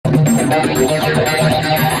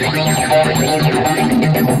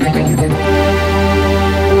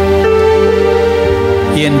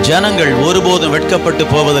என் ஜனங்கள் ஒருபோதும் வெட்கப்பட்டு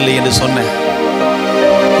போவதில்லை என்று சொன்ன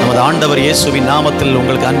நமது ஆண்டவர் இயேசுவின் நாமத்தில்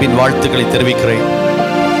உங்களுக்கு அன்பின் வாழ்த்துக்களை தெரிவிக்கிறேன்.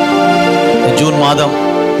 ஜூன் மாதம்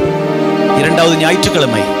 2வது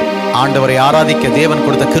ஞாயிற்றுக்கிழமை ஆண்டவரை ஆராதிக்க தேவன்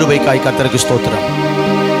கொடுத்த கிருபைக்காய் கர்த்தருக்கு ஸ்தோத்திரம்.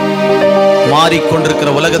 மாறிக்கொண்டிருக்கிற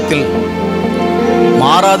உலகத்தில்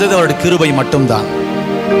மாறாதது அவருடைய கிருபை மட்டும்தான்,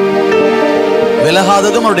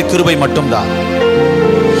 விலகாததும் அவருடைய கிருபை மட்டும்தான்,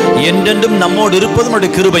 என்றென்றும் நம்மோடு இருப்பதும்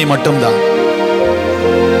அவருடைய கிருபை மட்டும்தான்.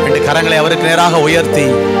 கரங்களை அவருக்கு நேராக உயர்த்தி,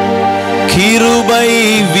 கிருபை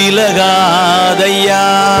விலகாதையா,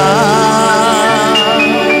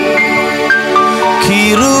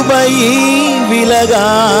 கிருபை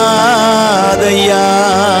விலகாதையா,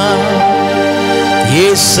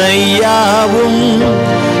 ஏசையாவும்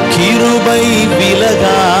கிருபை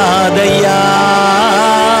விலகாதையா.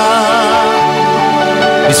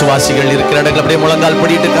 விசுவாசிகள் இருக்கிற இடங்கள் அப்படியே முழங்கால்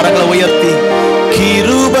படிட்டு கரங்களை உயர்த்தி,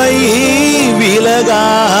 கிருபை விலகாதையா.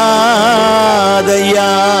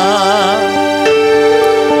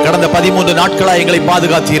 கடந்த 13 நாட்களாக எங்களை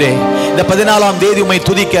பாதுகாத்தீரே. இந்த 14ஆம் தேதி உம்மை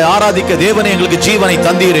துதிக்க ஆராதிக்க தேவனே எங்களுக்கு ஜீவனை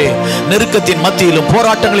தந்தீரே. நெருக்கத்தின் மத்தியிலும்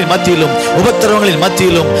போராட்டங்களின் மத்தியிலும் உபத்திரவங்களின்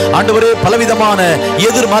மத்தியிலும் ஆண்டவரே பலவிதமான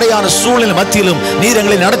எதிர்மறையான சூழ்நிலை மத்தியிலும் நீர்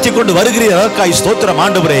எங்களை நடத்தி கொண்டு வருகிறீர். அதற்காய் ஸ்தோத்திரம்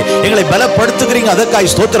ஆண்டவரே. எங்களை பலப்படுத்துகிறீங்க,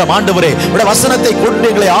 அதற்காய் ஸ்தோத்திரம் ஆண்டவரே. உடைய வசனத்தை கொண்டு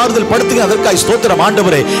எங்களை ஆறுதல் படுத்துங்க, அதற்காய் ஸ்தோத்திரம்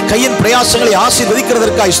ஆண்டவரே. கையின் பிரயாசங்களை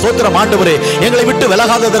ஆசீர்வதிக்கிறதற்காய் ஸ்தோத்திரம் ஆண்டவரே. எங்களை விட்டு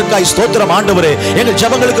விலகாததற்காய் ஸ்தோத்திரம் ஆண்டவரே. எங்கள்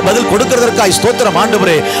ஜெபங்களுக்கு பதில் கொடுக்கிறதற்காய் ஸ்தோத்திரம்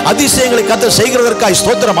ஆண்டவரே. அதிசயங்களை கர்த்தர் செய்கிறதற்காய்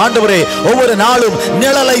ஸ்தோத்திரம் ஆண்டவரே. ஒவ்வொரு நாளும்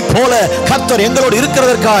நிழலை போல கர்த்தர் எங்களோடு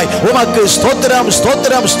இருக்கிறதற்காய் உமக்கு ஸ்தோத்திரம்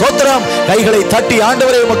ஸ்தோத்திரம் ஸ்தோத்திரம். கைகளை தட்டி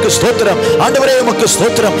ஆண்டவரே உமக்கு ஸ்தோத்திரம், ஆண்டவரே உமக்கு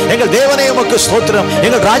ஸ்தோத்திரம், எங்கள் தேவனே உமக்கு ஸ்தோத்திரம்,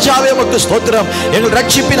 எங்கள் ராஜாவே உமக்கு ஸ்தோத்திரம், எங்கள்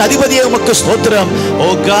ரட்சிப்பின் அதிபதியே உமக்கு ஸ்தோத்திரம். ஓ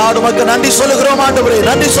காட், உமக்கு நன்றி சொல்லுகிறோம் ஆண்டவரே,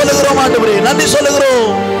 நன்றி சொல்லுகிறோம் ஆண்டவரே, நன்றி சொல்லுகிறோம்.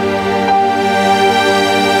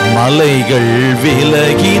 மலைகள்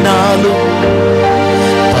விலகினாலும்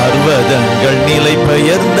பர்வதங்கள் நிலை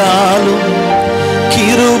பெயர்ந்தாலும்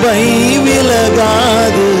கிருபை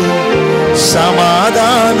விலகாது,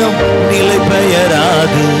 சமாதானம் நிலை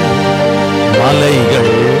பெயராது.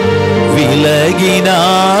 மலைகள்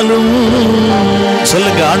விலகினாலும்,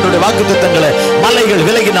 சொல்லுங்க ஆண்டவருடைய வாக்குத்தத்தங்களை, மலைகள்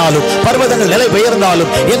விலகினாலும் பர்வதங்கள் நிலை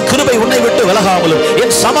பெயர்ந்தாலும் என் கிருபை உன்னை விட்டு விலகாமலும்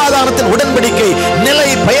என் சமாதானத்தின் உடன்படிக்கை நிலை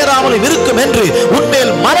பெயராமலும் இருக்கும் என்று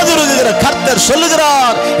உன்மேல் மனதுருகுகிற கர்த்தர்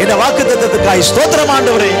சொல்லுகிறார். இந்த வாக்குத்தத்தத்துக்காய் ஸ்தோத்திரம்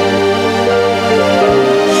ஆண்டவரே.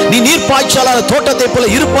 நீ நீர்ப்பாய்ச்சலான தோட்டத்தை போல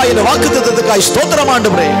இருப்பாய் என்ற வாக்குத்தத்தத்துக்காய் ஸ்தோத்திரம்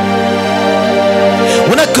ஆண்டவரே.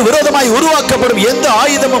 உனக்கு விரோதமாய் உருவாக்கப்படும் எந்த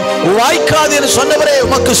ஆயுதமும் வாய்க்காது என்று சொன்னவரே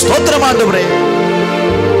உமக்கு ஸ்தோத்திரம் ஆண்டவரே.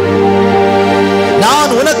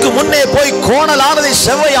 நான் உனக்கு முன்னே போய் கோணலானதை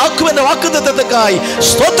செவ்வாய் ஆக்கும் என்ற வாக்குத்தத்தத்துக்காய்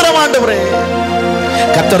ஸ்தோத்திரம் ஆண்டவரே.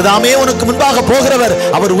 கர்த்தர் தாமே உனக்கு முன்பாக போகிறவர்,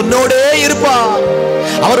 அவர் உன்னோடே இருப்பார்,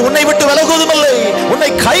 அவர் உன்னை விட்டு விலகுவதும் இல்லை, உன்னை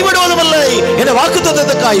கைவிடுவதும் இல்லை என்ற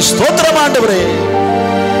வாக்குத்தத்தத்துக்காய் ஸ்தோத்திரம் ஆண்டவரே.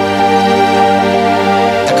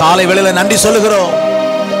 காலை வேளையில நன்றி சொல்லுகிறோம்.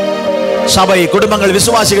 சபை, குடும்பங்கள்,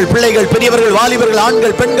 விசுவாசிகள், பிள்ளைகள், பெரியவர்கள், வாலிபர்கள்,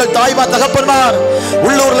 ஆண்கள், பெண்கள், தாய்மார், தகப்பன்மார்,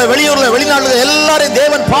 உள்ளூர்ல வெளியூர்ல வெளிநாடுல எல்லாரையும்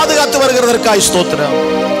தேவன் பாதுகாத்து வருகிறதற்காய் ஸ்தோத்திரம்.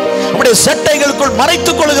 நம்முடைய செட்டைகளுக்குள்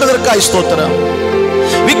மறைத்துக் கொள்கிறதற்காய் ஸ்தோத்திரம்.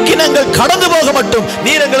 விக்கினங்கள் கடந்து போக மட்டும்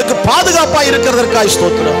நீர் எங்களுக்கு பாதுகாப்பாய் இருக்கிறதற்காய்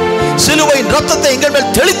ஸ்தோத்திரம். சிலுவையின் ரத்தத்தை எங்கள்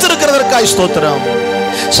மேல் தெளித்திருக்கிறதற்காய் ஸ்தோத்திரம்.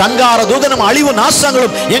 சங்கார தூதனும் அழிவு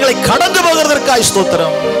நாசங்களும் எங்களை கடந்து போகிறதற்காய்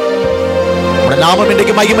ஸ்தோத்திரம். நாமம்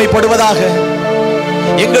இன்றைக்கு மகிமைப்படுவதாக.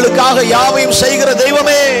 எங்களுக்காக யாவையும் செய்கிற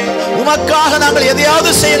தெய்வமே, உமக்காக நாங்கள் எதையாவது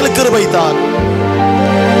செய்ய எங்களுக்கு கிருபை தார்.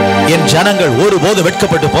 என் ஜனங்கள் ஒருபோது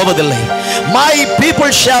வெட்கப்பட்டு போவதில்லை. My people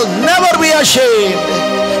shall never be ashamed.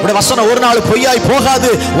 உடைய வசனம் ஒரு நாள் பொய்யாய் போகாது.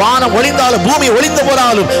 வானம் ஒளிந்தாலும் பூமி ஒளிந்து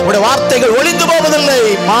போனாலும் உடைய வார்த்தைகள் ஒளிந்து போவதில்லை.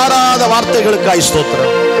 மாறாத வார்த்தைகளுக்காய்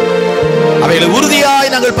ஸ்தோத்திரம். அவைகளை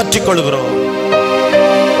உறுதியாய் நாங்கள் பற்றிக் கொள்கிறோம்.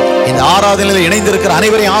 இந்த ஆராதனையில் இணைந்திருக்கிற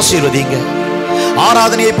அனைவரையும் ஆசீர்வதிங்க.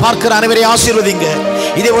 ஆராதனையை பார்க்கிற அனைவரையும் ஆசீர்வதிங்க.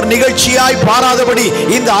 இதை ஒரு நிகழ்ச்சியாய் பாராதபடி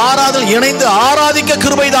இந்த ஆராதனை இணைந்து ஆராதிக்க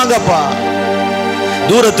கிருபை தாங்கப்பா.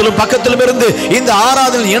 தூரத்திலும் பக்கத்திலும் இருந்து இந்த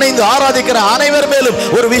ஆராதனை இணைந்து ஆராதிக்கிற அனைவர் மேலும்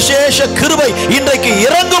ஒரு விசேஷ கிருபை இன்றைக்கு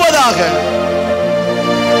இறங்குவதாக.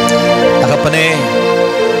 தகப்பனே,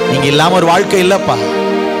 நீங்க இல்லாம ஒரு வாழ்க்கை இல்லப்பா,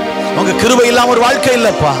 உங்க கிருபை இல்லாம ஒரு வாழ்க்கை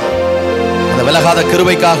இல்லப்பா. அந்த விலகாத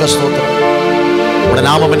கிருபைக்காக ஸ்தோத்திரம். உடைய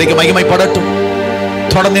நாமம் இன்றைக்கு மகிமைப்படட்டும்.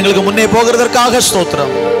 தொடர்ந்து எங்களுக்கு முன்னே போகிறதற்காக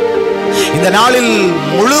ஸ்தோத்திரம். இந்த நாளில்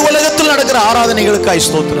முழு உலகத்தில் நடக்கிற ஆராதனைகளுக்காய்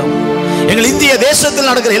ஸ்தோத்திரம். எங்கள் இந்திய தேசத்தில்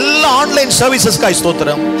நடக்கிற எல்லா ஆன்லைன் சர்வீசஸ்க்காய்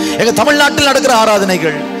ஸ்தோத்திரம். எங்க தமிழ்நாட்டில் நடக்கிற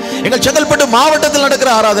ஆராதனைகள், எங்கள் செங்கல்பட்டு மாவட்டத்தில் நடக்கிற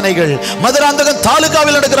ஆராதனைகள், மதுராந்தகம்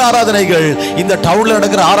தாலுகாவில் நடக்கிற ஆராதனைகள், இந்த டவுன்ல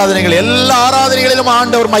நடக்கிற ஆராதனைகள், எல்லா ஆராதனைகளிலும்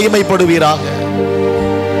ஆண்டவர் மகிமைப்படுவீராக.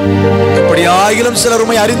 எப்படியாகிலும் சிலர்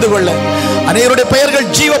உம்மை அறிந்து கொள்ள அநேகருடைய பெயர்கள்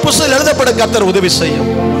ஜீவ புஸ்தகத்தில் எழுதப்பட கர்த்தர் உதவி செய்யும்.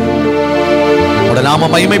 உடைய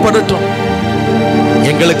நாமம் மகிமைப்படட்டும்.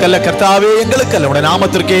 எங்களுக்கல்ல கர்த்தாவே, எங்களுக்கல்ல உடைய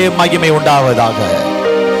நாமத்திற்கே மகிமை உண்டாவதாக.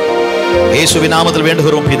 இயேசுவின் நாமத்தில்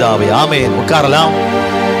வேண்டுகிறோம் பிதாவே, ஆமென். உட்காரலாம்.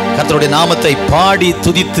 கர்த்தருடைய நாமத்தை பாடி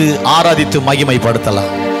துதித்து ஆராதித்து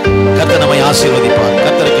மகிமைப்படுத்தலாம். கர்த்தர் நம்மை ஆசீர்வதிப்பார்.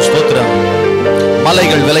 கர்த்தருக்கு ஸ்தோத்திரம்.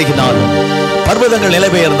 மலைகள் விலகினாலும் பர்வதங்கள் நிலை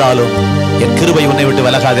பெயர்ந்தாலும் என் கிருபை உன்னை விட்டு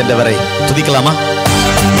விலகாது என்றவரை துதிக்கலாமா?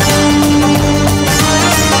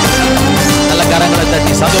 நல்ல கரங்களை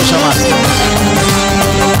தட்டி சந்தோஷமா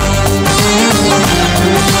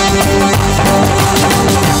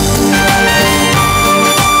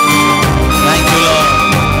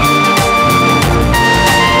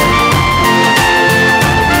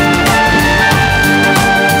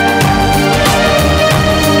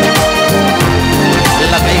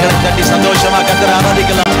தட்டி சந்தோஷமா கர்த்தரை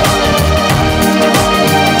ஆராதிக்கலாம்.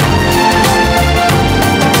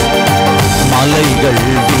 மலைகள்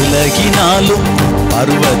விலகினாலும்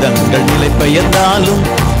பர்வதங்கள் நிலை பெயர்ந்தாலும்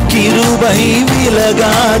கிருபை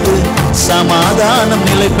விலகாது, சமாதானம்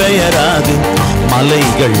நிலை பெயராது.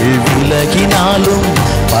 மலைகள் விலகினாலும்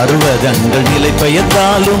பர்வதங்கள் நிலை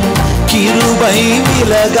பெயர்ந்தாலும் கிருபை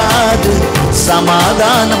விலகாது,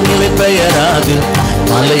 சமாதானம் நிலை பெயராது.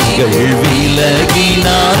 மலைகள்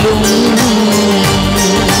விலகினாலும்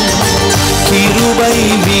கிருபை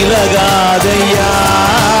விலகாதையா,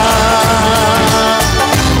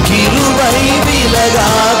 கிருபை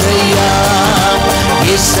விலகாதையா.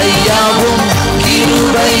 இசையாவும்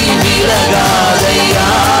கிருபை விலகாதையா.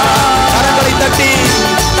 கரங்களை தட்டி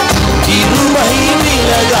கிருபை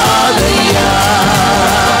விலகாதையா.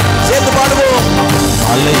 சேர்ந்து பாடுவோம்.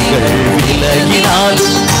 மலைகள்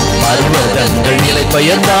விலகினாலும் பர்வதங்கள் நிலை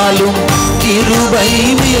பெயர்ந்தாலும் கிருபை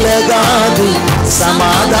விலகாது,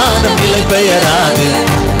 சமாதானம் நிலை பெயராது.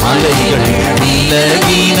 மலைகள்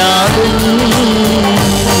விலகினாலும்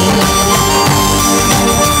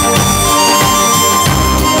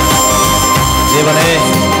தேவனே,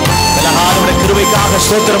 விலகாத கிருபைக்காக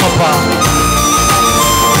ஸ்தோத்திரம் அப்பா.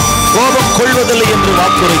 கோபம் கொள்வதில்லை என்று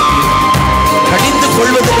வாக்குரைத்து, கடிந்து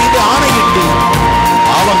கொள்வதில்லை என்று ஆணையிட்டு,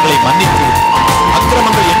 பாவங்களை மன்னித்து,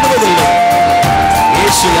 அக்கிரமங்கள் எண்ணுவதில்லை.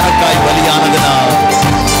 இயேசு எனக்காய் பலியானதினால்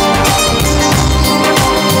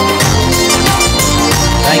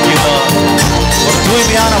தேங்க்யூ லார்ட். ஒரு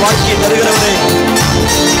தூய்மையான வாழ்க்கையை தருகிறவரே.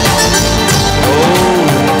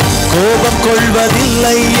 கோபம்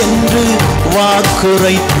கொள்வதில்லை என்று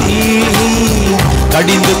வாக்குரைத்தீர்,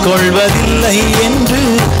 கடிந்து கொள்வதில்லை என்று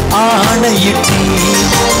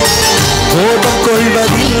ஆணையிட்டீர். கோபம்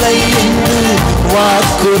கொள்வதில்லை என்று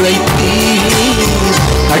வாக்குரைத்தீர்,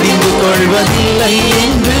 கடிந்து கொள்வதில்லை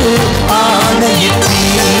என்று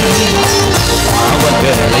ஆணையிட்டீர்.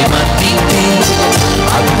 பாவங்களை மன்னித்தீர்,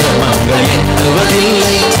 அக்கிரமங்கள்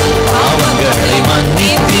எண்ணுவதில்லை. பாவங்களை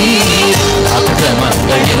மன்னித்தீர்,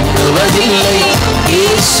 அக்கிரமங்கள் எண்ணுவதில்லை.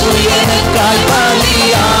 இயேசு எனக்காய்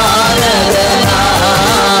பலியானதனால்,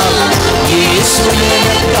 இயேசு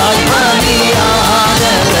எனக்காய் பலியானதனால்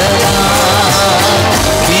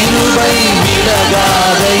கிருபை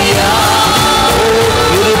விலகாதையா.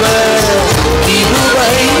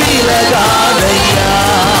 கிருபை விலகாதையா.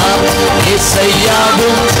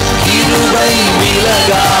 இசையாவும் கிருபை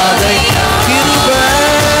விலகாதையா.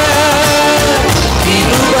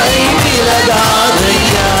 கிருபை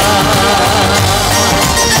விலகாதையா.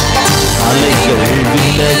 மலைகள்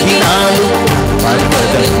விலகினாலும்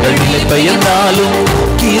பர்வதங்கள் நிலை பெயர்ந்தாலும்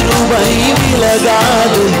கிருபை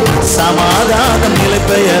விலகாது, சமாதானம் நிலை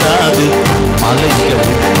பெயராது. மலைகள்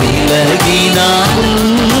விலகினாலும்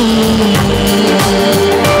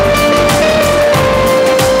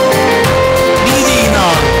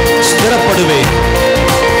நீதியினால் ஸ்திரப்படுவேன்.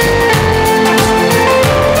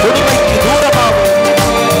 கொடுமைக்கு தூரமாவேன்,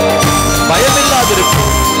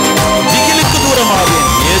 பயமில்லாதிருப்பேன், திகிலுக்கு தூரமாவேன்.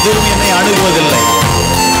 எதுவும் என்னை அணுகுவதில்லை.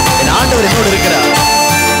 என் ஆண்டவர் என்னோடு இருக்கிறார்.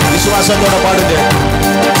 விசுவாசத்தோட பாடுங்க.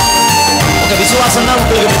 உங்க விசுவாசம் தான்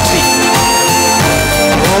உங்களுக்கு வெற்றி.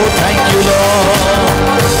 ஓ தேங்க்யூ லார்ட்.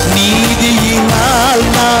 நீதியினால்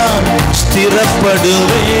நான்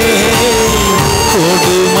ஸ்திரப்படுவேன்,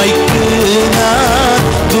 கொடுமைக்கு நான்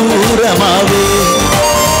தூரமாவேன்.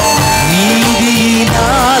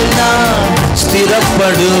 நீதியினால் நான்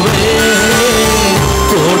ஸ்திரப்படுவேன்,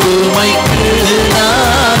 கொடுமைக்கு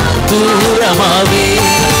நான் தூரமாவேன்.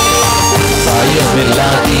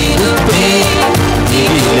 பயமில்லாதிருப்பேன்,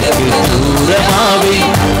 திகிலுக்கு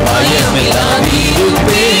தூரமாவேன்.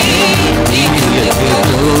 பயமில்லாதிருப்பேன், திகிலுக்கு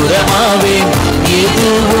தூர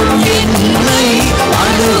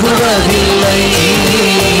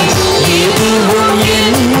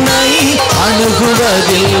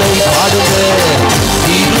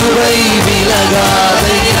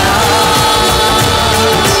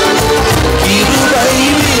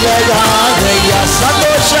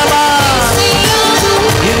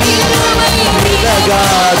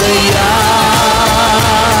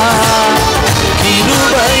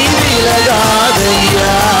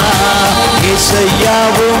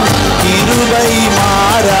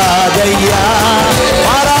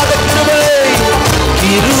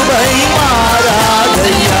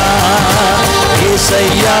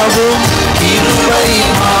இசையாவும் கிருபை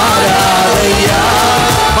மாறாதையா.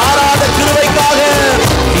 மாறாத கிருபைக்காக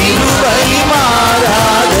கிருபை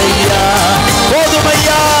மாறாதையா.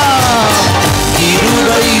 போதுமையா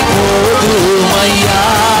கிருபை போதுமையா.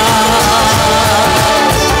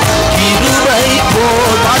 கிருபை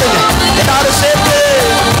பாடுங்க எல்லாரும் சேர்த்து.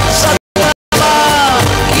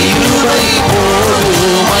 கிருபை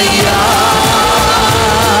போதுமையா.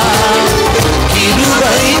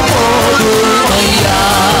 கிருபை போதுமையா.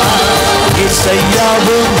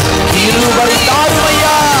 இசையாவும் கிருபை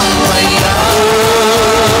தாருமையா.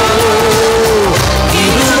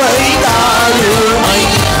 கிருபை தாருமை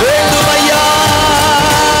வேண்டுமையா.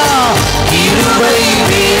 கிருபை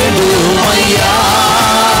வேண்டுமையா.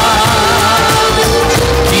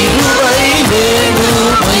 கிருபை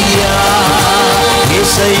வேண்டுமையா.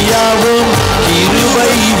 இசையாவும்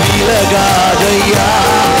கிருபை விலகாதையா.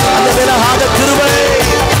 அந்த விலகாத கிருபை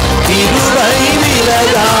கிருபை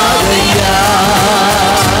விலகாதையா.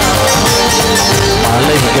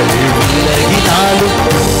 மலைகள் விலகினாலும்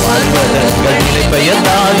பர்வதங்கள் நிலை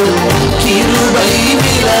பெயர்ந்தாலும் கிருபை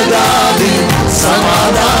விலகாது.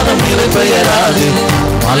 சமாதானம் நிலை பெயராது.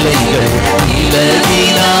 மலைகள்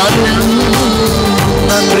விலகினாலும்.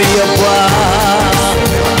 நன்றி அப்பா.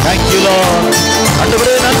 Thank you Lord.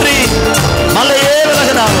 ஆண்டவரே நன்றி. மலையே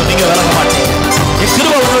விலகினாலும் நீங்க விலக மாட்டீங்க. என்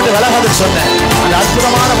கிருபை உங்கள்கிட்ட விலகாதுன்னு சொன்னேன். அந்த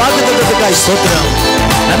அற்புதமான வாக்குத்தத்தத்துக்காய் ஸ்தோத்திரம்.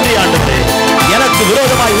 நன்றி ஆண்டவரே. எனக்கு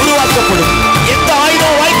விரோதமாய் உருவாக்கப்படும் எந்த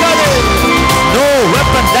ஆயுதம் வாய்க்காது. No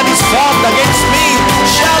weapon that is formed against me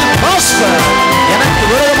shall prosper. எனக்கு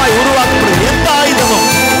விரோதமாய் உருவாக்கப்படும் எந்த ஆயுதமும்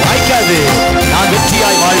வாய்க்காது. நான்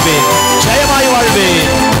வெற்றியாய் வாழ்வேன், ஜெயமாய் வாழ்வேன்.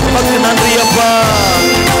 உமக்கு நன்றி அப்பா.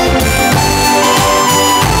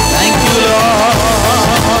 Thank you Lord.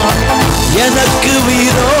 எனக்கு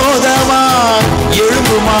விரோதமாய்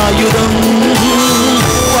எழும்பும் ஆயுதம்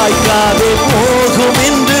வாய்க்காதே போகும்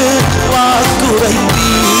என்று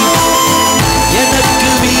வாக்குரைத்தீர். எனக்கு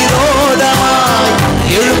விரோதமாய்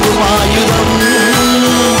எழும்பும் ஆயுதம்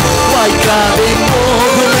வாய்க்காதே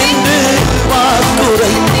போகும் என்று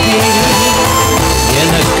வாக்குரைத்தீர்.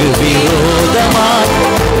 எனக்கு விரோதமாய்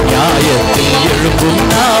நியாயத்தில் எழும்பும்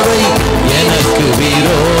நாவை. எனக்கு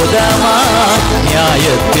விரோதமாய்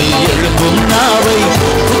நியாயத்தில் எழும்பும் நாவை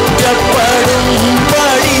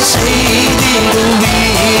குற்றப்படும்படி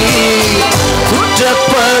செய்திடுவீர்.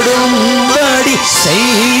 குற்றப்படும்படி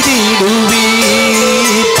செய்திடுவீர்.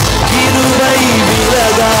 கிருபை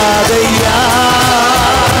விலகாதையா.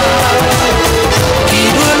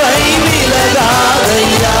 கிருபை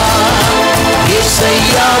விலகாதையா.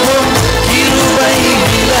 இசையாவும் கிருபை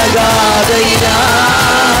விலகாதையா.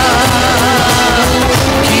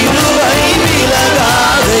 கிருபை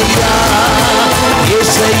விலகாதையா.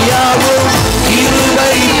 இசையாவும்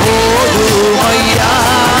கிருபை போதுமையா.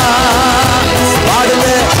 பாடுங்க.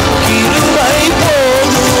 கிருபை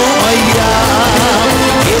போதுமையா.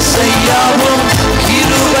 இசையாவும்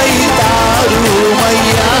கிருபை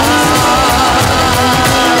தாருமையா.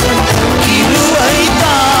 கிருபை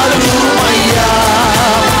தாருமையா.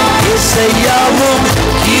 இசையாவும்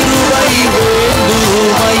கிருபை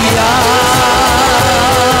வேண்டுமையா.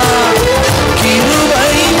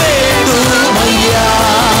 கிருபை வேண்டுமையா.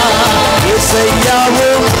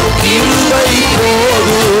 இசையாவும் கிருபை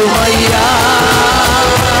போதுமையா.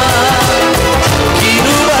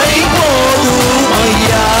 கிருபை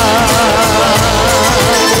போதுமையா.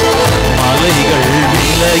 மலைகள்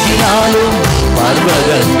விலகினாலும்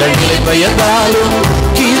பர்வதங்கள் நிலை பெயர்ந்தாலும்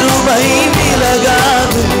கிருபை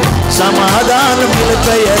விலகாது. சமாதானம் நிலை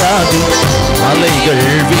பெயராது. மலைகள்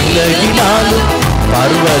விலகினாலும்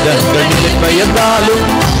பர்வதங்கள் நிலை பெயர்ந்தாலும்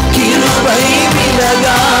கிருபை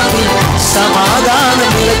விலகாது.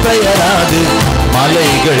 சமாதானம் நிலை பெயராது.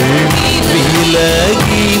 மலைகள்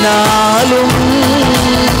விலகினாலும்.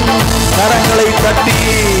 கரங்களை தட்டி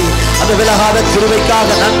அந்த விலகாத கிருபைக்காக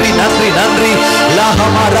நன்றி நன்றி நன்றி.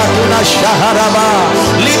 லஹமரதுனா ஷஹரபா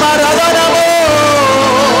லிமரதனமோ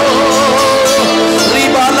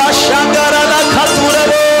ரிபலா ஷங்கரன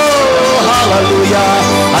கதுரபோ. ஹalleluya.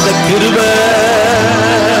 அந்த கிருபை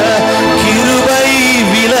கிருபை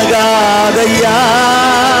விலகாதையா.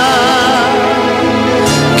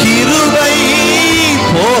 கிருபை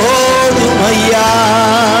போதுமையா.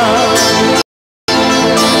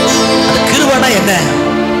 கிருபைனா என்ன?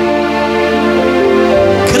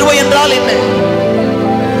 கிருபை என்றால் என்ன?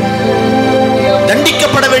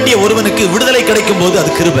 தண்டிக்கப்பட வேண்டிய ஒருவனுக்கு விடுதலை கிடைக்கும் போது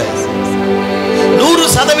அது கிருபை.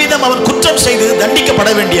 100% அவன் குற்றம் செய்து தண்டிக்கப்பட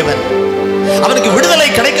வேண்டியவன். அவனுக்கு விடுதலை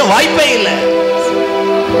கிடைக்க வாய்ப்பே இல்லை.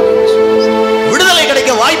 விடுதலை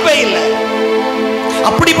கிடைக்க வாய்ப்பே இல்லை.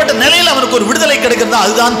 அப்படிப்பட்ட நிலையில் அவனுக்கு ஒரு விடுதலை கிடைக்கிறது.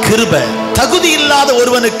 அதுதான் கிருபை. தகுதி இல்லாத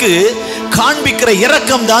ஒருவனுக்கு காண்பிக்கிற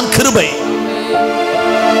இரக்கம் தான் கிருபை.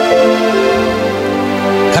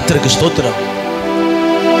 கர்த்தருக்கு ஸ்தோத்திரம்.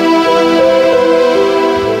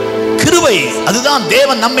 கிருபை அதுதான்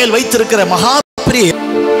தேவன் நம்மேல் வைத்திருக்கிற மகா பிரிய.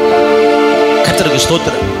 கர்த்தருக்கு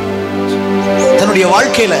ஸ்தோத்திரம். தன்னுடைய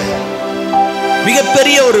வாழ்க்கையில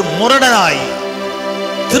மிகப்பெரிய ஒரு முரடனாய்,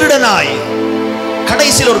 திருடனாய்,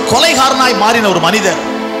 கடைசியில் ஒரு கொலைகாரனாய் மாறின ஒரு மனிதர்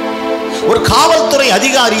ஒரு காவல்துறை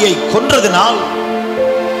அதிகாரியை கொன்றதினால்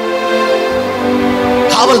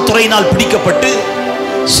காவல்துறையினால் பிடிக்கப்பட்டு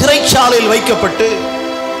சிறைச்சாலையில் வைக்கப்பட்டு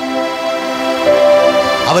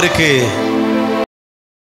அவருக்கு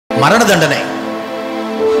மரண தண்டனை,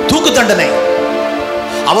 தூக்கு தண்டனை.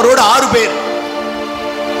 அவரோடு 6 பேர்,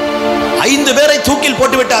 5 பேரை தூக்கில்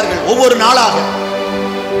போட்டுவிட்டார்கள் ஒவ்வொரு நாளாக.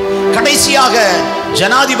 கடைசியாக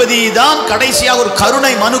ஜனாதிபதி தான் கடைசியாக ஒரு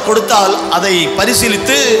கருணை மனு கொடுத்தால் அதை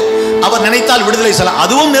பரிசீலித்து அவர் நினைத்தால் விடுதலை செய்யலாம்.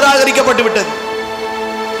 அதுவும் நிராகரிக்கப்பட்டு விட்டது.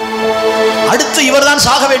 அடுத்து இவர்தான்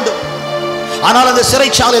சாக வேண்டும். ஆனால் அந்த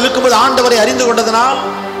சிறைச்சாலையில் இருக்கும்போது ஆண்டவரை அறிந்து கொண்டதனால்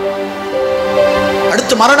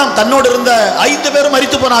அடுத்து மரணம். தன்னோடு இருந்த 5 பேரும்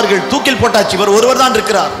மரித்து போனார்கள், தூக்கில் போட்டாச்சு. இவர் ஒருவர் தான்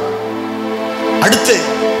இருக்கிறார். அடுத்து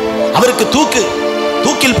அவருக்கு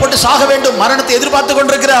தூக்கில் போட்டு சாக வேண்டும், மரணத்தை எதிர்பார்த்து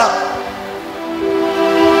கொண்டிருக்கிறார்.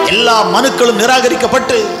 எல்லா மனுக்களும்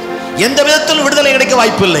நிராகரிக்கப்பட்டு எந்த விதத்திலும் விடுதலை கிடைக்க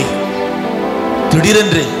வாய்ப்பில்லை.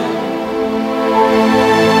 திடீரென்று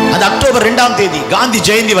அது அக்டோபர் 2ஆம் தேதி காந்தி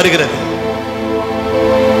ஜெயந்தி வருகிறது.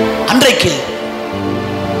 அன்றைக்கு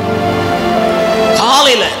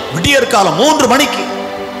காலையில விடியற் காலம் 3 மணிக்கு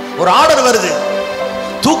ஒரு ஆர்டர் வருது.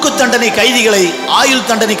 தூக்கு தண்டனை கைதிகளை ஆயுள்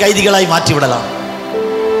தண்டனை கைதிகளாய் மாற்றி விடலாம்.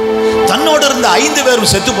 தன்னோடு இருந்த 5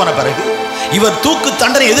 பேரும் செத்து போன பிறகு இவர் தூக்கு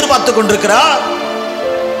தண்டனை எதிர்பார்த்து கொண்டிருக்கிறார்.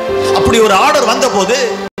 அப்படி ஒரு ஆர்டர் வந்த போது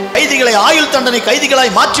கைதிகளை ஆயுள் தண்டனை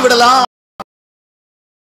கைதிகளாய் மாற்றி விடலாம்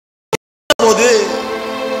போது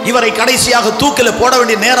இவரை கடைசியாக தூக்கில போட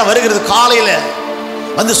வேண்டிய நேரம் வருகிறது. காலையில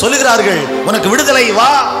வந்து சொல்லுகிறார்கள், உனக்கு விடுதலை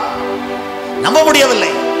வா. நம்ப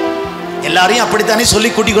முடியவில்லை. எல்லாரையும் அப்படித்தானே சொல்லி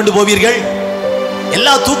கூட்டிக் கொண்டு போவீர்கள்.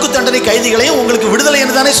 எல்லா தூக்கு தண்டனை கைதிகளையும் உங்களுக்கு விடுதலை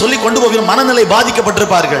என்று தானே சொல்லி கொண்டு போவீர்கள். மனநிலை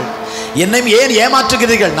பாதிக்கப்பட்டிருப்பார்கள். என்னையும் ஏன்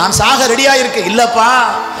ஏமாற்றுகிறீர்கள்? நான் சாக ரெடியா இருக்கேன். இல்லப்பா,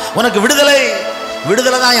 உனக்கு விடுதலை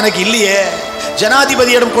தான் எனக்கு இல்லையே.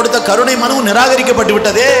 ஜனாதிபதியிடம் கொடுத்த கருணை மனு நிராகரிக்கப்பட்டு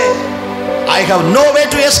விட்டதே. I have no way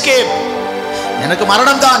to escape. எனக்கு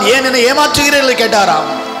மரணம் தான், ஏன் என்னை ஏமாற்றுகிறீர்கள் கேட்டாராம்.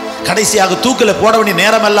 கடைசியாக தூக்கில போட வேண்டிய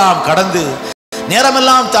நேரமெல்லாம் கடந்து,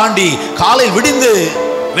 நேரமெல்லாம் தாண்டி காலை விடிந்து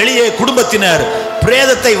வெளியே குடும்பத்தினர்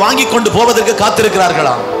பிரேதத்தை வாங்கி கொண்டு போவதற்கு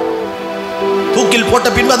காத்திருக்கிறார்களாம். தூக்கில் போட்ட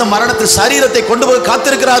பின்பு அந்த மரணத்தில் சரீரத்தை கொண்டு போய்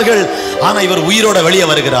காத்திருக்கிறார்கள். ஆனா இவர் உயிரோட வெளியே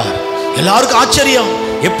வருகிறார். எல்லாருக்கும் ஆச்சரியம்,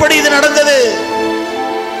 எப்படி இது நடந்தது?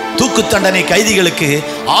 தூக்கு தண்டனை கைதிகளுக்கு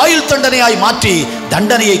ஆயுள் தண்டனையாய் மாற்றி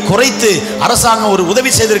தண்டனையை குறைத்து அரசாங்கம் ஒரு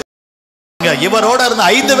உதவி செய்திருக்க. இவரோட இருந்த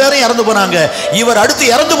 5 பேரும் இறந்து போனாங்க. இவர் அடுத்து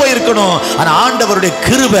இறந்து போயிருக்கணும். ஆனா ஆண்டவருடைய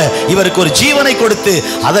கிருபை இவருக்கு ஒரு ஜீவனை கொடுத்து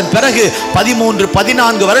அதன் பிறகு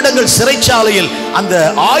 13-14 வருடங்கள் சிறைச்சாலையில் அந்த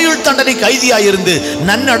ஆயுள் தண்டனை கைதியாயிருந்து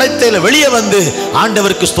நன்னடத்தையில் வெளியே வந்து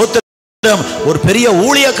ஆண்டவருக்கு ஸ்தோத்திரம், ஒரு பெரிய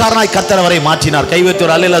ஊழியக்காரனாய் கர்த்தர் அவரை மாற்றினார். கைவிட்டு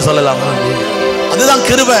ஒரு அல்லேலூயா சொல்லலாம். அதுதான்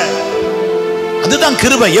கிருபை. அதுதான்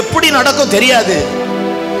கிருபை. எப்படி நடக்கும் தெரியாது,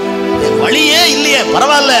 வழியே இல்லையே,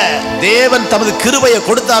 பரவாயில்ல. தேவன் தமது கிருபையை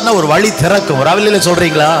கொடுத்தார்னா ஒரு வழி திறக்கும். ஒரு அல்லேலூயா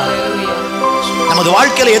சொல்றீங்களா? நமது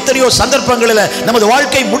வாழ்க்கையில எத்தனையோ சந்தர்ப்பங்களில் நமது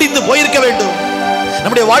வாழ்க்கை முடிந்து போயிருக்க வேண்டும்.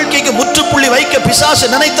 நம்முடைய வாழ்க்கைக்கு முற்றுப்புள்ளி வைக்க பிசாசு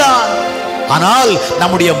நினைத்தான். ஆனால்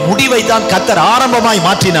நம்முடைய முடிவை தான் கர்த்தர் ஆரம்பமாய்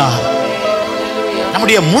மாற்றினார்.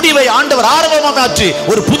 நம்முடைய முடிவை ஆண்டவர் ஆரம்பமாக மாற்றி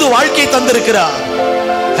ஒரு புது வாழ்க்கை தந்திருக்கிறார்.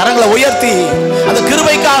 கரங்களை உயர்த்தி அந்த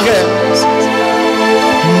கிருபைக்காக.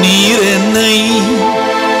 நீர் என்னை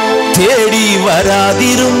தேடி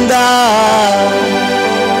வராதிருந்தா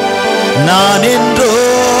நான் என்றோ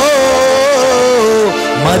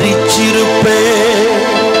மரிச்சிருப்பே.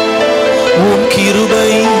 உன்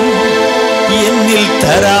கிருபை என்னில்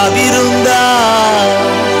தராதிருந்தா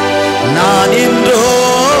நான் என்றோ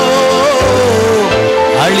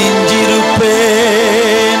அழிஞ்சிருப்பேன்.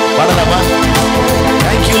 பாடலாமா?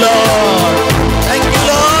 Thank you Lord, thank you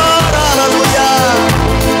Lord, hallelujah,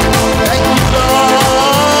 thank you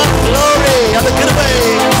Lord, glory. அந்த கிருபை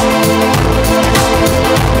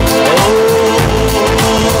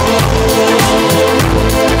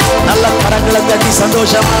நல்ல கரங்களை தட்டி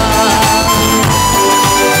சந்தோஷமா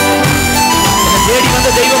தேடி வந்த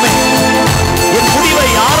தெய்வமே, என் முடிவை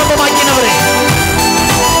ஆரம்பமாக்கினவரே,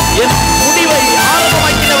 என் முடிவை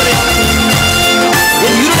ஆரம்பமாக்கினவரே,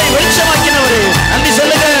 என் இருளை வெளிச்சமாக்கினவரே, நன்றி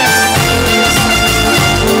சொல்லுங்க.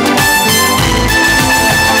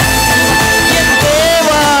 என்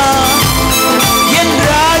தேவா, என்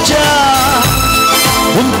ராஜா,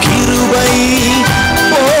 உன் கிருபை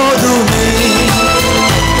போதுமே.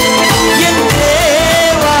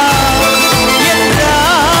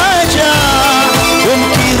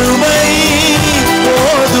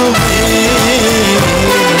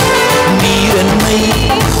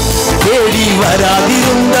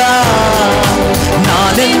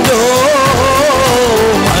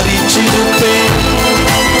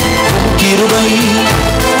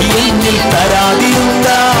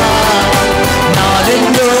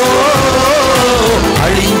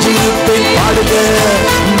 அழிஞ்சிருப்பேன். பாடுக,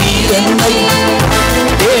 நீர் என்னை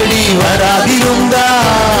தேடி வராதிருந்தா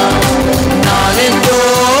நான் என்றோ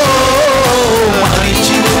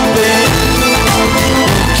அழிஞ்சிருப்பேன்.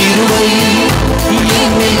 கிருபை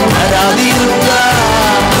என்னை வராதிருந்தா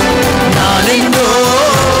நான் என்றோ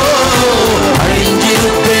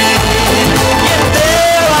அழிஞ்சிருப்பேன். என்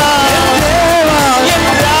தேவா, என்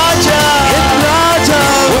ராஜா,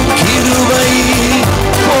 உம் கிருபை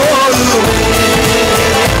போதுமே.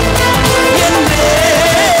 என்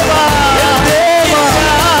தேவா, என்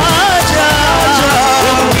ராஜா,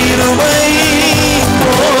 உம் கிருபை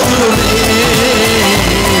போதுமே.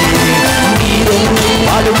 நீர் என்னை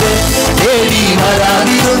பாடுக தேடி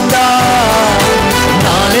வராதிருந்தா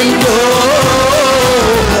நான் என்றோ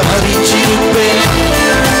மறிச்சிருப்பேன்.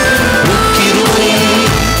 உக்கிருபை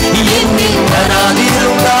என்னில்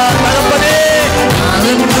வராதிருந்தா தகப்பனே நான்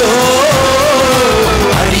என்றோ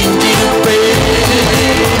அழிந்திருப்பேன்.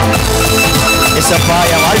 எசப்பா,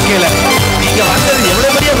 என் வாழ்க்கையில நீங்க வந்தது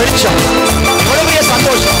எவ்வளவு பெரிய வெளிச்சம், எவ்வளவு பெரிய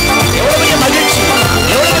சந்தோஷம், எவ்வளவு பெரிய மகிழ்ச்சி,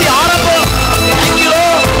 எவ்வளவு பெரிய ஆரம்பம். தேங்க்யூ.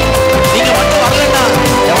 நீங்க மட்டும் வரலன்னா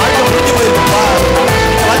என் வாழ்க்கை முடிஞ்சு போயிருப்பா.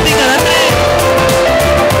 வந்தீங்க, நன்றி.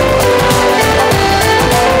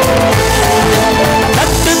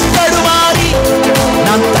 தட்டு தடுமாறி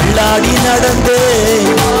நான் தள்ளாடி நடந்து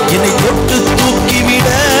என்னை தொட்டு தூக்கிவிட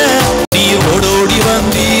நீர் ஓடோடி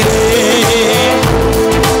வந்தீரே.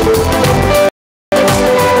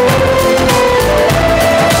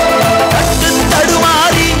 தட்டு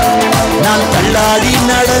தடுமாறி நான் தள்ளாடி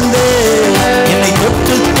நடந்து என்னை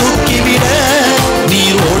தொட்டு தூக்கிவிட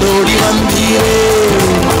நீர் ஓடோடி வந்தீரே.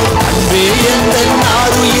 அன்பே எந்த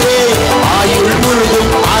நாருயிரே ஆயுள்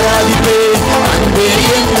முழுதும் ஆராதிப்பேன். அன்பே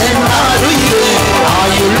எந்த நாருயிரே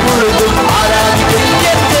ஆயுள் முழுதும் ஆராதிப்பேன்.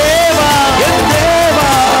 என் தேவா, என் தேவா,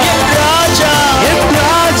 என்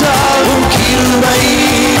ராஜா, உம் கிருபை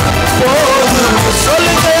போதும்.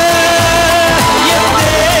 சொல்லுங்க, என்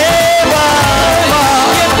தேவா,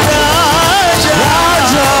 என்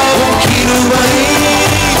ராஜா, உம் கிருபை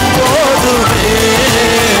போதுமே.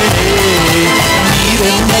 நீர்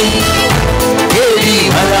என்னை தேடி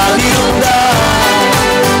வராதிருந்தா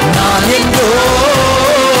நான் எங்கோ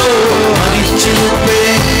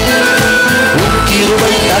மறிச்சிருப்பேன். உம்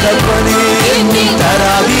கிருபை தகப்பனே என்னை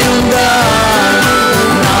தராதிருந்தா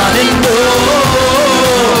நான் எங்கோ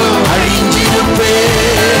அழிஞ்சிருப்பேன்.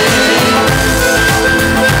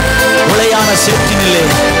 உளையான சேற்றினிலே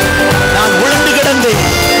நான் உழண்டு கிடந்தேன்.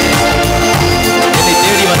 என்னை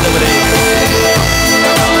தேடி வந்தவரே,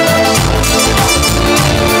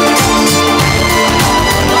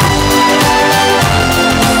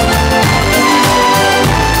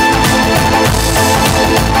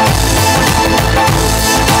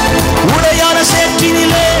 உளையான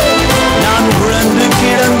சேற்றினிலே நான் உழந்து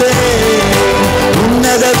கிடந்தேன்.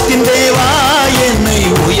 உன்னதத்தின் தேவா என்னை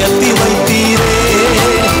உயர்த்தி வைத்தீரே.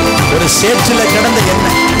 ஒரு சேற்றில கிடந்த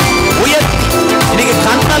என்னை உயர்த்தி இன்னைக்கு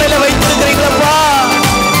கண்ணாலையில வைத்திருக்கிறீங்களப்பா.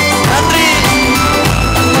 நன்றி.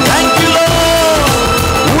 தேங்க்யூ.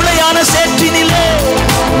 உளையான சேற்றினிலே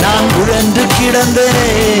நான் உழன்று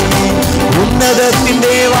கிடந்தேன். உன்னதத்தின்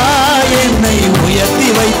தேவா என்னை உயர்த்தி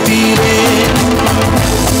வைத்தீரே.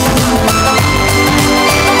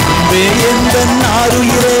 அன்பே எந்த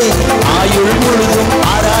நாருயிரே ஆயுள் முழுதும்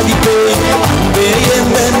ஆராதிப்பேன். அன்பே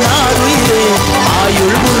எந்த நாருயிரே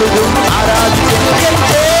ஆயுள் முழுதும் ஆராதிப்பேன். என்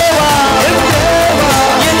தேவா, என் தேவா,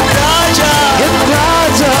 என் ராஜா,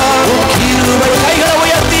 உம் கிருபை. கைகளை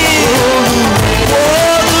உயர்த்தி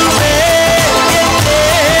போதுமே. என்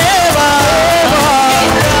தேவா,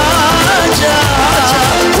 என் ராஜா,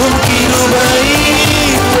 உம் கிருபை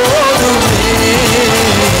போதுமே.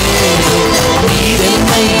 நீர்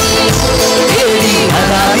என்னை தேடி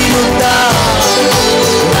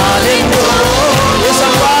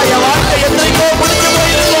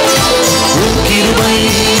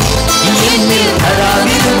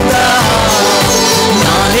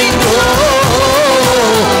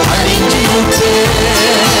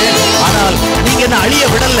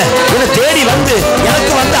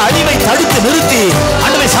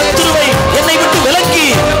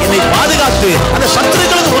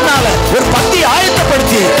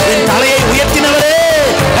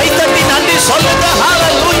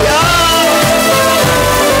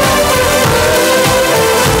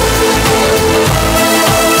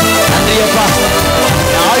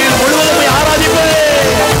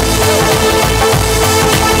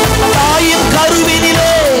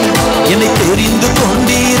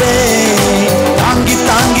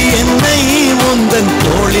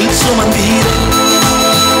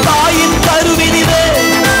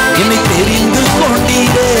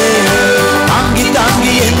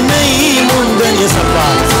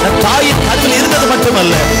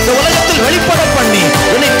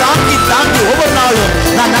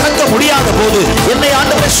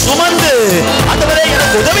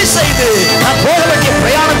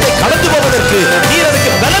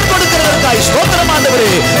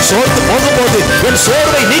போது என்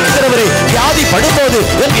சோர்வை நீக்குகிறவரே, வியாதி படும்போது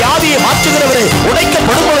என் வியாதியை மாற்றுகிறவரே,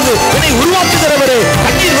 உடைக்கப்படும் பொழுது என்னை உருவாக்குகிறவரே,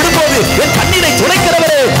 கண்ணீர் விடும்போது என் கண்ணீரை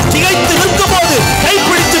துடைக்கிறவரே, திகைத்து நிற்கும் போது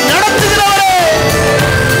கைப்பிடித்து நடத்துகிறவரே,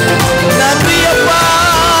 நன்றி அப்பா.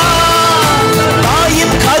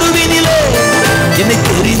 தாயின் கருவினிலே என்னை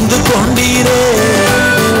தெரிந்து கொண்டீரே,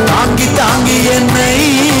 தாங்கி தாங்கி என்னை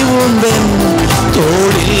உந்தன்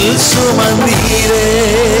தோளில் சுமந்தீரே.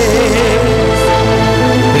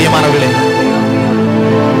 பிரியமானவர்களே,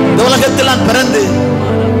 இந்த உலகத்தில் நான் பிறந்து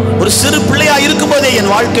ஒரு சிறு பிள்ளையா இருக்கும் போதே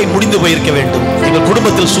என் வாழ்க்கை முடிந்து போயிருக்க வேண்டும். எங்கள்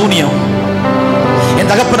குடும்பத்தில் சூனியம்.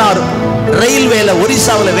 என் தகப்பனார் ரயில்வேல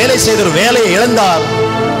ஒரிசாவில் வேலை செய்த ஒரு வேலையை இழந்தார்.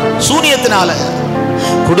 சூனியத்தினால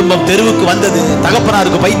குடும்பம் தெருவுக்கு வந்தது.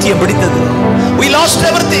 தகப்பனாருக்கு பைத்தியம் பிடித்தது. We lost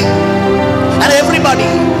everything and everybody.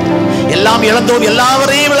 எல்லாம் இழந்தோம்,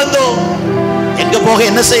 எல்லாவரையும் இழந்தோம். எங்க போக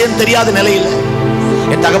என்ன செய்ய தெரியாத நிலையில்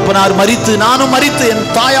என் தகப்பனார் மரித்து, நானும் மரித்து, என்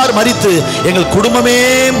தாயார் மரித்து, எங்கள் குடும்பமே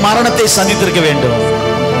மரணத்தை சந்தித்திருக்க வேண்டும்.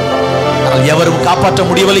 எவரும் காப்பாற்ற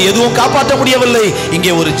முடியவில்லை, எதுவும் காப்பாற்ற முடியவில்லை.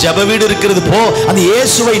 இங்கே ஒரு ஜெப வீடு இருக்கிறது, போ அந்த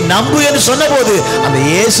இயேசுவை நம்பு என்று சொன்ன போது அந்த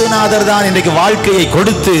இயேசுநாதர் தான் இன்றைக்கு வாழ்க்கையை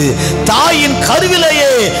கொடுத்து தாயின்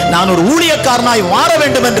கருவிலேயே நான் ஒரு ஊழியக்காரனாய் மாற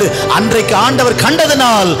வேண்டும் என்று அன்றைக்கு ஆண்டவர்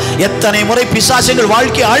கண்டதனால் எத்தனை முறை பிசாசுகள்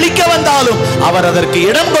வாழ்க்கையை அழிக்க வந்தாலும் அவர் அதற்கு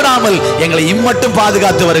இடம் கொடாமல் எங்களை இம்மட்டும்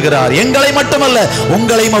பாதுகாத்து வருகிறார். எங்களை மட்டுமல்ல,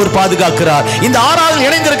 உங்களையும் அவர் பாதுகாக்கிறார். இந்த ஆறாவது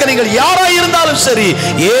இணைந்திருக்க நீங்கள் யாராய் இருந்தாலும் சரி,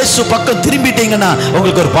 இயேசு பக்கம் திரும்பிட்டீங்கன்னா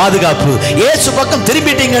உங்களுக்கு ஒரு பாதுகாப்பு. இயேசு பக்கம்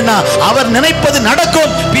திரும்பிட்டீங்கன்னா அவர் நினைப்பது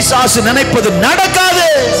நடக்கும், பிசாசு நினைப்பது நடக்காது.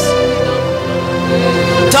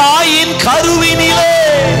 தாயின் கருவினிலே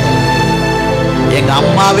எங்க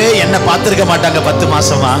அம்மாவே என்ன பார்த்திருக்க மாட்டாங்க 10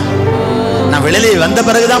 மாசமா. நான் வெளியிலே வந்த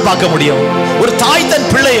பிறகுதான் பார்க்க முடியும். ஒரு தாய் தன்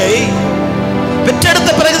பிள்ளையை பெற்றெடுத்த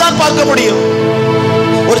பிறகுதான் பார்க்க முடியும்.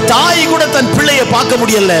 ஒரு தாய் கூட தன் பிள்ளையை பார்க்க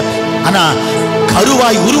முடியல. ஆனா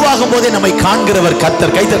கருவாய் உருவாகும் போதே நம்மை காண்கிறவர்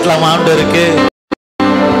கர்த்தர். கை தட்டலாமா ஆண்டவருக்கு?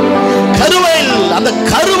 கருவையில் அந்த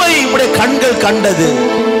கருவை உடைய கண்கள் கண்டது.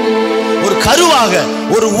 ஒரு கருவாக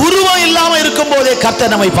ஒரு உருவம் இல்லாம இருக்கும் போதே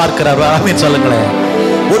கர்த்தர் நம்மை பார்க்கிறார். ஆமென் சொல்லுங்களேன்.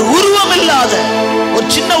 ஒரு உருவம் இல்லாத ஒரு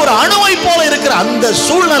சின்ன ஒரு அணுவை போல இருக்கிற அந்த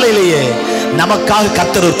சூழ்நிலையிலேயே நமக்காக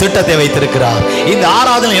கர்த்தர் ஒரு திட்டத்தை வைத்திருக்கிறார். இந்த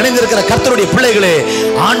ஆராதனை இணைந்திருக்கிற கர்த்தருடைய பிள்ளைகளே,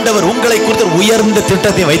 ஆண்டவர் உங்களை குறித்து உயர்ந்த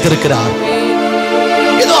திட்டத்தை வைத்திருக்கிறார்.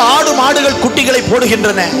 ஏதோ ஆடு மாடுகள் குட்டிகளை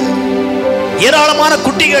போடுகின்றன, ஏராளமான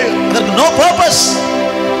குட்டிகள், அதற்கு நோ பர்பஸ்.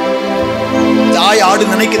 தாய் ஆடு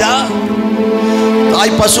நினைக்குதா,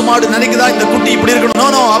 தாய் பசுமாடு நினைக்குதா இந்த குட்டி இப்படி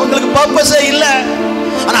இருக்கணும்? நோ, அவங்களுக்கு பர்பஸே இல்ல.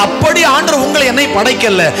 ஆனா அப்படி ஆண்டவர் உங்களை என்னை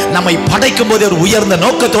படைக்கல. நம்மை படைக்கும் போது ஒரு உயர்ந்த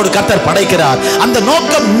நோக்கத்தோடு கர்த்தர் படைக்கிறார். அந்த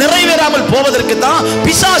நோக்கம் நிறைவேறாமல் போவதற்கு தான்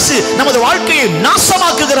பிசாசு நமது வாழ்க்கையை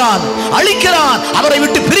நாசமாக்குகிறான், அழிக்கிறான், அவரை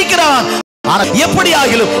விட்டு பிரிக்கிறான். எப்படி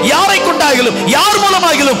ஆகிலும், யாரை கொண்டாகிலும், யார்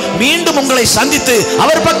மூலமாகிலும் மீண்டும் உங்களை சந்தித்து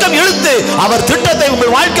அவர் பக்கம் இழுத்து அவர் திட்டத்தை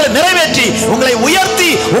உங்கள் வாழ்க்கையில் நிறைவேற்றி உங்களை உயர்த்தி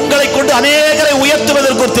உங்களை கொண்டு அநேகரை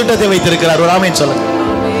உயர்த்துவதற்கு ஒரு திட்டத்தை வைத்திருக்கிறார். ஒரு ஆமென் சொல்லுங்க.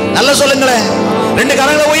 நல்லா சொல்லுங்களேன். 2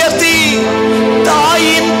 கரங்களை உயர்த்தி,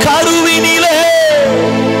 தாயின் கருவினிலே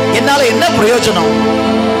என்னால என்ன பிரயோஜனம்?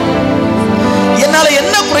 என்னால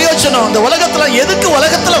என்ன பிரயோஜனம்? இந்த உலகத்துல எதுக்கு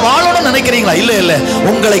உலகத்துல வாழணும்னு நினைக்கிறீங்களா? இல்ல இல்ல,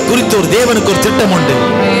 உங்களை குறித்து ஒரு தேவனுக்கு ஒரு திட்டம் உண்டு.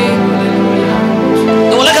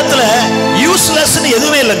 உலகத்துல யூஸ்லெஸ்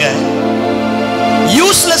எதுவுமே இல்லைங்க.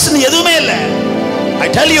 யூஸ்லெஸ் எதுவுமே இல்லை. I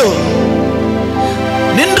tell you,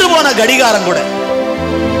 நின்று போன கடிகாரம் கூட,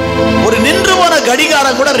 ஒரு நின்று போன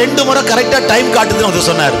கடிகாரம் கூட 2 முறை கரெக்டா டைம் காட்டுதுன்னு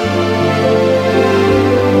சொன்னார்.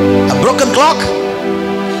 broken clock,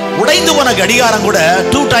 உடைந்து போன கடிகாரம் கூட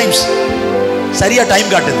 2 times சரியா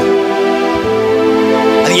டைம் காட்டுது.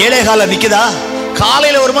 அது 7:15 நிக்குதா?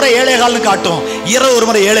 காலையில ஒரு முறை 7:15 காட்டும், இரவு ஒரு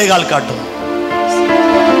முறை 7:15 காட்டும்.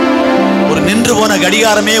 ஒரு நின்று போன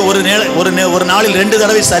கடிகாரமே ஒரு நாளில் 2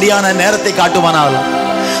 தடவை சரியான நேரத்தை காட்டுவானால்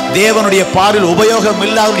தேவனுடைய பார்வையில் உபயோகம்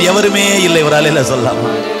இல்லாத எவருமே இல்லை. ஒரு அலையில சொல்லாம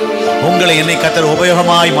உங்களை என்னை கர்த்தர்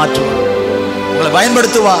உபயோகமாய் மாற்றுவார், உங்களை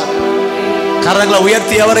பயன்படுத்துவார். கரங்களை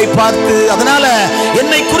உயர்த்தி அவரை பார்த்து, அதனால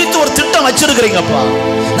என்னை குறித்து ஒரு திட்டம் வச்சிருக்கிறீங்கப்பா.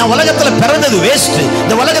 நான் உலகத்துல பிறந்தது வேஸ்ட்,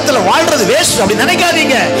 இந்த உலகத்துல வாழ்றது வேஸ்ட் அப்படி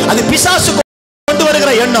நினைக்காதீங்க. அது பிசாசு கொண்டு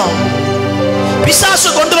வருகிற எண்ணம், பிசாசு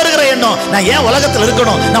கொண்டு வருகிற எண்ணம். நான் ஏன் உலகத்தில்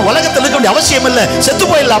இருக்கணும்? நான் உலகத்தில் இருக்க வேண்டிய அவசியம் இல்லை, செத்து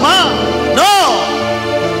போயிடலாமா? No,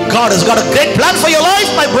 God has got a great plan for your life,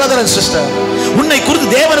 my brother and sister. உன்னை குறித்து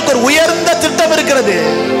தேவனுக்கு ஒரு உயர்ந்த திட்டம் இருக்கிறது.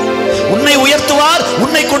 உன்னை உயர்த்துவார்,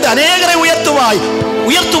 உன்னை கொண்டு அநேகரை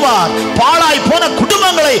உயர்த்துவார். பாழாய் போன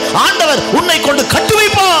குடும்பங்களை ஆண்டவர் உன்னை கொண்டு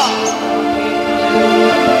கட்டுவைப்பார்.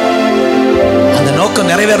 அந்த நோக்கம்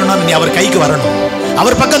நிறைவேறணும். நீ அவர் கைக்கு வரணும்,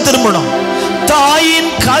 அவர் பக்கம் திரும்பணும்.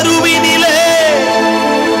 தாயின் கருவினிலே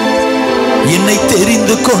என்னை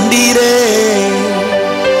தெரிந்து கொண்டீரே,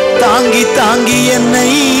 தாங்கி தாங்கி என்னை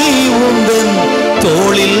உந்தன்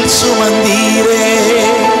தோளில் சுமந்தீரே.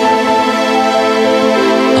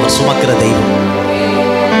 அவர் சுமக்கிற தெய்வம்.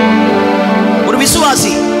 ஒரு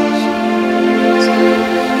விசுவாசி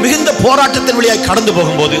மிகுந்த போராட்டத்தின் வழியாய் கடந்து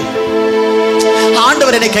போகும்போது,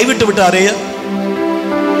 ஆண்டவர் என்னை கைவிட்டு விட்டாரே,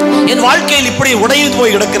 என் வாழ்க்கையில் இப்படி உடைந்து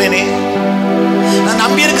போய் கிடக்கிறேனே, நான்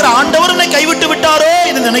நம்பி இருக்கிற ஆண்டவர் என்னை கைவிட்டு விட்டாரோ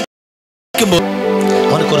என்று நினைக்கும் போது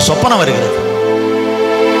அவனுக்கு ஒரு சொப்பனம் வருகிறது.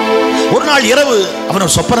 ஒரு நாள் இரவு அவன்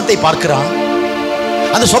ஒரு சொப்பனத்தை பார்க்கிறான்.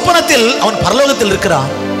 அந்த சொப்பனத்தில் அவன் பரலோகத்தில் இருக்கிறான்.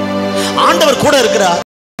 ஆண்டவர் கூட இருக்கிறார்.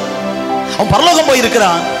 அவன் பரலோகம் போய்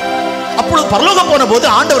இருக்கிறான். அப்பொழுது பரலோகம் போன போது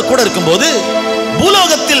ஆண்டவர் கூட இருக்கும்போது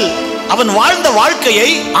பூலோகத்தில் அவன் வாழ்ந்த வாழ்க்கையை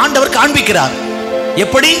ஆண்டவர் காண்பிக்கிறார்.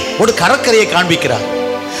 எப்படி? ஒரு கடற்கரையை காண்பிக்கிறார்.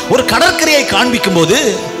 ஒரு கடற்கரையை காண்பிக்கும் போது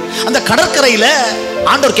அந்த கடற்கரையில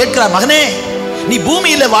ஆண்டவர் கேட்கிறார், மகனே, நீ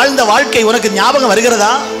பூமியில வாழ்ந்த வாழ்க்கை உனக்கு ஞாபகம்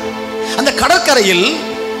வருகிறதா? அந்த கடற்கரையில்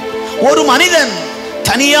ஒரு மனிதன்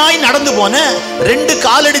தனியாய் நடந்து போன 2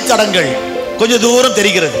 காலடி தடங்கள் கொஞ்சம் தூரம்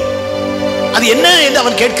தெரிகிறது. அது என்ன என்று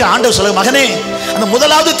அவன் கேட்க ஆண்டவர் சொல்ல, மகனே, அந்த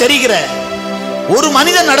முதலாவது தெரிகிற ஒரு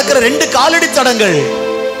மனிதன் நடக்கிற 2 காலடி தடங்கள்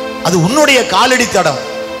அது உன்னுடைய காலடி தடம்.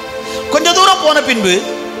 கொஞ்ச தூரம் போன பின்பு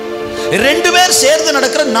 2 பேர் சேர்ந்து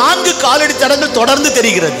நடக்கிற 4 காலடி தடங்கள் தொடர்ந்து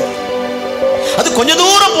தெரிகிறது. அது கொஞ்ச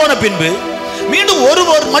தூரம் போன பின்பு மீண்டும்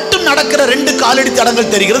ஒருவர் மட்டும் நடக்கிற 2 காலடி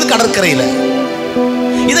தடங்கள் தெரிகிறது கடற்கரையில்.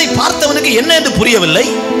 இதை பார்த்தவனுக்கு என்ன என்று புரியவில்லை.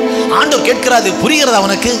 ஆண்டவர் கேட்கிறாரு, புரிகிறது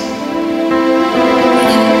அவனுக்கு?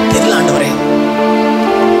 தெரியல ஆண்டவரே.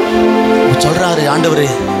 சொல்றாரு ஆண்டவரே,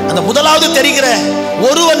 அந்த முதலாவது தெரிகிற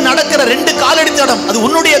ஒருவன் நடக்கிற 2 காலடி தடம் அது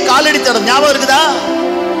உன்னுடைய காலடி தடம் ஞாபகம் இருக்குதா?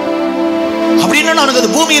 அப்படின்னு அவனுக்கு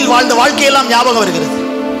அது பூமியில் வாழ்ந்த வாழ்க்கையெல்லாம் ஞாபகம் வருகிறது.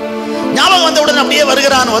 ஞாபகம் வந்தவுடன் அப்படியே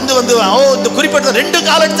வருகிறான். வந்து இந்த குறிப்பிட்ட 2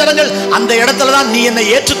 காலடி தடங்கள் அந்த இடத்துல தான் நீ என்னை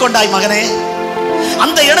ஏற்றுக்கொண்டாய் மகனே,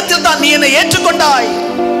 அந்த இடத்தில் தான் நீ என்னை ஏற்றுக்கொண்டாய்.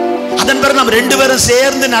 அதன் பிறகு நாம் 2 பேரும்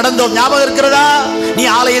சேர்ந்து நடந்தோம். ஞாபகம் இருக்கிறதா? நீ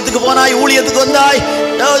ஆலயத்துக்கு போனாய், ஊழியத்துக்கு வந்தாய்,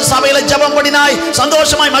 சபையில ஜெபம் பண்ணினாய்,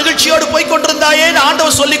 சந்தோஷமாய் மகிழ்ச்சியோடு போய் கொண்டிருந்தாயே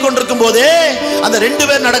ஆண்டவர் சொல்லி கொண்டிருக்கும் போதே அந்த 2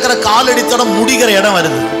 பேர் நடக்கிற காலடி தடம் முடிகிற இடம்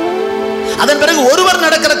வருது. அதன் பிறகு ஒருவர்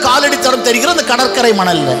நடக்கிற காலடி தடம் தெரிகிற அந்த கடற்கரை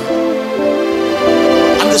மணல்ல.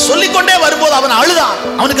 அந்த சொல்லிக்கொண்டே வரும்போது அவன் அழுதான்.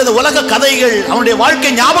 அவனுக்கு அந்த உலக கதைகள் அவனுடைய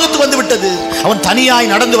வாழ்க்கை ஞாபகத்துக்கு வந்து விட்டது. அவன்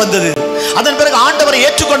தனியாய் நடந்து வந்தது. அதன் பிறகு ஆண்டவரை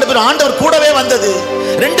ஏற்றுக்கொண்ட பிறகு ஆண்டவர் கூடவே வந்தது.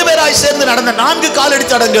 2 பேராய் சேர்ந்து நடந்த 4 காலடி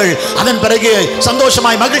தடங்கள். அதன் பிறகு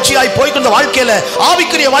சந்தோஷமாய் மகிழ்ச்சியாய் போய்கொண்ட வாழ்க்கையில,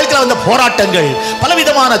 ஆவிக்குரிய வாழ்க்கையில வந்த போராட்டங்கள்,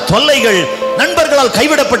 பலவிதமான தொல்லைகள், நண்பர்களால்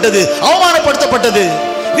கைவிடப்பட்டது, அவமானப்படுத்தப்பட்டது,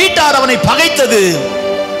 வீட்டார் அவனை பகைத்தது,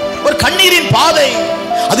 ஒரு கண்ணீரின் பாதை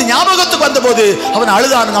அது ஞாபகத்துக்கு வந்த போது அவன்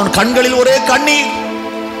அழுதான். அவன் கண்களில் ஒரே கண்ணீர்.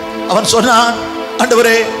 அவன் சொன்னான்,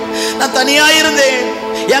 ஆண்டவரே, நான் தனியா இருந்தேன்,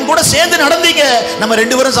 என் கூட சேர்ந்து நடந்தீங்க, நம்ம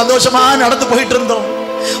 2 பேரும் சந்தோஷமா நடந்து போயிட்டு இருந்தோம்,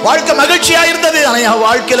 வாழ்க்கை மகிழ்ச்சியா இருந்தது. ஆனா என்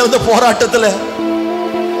வாழ்க்கையில வந்து போராட்டத்துல.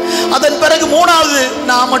 அதன் பிறகு 3வது,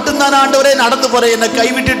 நான் மட்டும்தான் ஆண்டவரே நடந்து போறேன், என்னை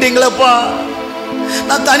கைவிட்டுட்டீங்களப்பா,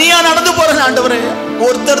 நான் தனியா நடந்து போறேன் ஆண்டவரே,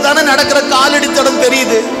 ஒருத்தர் தானே நடக்கிற காலடி தடம்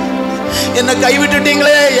தெரியுது, என்னை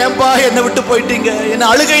கைவிட்டுட்டீங்களே, ஏன்பா என்னை விட்டு போயிட்டீங்க, என்ன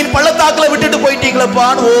அழுகையின் பள்ளத்தாக்குல விட்டுட்டு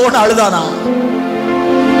போயிட்டீங்களப்பான்னு ஓன்னு அழுதானா.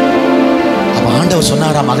 ஆண்டவர்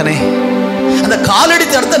சொன்னாரா, மகனே, அந்த காலடி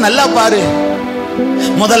தடத்தை நல்லா பாரு.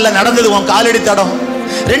 முதல்ல நடந்தது உன் காலடி தடம்.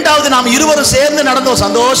 2வது நாம் இருவரும் சேர்ந்து நடந்தோம்,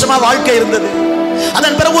 சந்தோஷமா வாழ்க்கை இருந்தது.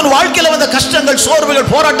 அதன் பிறகு உன் வாழ்க்கையில வந்த கஷ்டங்கள்,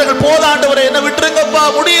 சோர்வுகள், போராட்டங்கள், போதாண்டவரே என்ன விட்டுருங்கப்பா,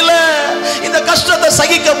 முடியல, இந்த கஷ்டத்தை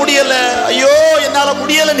சகிக்க முடியல, ஐயோ என்னால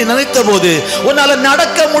முடியல நீ நினைத்த போது, உன்னால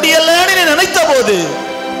நடக்க முடியலன்னு நீ நினைத்த போது,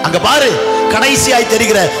 அங்க பாரு, கடைசியாய்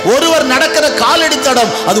தெரிகிற ஒருவர் நடக்கிற காலடி தடம்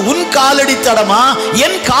அது உன் காலடி தடமா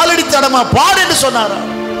என் காலடி தடமா பார் என்று சொன்னார்.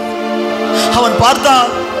 அவன் பார்த்தான்.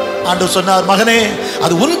 ஆண்டவர் சொன்னார், மகனே,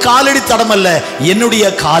 அது உன் காலடி தடம் அல்ல, என்னுடைய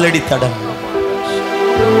காலடி தடம்.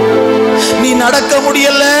 நீ நடக்க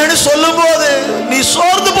முடியலன்னு சொல்லும் போது, நீ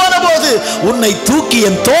சோர்ந்து போன போது, உன்னை தூக்கி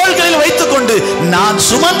என் தோள்களில் வைத்துக் கொண்டு நான்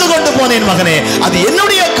சுமந்து கொண்டு போனேன் மகனே, அது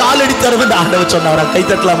என்னுடைய காலடி தடம் என்று ஆண்டவர் சொன்னாரா. கை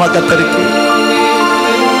தட்டலாமா கர்த்தருக்கு?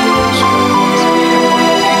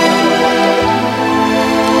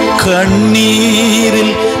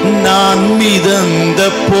 கண்ணீரில் நான் மிதந்த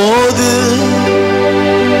போது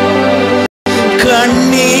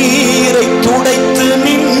கண்ணீரை துடைத்து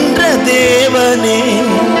நின்ற தேவனே,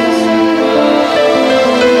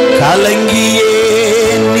 கலங்கியே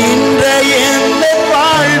நின்ற எந்த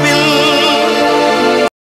வாழ்வில்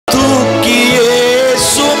தூக்கியே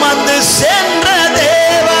சுமந்து சென்ற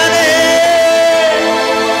தேவனே,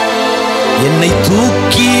 என்னை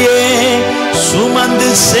தூக்கியே சுமந்து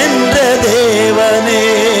சென்ற தேவனே,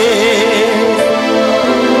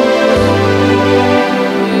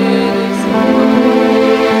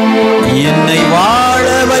 என்னை வாழ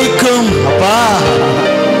வைக்கும் அப்பா,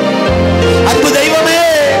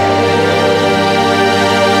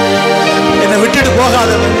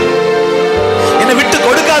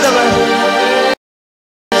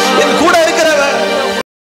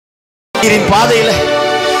 கண்ணீரின் பாதையில,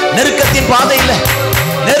 நெருக்கத்தின் பாதையில,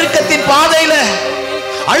 நெருக்கத்தின் பாதையில,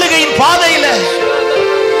 அழுகையின் பாதையில,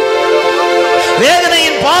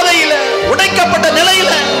 வேதனையின் பாதையில, உடைக்கப்பட்ட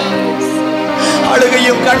நிலையில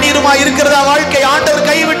அழுகையும் கண்ணீருமா இருக்கிறதா வாழ்க்கை? ஆண்டவர்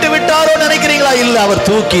கைவிட்டு விட்டாரோ நினைக்கிறீங்களா? இல்ல, அவர்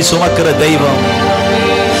தூக்கி சுமக்கிற தெய்வம்.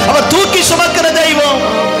 அவர் தூக்கி சுமக்கிற தெய்வம்.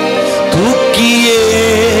 தூக்கியே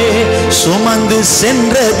சுமந்து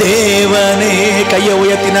சென்ற தேவனே. கையை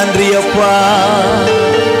உயர்த்தி நன்றி அப்பா.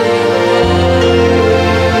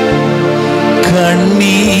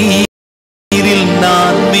 கண்ணீரில்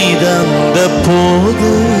நான் மிதந்த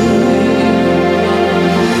போது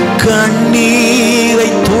கண்ணீரை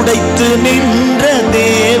துடைத்து நின்ற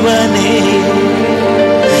தேவனே.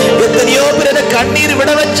 எத்தனையோ பேர் கண்ணீர்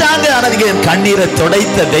விட வச்சாங்க, ஆனால் கண்ணீரை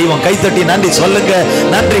துடைத்த தெய்வம். கைத்தட்டி நன்றி சொல்லுங்க.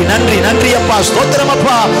 நன்றி நன்றி நன்றி அப்பா. ஸ்தோத்திரம்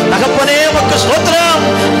அப்பா. தகப்பனே உமக்கு ஸ்தோத்திரம்.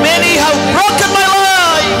 Many have broken my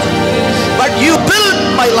life, but you built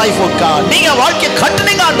my life, oh God. நீங்க வாழ்க்கையை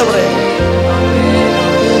கட்டுனீங்க ஆண்டவரே.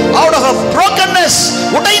 Out of a brokenness,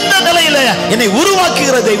 உடைந்த நிலையில என்னை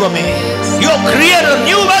உருவாக்குகிற தெய்வமே. You have created a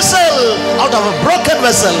new vessel out of a broken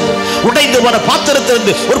vessel. உடைந்து போன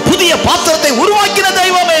பாத்திரத்திலிருந்து ஒரு புதிய பாத்திரத்தை உருவாக்கின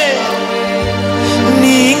தெய்வமே.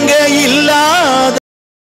 நீங்க இல்லாத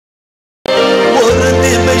ஒரு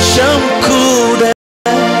நிமிஷம் கூட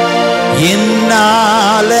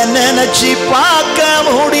என்னால நினைச்சு பார்க்க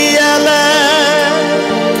முடியல.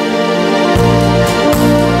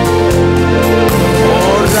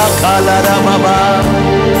 கலரமபா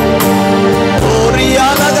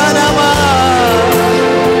ஓரியாலகனமா.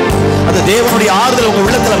 அந்த தேவனுடைய ஆறுதல் உங்க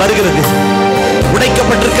உள்ளத்துல வருகிறது.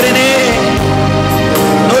 உடைக்கப்பட்டிருக்கிறேனே,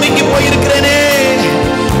 நொறுங்கி போயிருக்கிறேனே,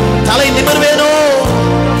 தலை நிமிர்வேனோ?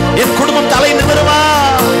 என் குடும்பம் தலை நிமிருமா?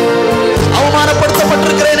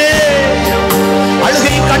 அவமானப்படுத்தப்பட்டிருக்கிறேனே,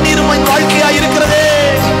 அழுகையும் கண்ணீரும் என் வாழ்க்கையா இருக்கிறதே.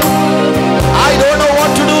 I don't know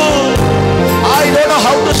what to do. I don't know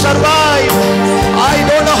how to survive. I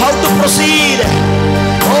don't know how to proceed.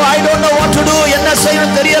 Oh, I don't know what to do. என்ன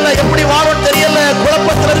செய்யணும் தெரியல, எப்படி வாழணும் தெரியல,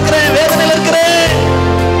 குழப்பத்தில் இருக்கிறேன், வேதனையில் இருக்கிறேன்,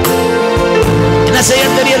 என்ன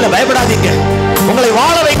செய்யணும் தெரியல. பயப்படாதீங்க, உங்களை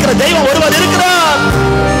வாழ வைக்கிற தெய்வம் ஒருவர் இருக்கிறார்.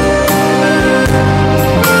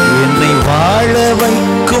 என்னை வாழ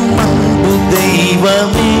வைக்கும் அன்பு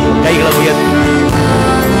தெய்வமே. கைகளை உயர்த்தி.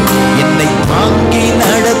 என்னை தாங்கி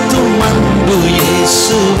நடத்தும் அன்பு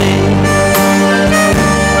இயேசுவே.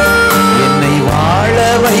 என்னை வாழ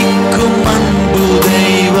வைக்கும் அன்பு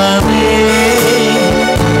தெய்வமே.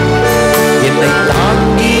 என்னை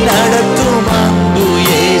தாங்கி நடத்தும் அன்பு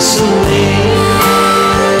இயேசுவே.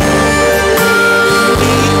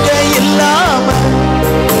 நீங்க இல்லா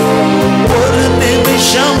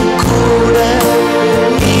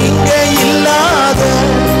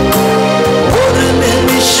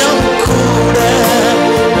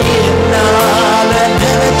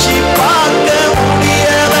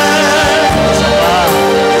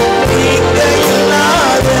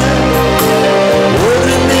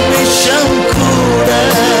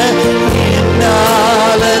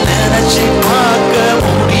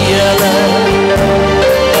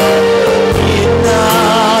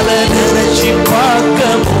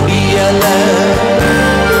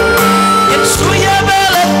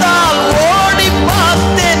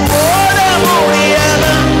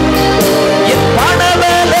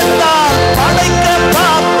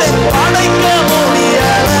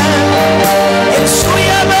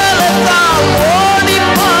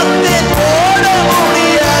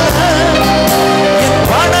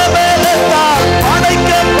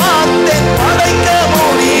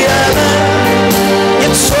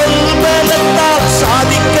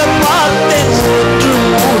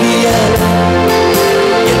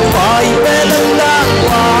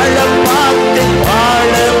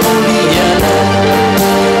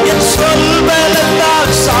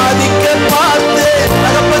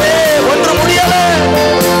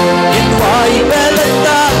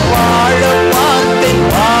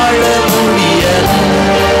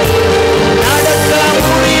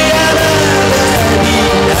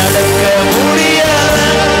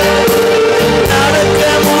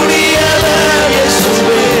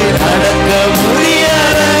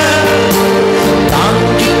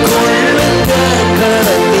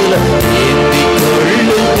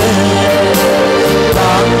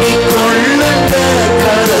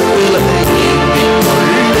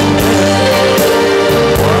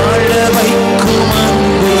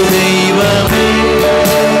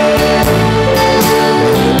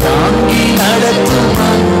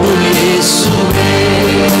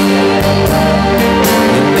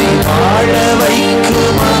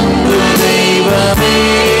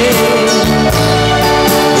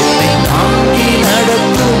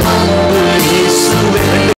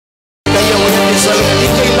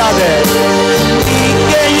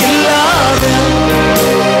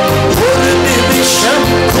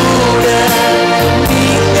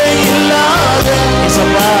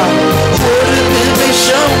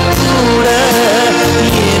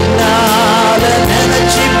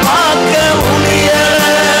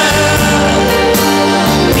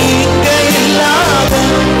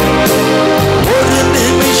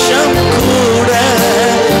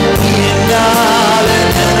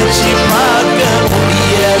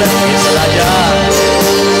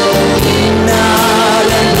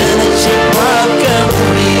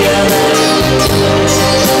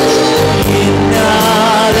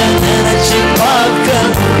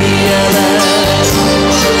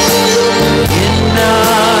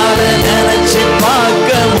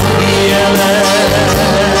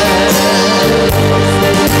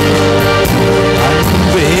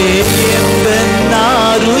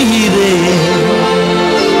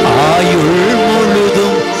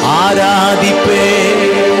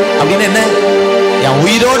தேவன் என்ன, என்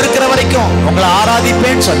உயிரோடு இருக்கிற வரைக்கும் உங்களை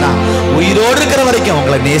ஆராதிப்பேன்னு சொன்னா, உயிரோடு இருக்கிற வரைக்கும்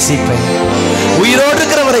உங்களை நேசிப்பேன், உயிரோடு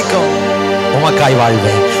இருக்கிற வரைக்கும் உமக்காய்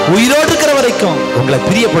வாழ்வேன், உயிரோடு இருக்கிற வரைக்கும் உங்களை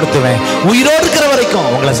பிரியப்படுத்துவேன், உயிரோடு இருக்கிற வரைக்கும்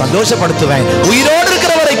உங்களை சந்தோஷப்படுத்துவேன், உயிரோடு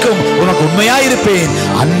இருக்கிற வரைக்கும் உனக்கு உண்மையா இருப்பேன்.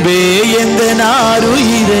 அன்பே எந்த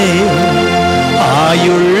நாருயிரே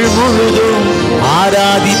ஆயுள் முழுதும்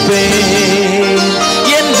ஆராதிப்பேன்.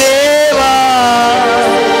 என் தேவா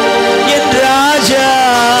என் ராஜா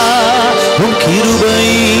உன் கிருபை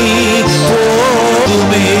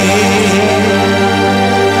போதுமே.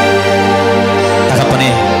 தகப்பனே,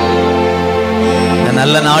 இந்த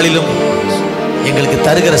நல்ல நாளிலும் எங்களுக்கு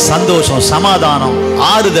தருகிற சந்தோஷம், சமாதானம்,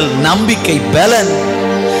 ஆறுதல், நம்பிக்கை, பலன்,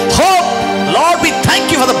 hope. Lord, we thank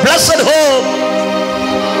you for the blessed hope.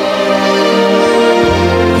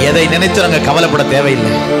 எதை நினைத்து நாங்கள் கவலைப்பட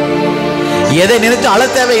தேவையில்லை, எதை நினைத்து அழ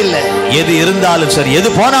தேவையில்லை. எது இருந்தாலும் சரி, எது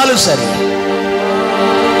போனாலும் சரி,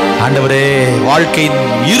 ஆண்டவரே, வாழ்க்கையின்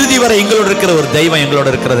இறுதி வரை எங்களோடு இருக்கிற ஒரு தெய்வம் எங்களோட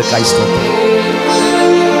இருக்கிறது. ஸ்தோத்திரம்.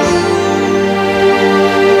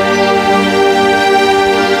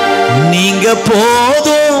 நீங்க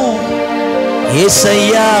போதும்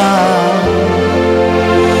ஏசையா,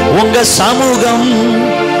 உங்க சமூகம்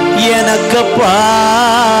எனக்கப்பா.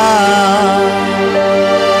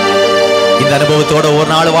 இந்த அனுபவத்தோட ஒரு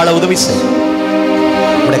நாள் வாழ உதவி செய்.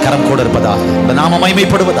 உடைய கரம் கூட இருப்பதாக, உடைய நாம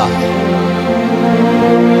மகிமைப்படுவதாக.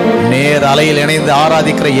 நேர் அலையில் இணைந்து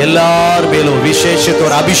ஆராதிக்கிற எல்லார் மேலும் விசேஷித்த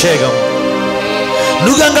ஒரு அபிஷேகம்,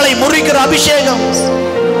 நுகங்களை முறிக்கிற அபிஷேகம்,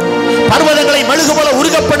 பர்வதங்களை மெழுகு போல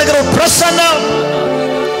உருகப்படுகிற ஒரு பிரசன்னம்,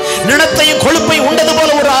 நிலத்தையும் கொழுப்பை உண்டது போல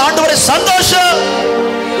ஒரு ஆண்டவரை சந்தோஷம்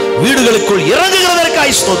வீடுகளுக்குள்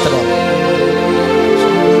இறங்குகிறதற்காய் ஸ்தோத்திரம்.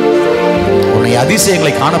 உன்னை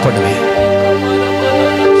அதிசயங்களை காணப்படுவேன்,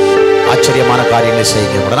 ஆச்சரியமான காரியங்களை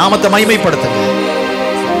செய்யுங்க, நாமத்தை மகிமைப்படுத்துங்க.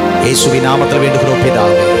 இயேசுவின் நாமத்தில் வேண்டுகிறோம்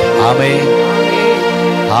பிதாவே. ஆமென்,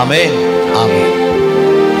 ஆமென், ஆமென்.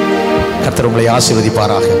 கர்த்தர் உங்களை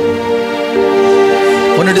ஆசீர்வதிப்பாராக.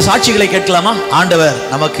 உன்னுடைய சாட்சிகளை கேட்கலாமா? ஆண்டவர்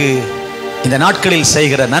நமக்கு இந்த நாட்களில்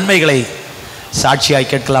செய்கிற நன்மைகளை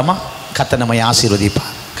சாட்சியாய் கேட்கலாமா? கர்த்தர் நம்மை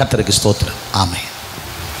ஆசீர்வதிப்பார். கர்த்தருக்கு ஸ்தோத்திரம். ஆமென்.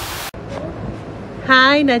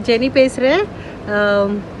 ஹாய், நான் ஜெனி பேசுகிறேன்.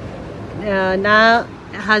 நான்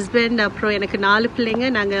ஹஸ்பண்ட், அப்புறம் எனக்கு 4 பிள்ளைங்க.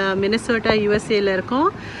 நாங்கள் மினசோட்டா யூஎஸ்ஏல இருக்கோம்.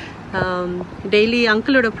 டெய்லி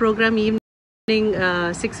அங்கிளோட ப்ரோக்ராம் ஈவினிங்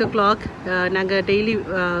 6 o'clock நாங்கள் டெய்லி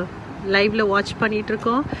லைவில் வாட்ச்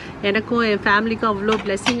பண்ணிகிட்ருக்கோம். எனக்கும் என் ஃபேமிலிக்கும் அவ்வளோ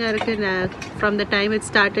பிளெஸ்ஸிங்காக இருக்குது. நான் from the time it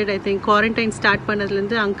started, I think quarantine start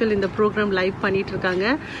பண்ணதுலேருந்து அங்கிள் இந்த ப்ரோக்ராம் லைவ்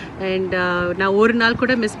பண்ணிகிட்ருக்காங்க. அண்ட் நான் ஒரு நாள்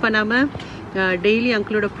கூட மிஸ் பண்ணாமல் டெய்லி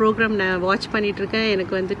அங்கிளோட ப்ரோக்ராம் நான் வாட்ச் பண்ணிகிட்ருக்கேன்.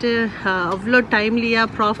 எனக்கு வந்துட்டு அவ்வளோ டைம்லியாக,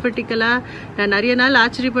 ப்ராஃபிட்டிக்கலாக நான் நிறைய நாள்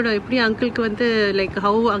ஆச்சரியப்படுவேன். எப்படி அங்கிளுக்கு வந்து like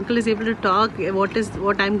how uncle is able to talk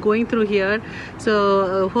what I am going through here. So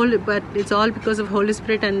but it's all because of Holi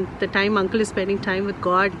spirit and the time uncle is spending time with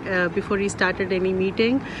God before he started any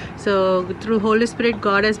meeting. So through Holy Spirit,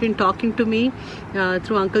 God has been talking to me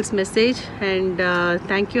through uncle's message, and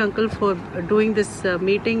thank you uncle for doing this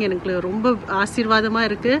meeting. எனக்கு ரொம்ப ஆசீர்வாதமாக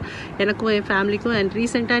இருக்குது எனக்கும் என் ஃபேமிலிக்கும். And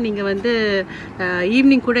ரீசெண்டாக நீங்கள் வந்து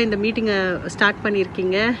evening கூட இந்த மீட்டிங்கை ஸ்டார்ட்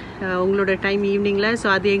பண்ணியிருக்கீங்க, உங்களோட டைம் ஈவினிங்கில். ஸோ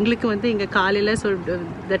அது எங்களுக்கு வந்து இங்கே காலையில், ஸோ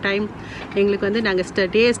த டைம் எங்களுக்கு வந்து நாங்கள்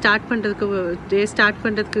டே ஸ்டார்ட்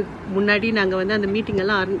பண்ணுறதுக்கு முன்னாடி நாங்கள் வந்து அந்த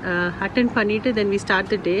மீட்டிங்கெல்லாம் அட்டென்ட் பண்ணிவிட்டு தென் வி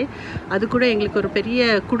ஸ்டார்ட் த டே. அது கூட எங்களுக்கு ஒரு பெரிய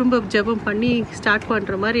குடும்ப ஜெபம் பண்ணி ஸ்டார்ட்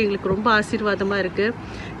பண்ணுற மாதிரி எங்களுக்கு ரொம்ப ஆசீர்வாதமாக இருக்குது.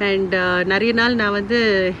 அண்ட் நிறைய நாள் நான் வந்து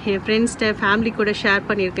என் ஃப்ரெண்ட்ஸ்கிட்ட, ஃபேமிலி கூட ஷேர்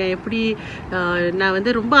பண்ணியிருக்கேன். எப்படி நான்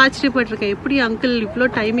வந்து ரொம்ப ஆச்சரியப்பட்டிருக்கேன், எப்படி அங்கிள் இவ்வளோ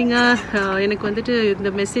டைமிங்காக எனக்கு வந்துட்டு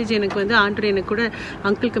இந்த மெசேஜ் எனக்கு வந்து ஆண்டவர் எனக்கு கூட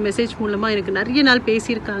அங்கிளுக்கு மெசேஜ் மூலமாக எனக்கு நிறைய நாள்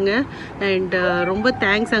பேசியிருக்காங்க. அண்ட் ரொம்ப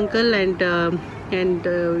தேங்க்ஸ் அங்கிள். அண்ட்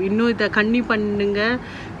இன்னும் இதை கன்னியூ பண்ணுங்க,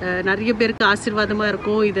 நிறைய பேருக்கு ஆசீர்வாதமாக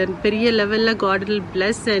இருக்கும். இதை பெரிய லெவலில் காட் வில்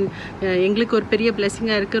பிளஸ். அண்ட் எங்களுக்கு ஒரு பெரிய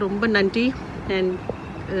பிளெஸ்ஸிங்காக இருக்குது. ரொம்ப நன்றி. And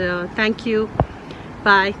thank you.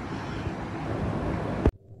 பாய்.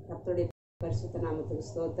 கர்த்தருடைய பரிசுத்த நாமத்துக்கு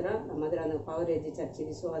ஸ்தோத்திரம். நான் மதுராந்தகம் பவரேஜ் சர்ச்சு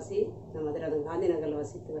விசுவாசி. நான் மதுராந்தகம் காந்தி நகரில்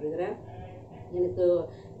வசித்து வருகிறேன். எனக்கு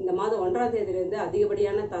இந்த மாதம் 1ஆம் தேதியிலேருந்து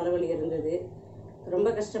அதிகப்படியான தலைவலி இருந்தது. ரொம்ப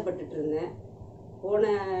கஷ்டப்பட்டுட்டு இருந்தேன். போன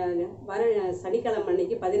சனிக்கிழமை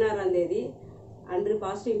அன்னைக்கு 16ஆம் தேதி அன்று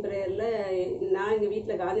பாஸ்டிங் ப்ரேயரில் நான் எங்கள்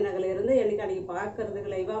வீட்டில் காந்தி நகரில் இருந்து எனக்கு அன்றைக்கி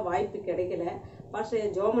பார்க்கறதுக்கு லைவாக வாய்ப்பு கிடைக்கல.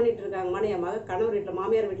 பாஸ்டர் ஜோம் பண்ணிகிட்டு இருக்காங்கம்மான்னு என் மக கணவர் வீட்டில்,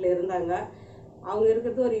 மாமியார் வீட்டில் இருந்தாங்க. அவங்க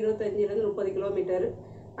இருக்கிறது ஒரு 25 30 கிலோமீட்டர்.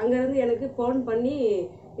 அங்கேருந்து எனக்கு ஃபோன் பண்ணி,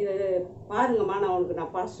 இது பாருங்கம்மா,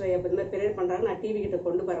 நான் பாஸ்டர் எப்போ இந்த மாதிரி ப்ரேயர் பண்ணுறாங்க, நான் டிவி கிட்ட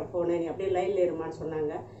கொண்டு போகிறேன் ஃபோனை, நீ அப்படியே லைனில் இருமான்னு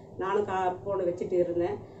சொன்னாங்க. நானும் ஃபோனை வச்சுட்டு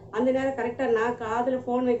இருந்தேன். அந்த நேரம் கரெக்டாக நான் காதில்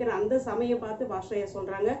ஃபோன் வைக்கிறேன். அந்த சமயம் பார்த்து பாஸ்டர்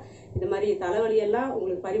சொல்கிறாங்க, இது மாதிரி தலைவலியெல்லாம்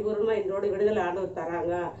உங்களுக்கு பரிபூர்ணமாக இதோட விடுதலை ஆண்டவர்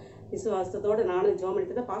தராங்க, விசுவாசத்தோடு நானும் ஜெபம்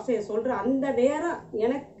எடுத்ததை பாஸ்டர் சொல்கிற அந்த நேரம்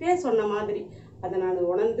எனக்கே சொன்ன மாதிரி அதை நான்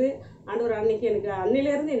உணர்ந்து ஆண்டவர் அன்னைக்கு எனக்கு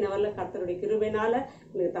அன்னிலேருந்து இன்ன வரல கர்த்தருடைய கிருபையினால்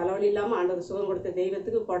எனக்கு தலைவலி இல்லாமல் ஆண்டவர் சுகம் கொடுத்த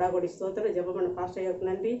தெய்வத்துக்கு கொடாகோடி ஸ்தோத்திரம். ஜெபம் பண்ண பாஸ்டருக்கு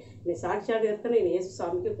நன்றி. என்னை சாட்சியாக இருக்கணும். என்னை இயேசு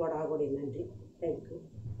சாமிக்கு கொடாகோடி நன்றி. தேங்க்யூ.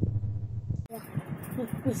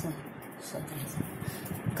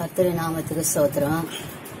 கர்த்தர் நாமத்துக்கு ஸ்தோத்திரம்.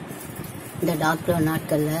 இந்த டாக்டர்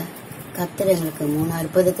நாட்களில் கர்த்தர் எங்களுக்கு 3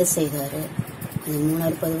 அற்புதத்தை செய்தார். அந்த 3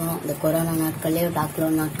 அற்புதமும் இந்த கொரோனா நாட்கள்லேயும்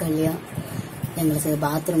டாக்டர் நாட்கள்லேயும் எங்களுக்கு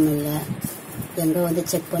பாத்ரூம் இல்லை, எங்கே வந்து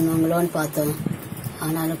செக் பண்ணுவாங்களோன்னு பார்த்தோம்.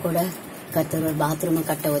 ஆனாலும் கூட கர்த்தர் ஒரு பாத்ரூமை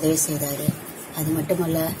கட்ட உதவி செய்தார். அது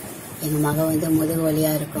மட்டுமல்ல, எங்கள் மகன் வந்து முதுகு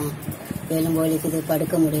வலியாக இருக்கும், எலும்பு வலிக்குது,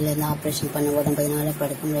 படுக்க முடியல, இந்த ஆப்ரேஷன் பண்ண உடம்புனால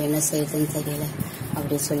படுக்க முடியல, என்ன செய்யுதுன்னு தெரியல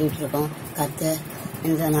அப்படி சொல்லிட்டு இருக்கோம். கர்த்தர்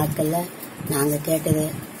இந்த நாட்களில் நாங்கள் கேட்டது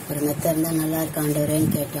ஒரு மெத்த இருந்தால் நல்லா இருக்கு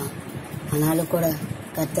ஆண்டவரேன்னு கேட்டோம். ஆனாலும் கூட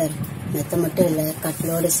கர்த்தர் மெத்த மட்டும் இல்லை,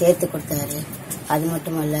 கட்டிலோடு சேர்த்து கொடுத்தாரு. அது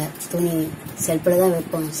மட்டும் அல்ல, துணி செல்ஃபில் தான்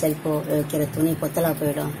வைப்போம், செல்ஃபோ வைக்கிற துணி பொத்தலாக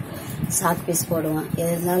போயிடும், சாக் பீஸ் போடுவோம், எது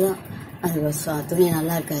இருந்தாலும் அந்த துணி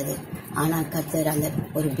நல்லா இருக்காது. ஆனால் கர்த்தர் அந்த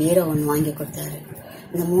ஒரு பீரோ ஒன்று வாங்கி கொடுத்தாரு.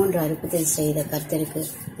 இந்த 3 அற்புதத்தை செய்த கர்த்தருக்கு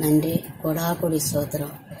நன்றி, கொடாகோடி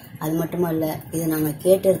ஸ்தோத்திரம். அது மட்டுமல்ல, இது நாங்கள்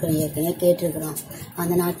கேட்டிருக்கிறோம், ஏற்கனவே கேட்டிருக்கிறோம்.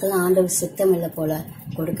 அந்த நாட்கள் ஆண்டவர் சித்தம் இல்லை போல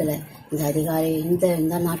கொடுக்கல. இந்த அதிகாலை இந்த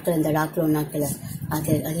நாட்கள், இந்த டாக்டர் நாட்களில்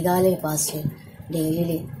அது அதிகாலை பாஸ்டர்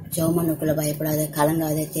டெய்லி ஜெபமனுக்குள்ளே பயப்படாத,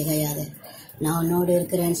 கலங்காத, திகையாத, நான் உன்னோடு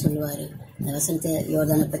இருக்கிறேன்னு சொல்லுவார். அந்த வசனத்தை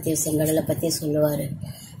யோர்தானை பற்றி, செங்கடலை பற்றி சொல்லுவார்.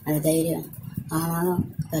 அந்த தைரியம். ஆனாலும்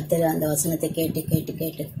கர்த்தர் அந்த வசனத்தை கேட்டு கேட்டு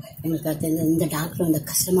கேட்டு எங்களுக்கு கர்த்தர் இந்த டாக்டர் இந்த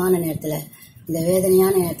கஷ்டமான நேரத்தில், இந்த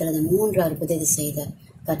வேதனையான நேரத்தில் இந்த 3 அற்புதத்தை செய்த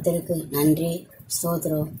கர்த்தருக்கு நன்றி,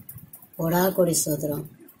 ஸ்தோத்திரம், கொடாகோடி ஸ்தோத்திரம்.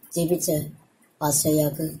 ஜெபிச்ச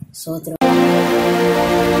பாஸ்டர்யாக்கு ஸ்தோத்திரம்.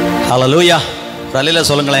 ஹல்லேலூயா. ரலில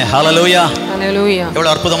சொல்லுங்களேன், ஹல்லேலூயா. ஹல்லேலூயா.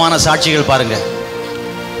 எவ்வளவு அற்புதமான சாட்சிகள் பாருங்க.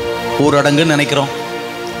 ஊரடங்குன்னு நினைக்கிறோம்,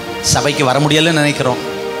 சபைக்கு வர முடியலன்னு நினைக்கிறோம்.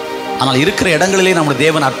 ஆனால் இருக்கிற இடங்களிலே நம்முடைய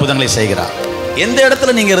தேவன் அற்புதங்களை செய்கிறார். எந்த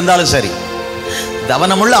இடத்துல நீங்க இருந்தாலும் சரி,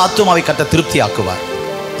 தவனமுள்ள ஆத்துமாவை கர்த்தர் திருப்தி ஆக்குவார்.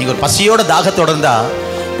 நீங்க ஒரு பசியோட தாகத்தோட இருந்தா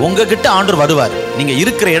உங்ககிட்ட ஆண்டவர் வருவார். நீங்க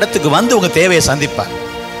இருக்கிற இடத்துக்கு வந்து உங்க தேவையை சந்திப்பார்,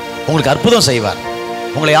 உங்களுக்கு அற்புதம் செய்வார்,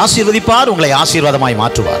 உங்களை ஆசீர்வதிப்பார், உங்களை ஆசீர்வாதமாய்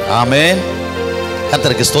மாற்றுவார். ஆமென்.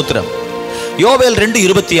 கர்த்தருக்கு ஸ்தோத்திரம். யோவேல்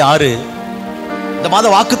 2:26 இந்த மாத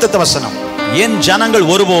வாக்குத்தத்த வசனம், என் ஜனங்கள்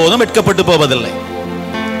ஒருபோதும் வெட்கப்பட்டு போவதில்லை.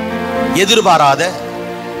 எதிர்பாராத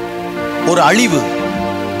ஒரு அழிவு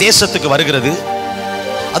தேசத்துக்கு வருகிறது.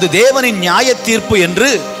 அது தேவனின் நியாய தீர்ப்பு என்று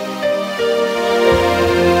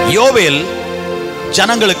யோவேல்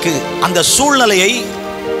ஜனங்களுக்கு அந்த சூழ்நிலையை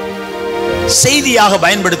செய்தியாக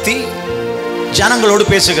பயன்படுத்தி ஜனங்களோடு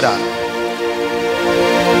பேசுகிறார்.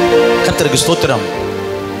 கர்த்தருக்கு ஸ்தோத்திரம்.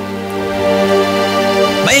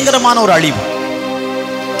 பயங்கரமான ஒரு அழிவு.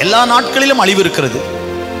 எல்லா நாட்களிலும் அழிவு இருக்கிறது.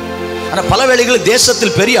 ஆனால் பல வேளைகளில்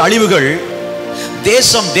தேசத்தில் பெரிய அழிவுகள்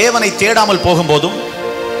தேசம் தேவனை தேடாமல் போகும்போதும்,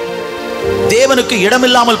 தேவனுக்கு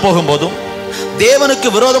இடமில்லாமல் போகும்போதும், தேவனுக்கு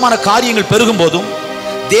விரோதமான காரியங்கள் பெருகும் போதும்,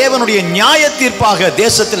 தேவனுடைய நியாய தீர்ப்பாக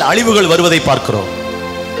தேசத்தில் அழிவுகள் வருவதை பார்க்கிறோம்.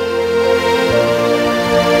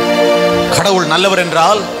 கடவுள் நல்லவர்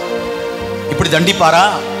என்றால் இப்படி தண்டிப்பாரா?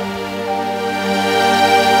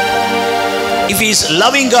 If he is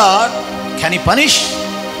loving God, can he punish?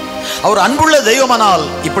 அவர் அன்புள்ள தெய்வமானால்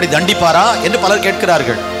இப்படி தண்டிப்பாரா என்று பலர்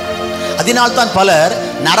கேட்கிறார்கள். அதனால் தான் பலர்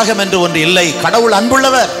நரகம் என்று ஒன்று இல்லை, கடவுள்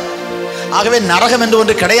அன்புள்ளவர், ஆகவே நரகம் என்று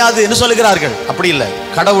ஒன்று கிடையாது என்று சொல்லுகிறார்கள். அப்படி இல்லை.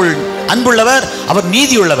 கடவுள் அன்புள்ளவர், அவர்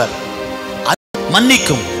நீதி உள்ளவர்.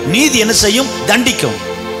 மன்னிக்கும், நீதி என்ன செய்யும்? தண்டிக்கும்.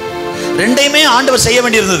 ரெண்டையுமே ஆண்டவர் செய்ய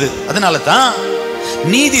வேண்டியிருந்தது. அதனால தான்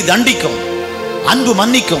நீதி தண்டிக்கும், அன்பு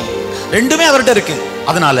மன்னிக்கும், ரெண்டுமே அவர்கிட்ட இருக்கு.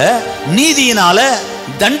 அதனால நீதியினால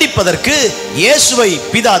தண்டிப்பதற்கு இயேசுவை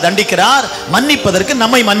பிதா தண்டிக்கிறார், மன்னிப்பதற்கு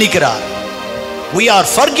நம்மை மன்னிக்கிறார். We are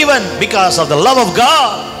forgiven because of the love of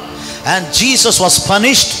God, and Jesus was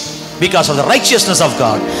punished because of the righteousness of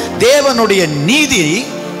God. தேவனுடைய நீதி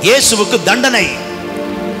இயேசுவுக்கு தண்டனை,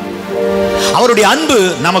 அவருடைய அன்பு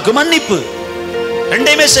நமக்கு மன்னிப்பு.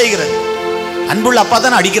 ரெண்டையுமே செய்கிறது. அன்புள்ள அப்பா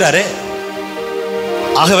தான் அடிக்கிறாரு.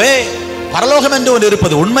 ஆகவே பரலோகம் என்று ஒன்று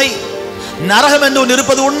இருப்பது உண்மை, நரகம் என்று ஒன்று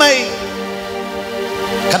இருப்பது உண்மை.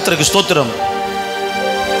 கர்த்தருக்கு ஸ்தோத்திரம்.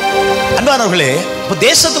 அன்பானவர்களே,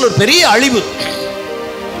 தேசத்தில் ஒரு பெரிய அழிவு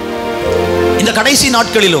இந்த கடைசி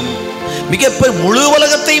நாட்களிலும் மிகப்பெரிய முழு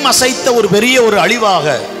உலகத்தையும் அசைத்த ஒரு பெரிய ஒரு அழிவாக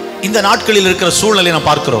இந்த நாட்களில் இருக்கிற சூழ்நிலை நாம்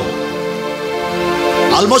பார்க்கிறோம்.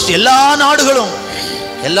 ஆல்மோஸ்ட் எல்லா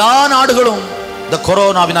நாடுகளும் இந்த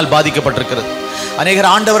கொரோனாவினால் பாதிக்கப்பட்டிருக்கிறது.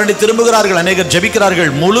 அநேகர் ஆண்டவரை திரும்புகிறார்கள், அநேகர்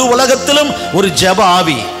ஜெபிக்கிறார்கள். முழு உலகத்திலும் ஒரு ஜெப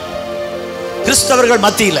ஆவி கிறிஸ்தவர்கள்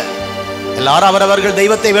மத்தியில் எல்லாரும் அவரவர்கள்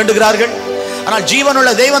தெய்வத்தை வேண்டுகிறார்கள். ஆனால் ஜீவனுள்ள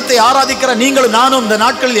தெய்வத்தை ஆராதிக்கிற நீங்களும் நானும் இந்த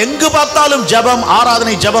நாட்களில் எங்கு பார்த்தாலும் ஜெபம்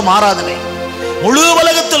ஆராதனை, ஜெபம் ஆராதனை. முழு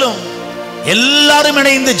உலகத்திலும் எல்லாரும்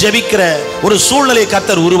இணைந்து ஜெபிக்கிற ஒரு சூழ்நிலையை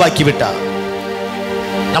கர்த்தர் உருவாக்கி விட்டார்.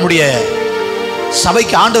 நம்முடைய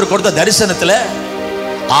சபைக்கு ஆண்டவர் கொடுத்த தரிசனத்தில்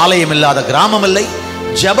ஆலயம் இல்லாத கிராமம் இல்லை,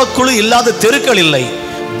 ஜெபக்குழு இல்லாத தெருக்கள் இல்லை,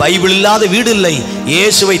 பைபிள் இல்லாத வீடு இல்லை,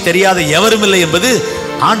 இயேசுவை தெரியாத எவரும் இல்லை என்பது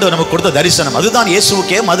ஆண்டவர் நமக்கு கொடுத்த தரிசனம். அதுதான்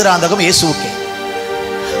இயேசுவுக்கே மதுராந்தகம். இயேசுவுக்கே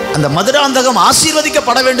அந்த மதுராந்தகம்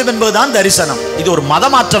ஆசீர்வதிக்கப்பட வேண்டும் என்பதுதான் தரிசனம். இது ஒரு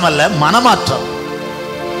மதமாற்றம் அல்ல, மனமாற்றம்.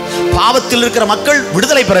 பாவத்தில் இருக்கிற மக்கள்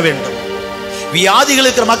விடுதலை பெற வேண்டும், வியாதிகள்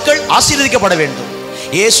இருக்கிற மக்கள் ஆசீர்வதிக்கப்பட வேண்டும்.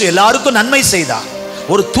 இயேசு எல்லாருக்கும் நன்மை செய்தார்.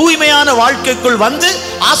 ஒரு தூய்மையான வாழ்க்கைக்குள் வந்து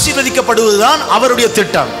ஆசீர்வதிக்கப்படுவதுதான் அவருடைய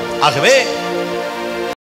திட்டம். ஆகவே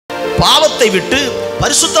பாவத்தை விட்டு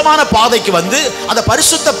பரிசுத்தமான பாதைக்கு வந்து அந்த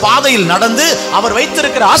பரிசுத்த பாதையில் நடந்து அவர்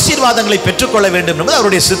வைத்திருக்கிற ஆசீர்வாதங்களை பெற்றுக்கொள்ள வேண்டும் என்பது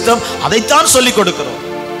அவருடைய சித்தம். அதைத்தான் சொல்லிக் கொடுக்கிறோம்,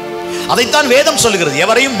 அதைத்தான் வேதம் சொல்லுகிறது.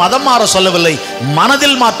 எவரையும் மதம் மாற சொல்லவில்லை,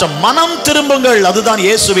 மனதில் மாற்றம், மனம் திரும்புங்கள். அதுதான்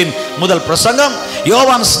இயேசுவின் முதல் பிரசங்கம்.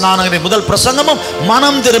 யோவான் ஸ்நானகரின் முதல் பிரசங்கமும்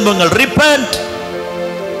மனம் திரும்புங்கள், ரிப்பென்ட்.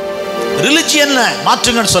 ரிலிஜியன்ல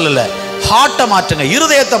மாற்றுங்கன்னு சொல்லல, ஹார்ட்டை மாற்றுங்க,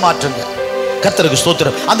 இருதயத்தை மாற்றுங்க. கர்த்தருக்கு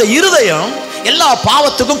ஸ்தோத்திரம். அந்த இருதயம் எல்லா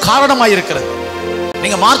பாவத்துக்கும் காரணமாக இருக்கிறது.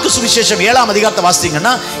 நீங்க மார்க்கு சுவிசேஷம் 7ஆம் அதிகாரத்தை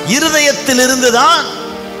வாசித்தீங்கன்னா இருதயத்திலிருந்து தான்,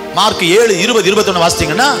 மார்க் 7:20-21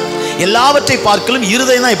 வாசித்தீங்கன்னா எல்லாவற்றை பார்க்கலும்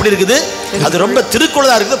இருதயம் தான் எப்படி இருக்குது, அது ரொம்ப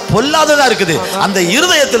திருக்குள்ளதா இருக்குது, பொல்லாததா இருக்குது. அந்த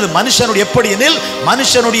இருதயத்தில் மனுஷனுடைய எப்படி எனில்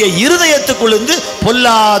மனுஷனுடைய இருதயத்துக்குள்ளிருந்து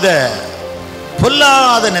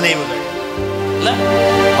பொல்லாத நினைவுகள்.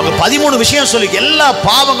 அவங்க 13 விஷயம் சொல்லி எல்லா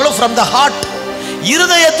பாவங்களும் from the heart,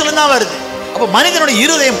 இருதயத்தில் தான் வருது. அப்ப மனிதனுடைய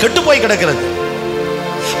இருதயம் கெட்டு போய் கிடக்கிறது.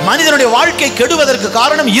 மனிதனுடைய வாழ்க்கை கெடுவதற்கு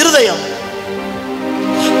காரணம் இருதயம்.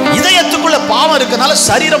 இதயத்துக்குள்ள பாவம் இருக்கனால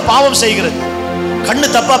சரீரம் பாவம் செய்கிறது. கண்ணு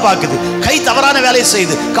தப்பா பார்க்குது, கை தவறான வேலையை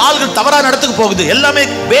செய்யுது, கால்கள் தவறான இடத்துக்கு போகுது. எல்லாமே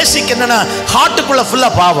பேசிக் என்னன்னா ஹார்ட்டுக்குள்ள ஃபுல்லா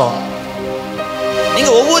பாவம்.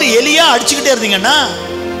 நீங்க ஒவ்வொரு எலியா அடிச்சுக்கிட்டே இருந்தீங்கன்னா,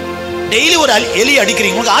 டெய்லி ஒரு எலி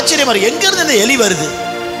அடிக்கிறீங்க, உங்களுக்கு ஆச்சரியமா இருக்கு, எங்க இருந்து இந்த எலி வருது?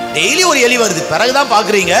 டெய்லி ஒரு எலி வருது, பிறகுதான்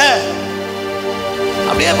பாக்குறீங்க,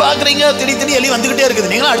 அப்படியே பாக்குறீங்க, திடீர் எலி வந்துகிட்டே இருக்குது,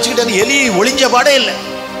 நீங்களும் அடிச்சுக்கிட்டே, எலி ஒளிஞ்ச பாடே இல்லை.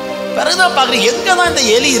 பிறகுதான் பாக்குறீங்க எங்கதான் இந்த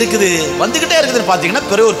எலி இருக்குது, வந்துகிட்டே இருக்குதுன்னு பாத்தீங்கன்னா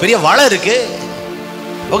பிறகு ஒரு பெரிய வலை இருக்கு,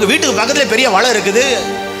 உங்க வீட்டுக்கு பக்கத்துல பெரிய வலை இருக்குது,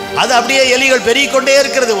 அது அப்படியே எலிகள் பெருகிக்கொண்டே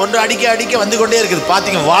இருக்கிறது, ஒன்று அடிக்க அடிக்க வந்து கொண்டே இருக்குது.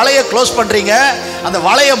 பாத்தீங்க, வலையை க்ளோஸ் பண்றீங்க, அந்த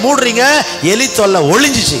வலையை மூடுறீங்க, எலி தொல்லை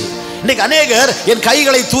ஒளிஞ்சிச்சு. இன்னைக்கு அநேகர் என்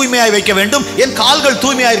கைகளை தூய்மையாய் வைக்க வேண்டும், என் கால்கள்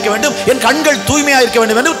தூய்மையா இருக்க வேண்டும், என் கண்கள் தூய்மையா இருக்க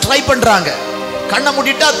வேண்டும் என்று ட்ரை பண்றாங்க. கண்ணை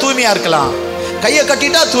மூடிட்டா தூய்மையா இருக்கலாம், கையை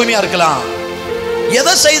கட்டிட்டா தூய்மையா இருக்கலாம்.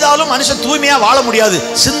 எதை செய்தாலும் மனுஷன் தூய்மையா வாழ முடியாது.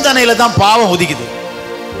 சிந்தனையில தான் பாவம் உதிக்குது,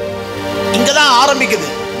 இங்கதான் ஆரம்பிக்குது,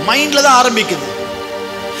 மைண்ட்ல தான் ஆரம்பிக்குது.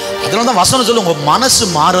 அதனால தான் வசனம் சொல்லும், உங்க மனசு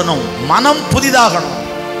மாறணும், மனம் புதிதாகணும்.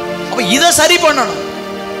 அப்ப இதை சரி பண்ணணும்.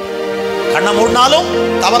 கண்ணை மூடினாலும்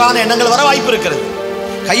தவறான எண்ணங்கள் வர வாய்ப்பு இருக்கிறது,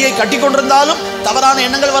 கையை கட்டி கொண்டிருந்தாலும் தவறான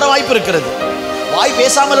எண்ணங்கள் வர வாய்ப்பு இருக்கிறது, வாய்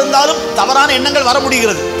பேசாமல் இருந்தாலும் தவறான எண்ணங்கள் வர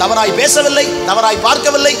முடிகிறது. தவறாய் பேசவில்லை, தவறாய்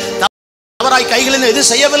பார்க்கவில்லை, தவறாய் கைகளில் எது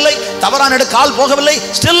செய்யவில்லை, தவறான கால் போகவில்லை,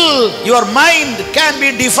 still your mind can be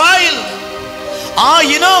defiled.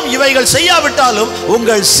 ஆயினும் இவைகள் செய்யாவிட்டாலும்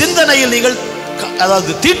உங்கள் சிந்தனையில் நீங்கள்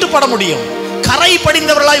அதாவது தீட்டுப்பட முடியும், கரை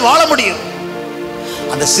படிந்தவர்களாய் வாழ முடியும்.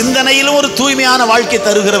 அந்த சிந்தனையிலும் ஒரு தூய்மையான வாழ்க்கை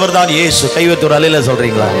தருகிறவர் தான் இயேசு. கைவத்தூர் அலையில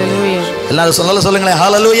சொல்றீங்களா? எல்லாரும் சொல்லுங்களேன்,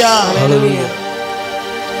 ஹல்லேலூயா.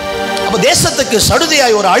 அப்ப தேசத்துக்கு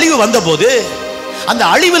சடுதியாய் ஒரு அழிவு வந்த போது அந்த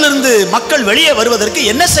அழிவிலிருந்து மக்கள் வெளியே வருவதற்கு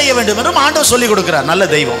என்ன செய்ய வேண்டும் என்று ஆண்டவர் சொல்லிக் கொடுக்கிறார். நல்ல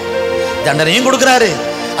தெய்வம் தண்டனையும் கொடுக்கிறாரு.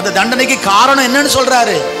 அந்த தண்டனைக்கு காரணம் என்னன்னு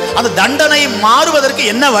சொல்றாரு. அந்த தண்டனை மாறுவதற்கு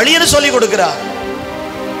என்ன வழின்னு சொல்லி கொடுக்கிறார்.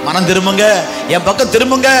 மனம் திரும்புங்க, என் பக்கம்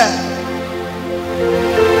திரும்புங்க.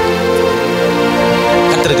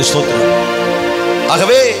 கர்த்தருக்கு ஸ்தோத்திரம்.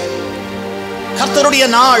 ஆகவே கர்த்தருடைய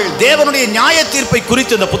நாள், தேவனுடைய நியாய தீர்ப்பை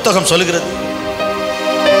குறித்து இந்த புத்தகம் சொல்லுகிறது.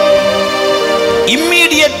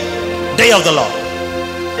 Immediate day of the Lord.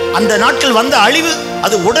 அந்த நாட்கள் வந்த அழிவு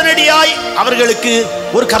அது உடனடியாய் அவர்களுக்கு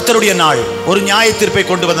ஒரு கர்த்தருடைய நாள், ஒரு நியாய தீர்ப்பை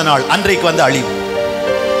கொண்டு வந்த நாள். அன்றைக்கு வந்த அழிவு,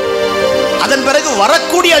 அதன் பிறகு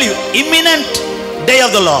வரக்கூடிய அழிவு, imminent day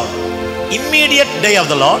of the Lord, immediate day of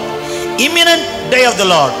the Lord, imminent day of the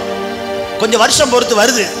Lord. கொஞ்சம் வருஷம் பொறுத்து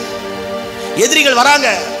வருது. எதிரிகள் வராங்க,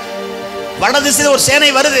 வடதிசையில் ஒரு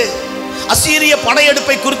சேனை வருது. அசீரிய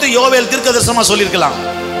படையெடுப்பை குறித்து யோவேல் தீர்க்கதரிசனமா சொல்லியிருக்கலாம்.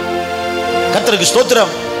 கர்த்தருக்கு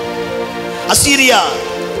ஸ்தோத்திரம். அசீரியா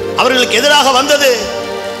அவர்களுக்கு எதிராக வந்தது.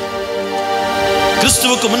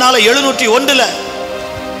 கிறிஸ்துவுக்கு முன்னால 701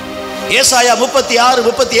 ஏசாயா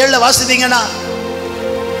 36-37 வாசித்தீங்கன்னா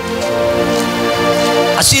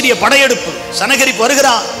அசீரிய படையெடுப்பு, சனகரிப்பு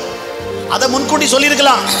வருகிறான். அதை முன்கூட்டி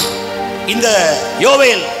சொல்லியிருக்கலாம் இந்த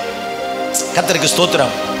யோவேல். கர்த்தருக்கு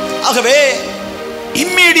ஸ்தோத்திரம். ஆகவே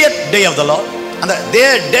immediate day of the Lord, அந்த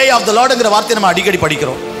டே ஆஃப் த லார்ட்ங்கிற வார்த்தையை நம்ம அடிக்கடி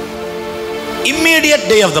படிக்கிறோம். Immediate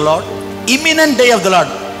day of the Lord, imminent day of the Lord,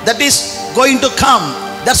 that is going to come,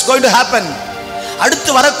 that's going to happen.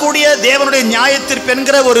 அடுத்து வரக்கூடிய தேவனுடைய நியாயத்தீர்ப்பு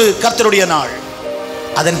என்கிற ஒரு கர்த்தருடைய நாள்.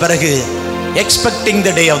 அதன் பிறகு expecting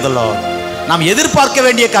the day of the Lord, நாம் எதிர்பார்க்க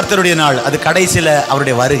வேண்டிய கர்த்தருடைய நாள், அது கடைசியில்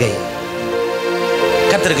அவருடைய வருகை.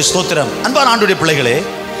 கர்த்தருக்கு ஸ்தோத்திரம். அன்பான ஆண்டவருடைய பிள்ளைகளே,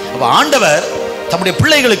 அப்ப ஆண்டவர் தம்முடைய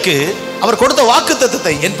பிள்ளைகளுக்கு அவர் கொடுத்த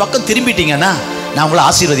வாக்குத்தத்தத்தை, என் பக்கம் திரும்பிட்டீங்கன்னா நான் உங்களை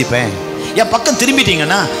ஆசீர்வதிப்பேன், என் பக்கம்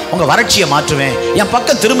திரும்பிட்டீங்கன்னா உங்க வறட்சியை மாற்றுவேன், என்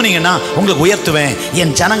பக்கம் திரும்பினீங்கன்னா உங்களுக்கு உயர்த்துவேன்,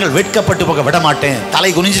 என் ஜனங்கள் வெட்கப்பட்டு போக விட மாட்டேன், தலை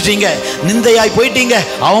குனிஞ்சிட்டீங்க, நிந்தையாய் போயிட்டீங்க,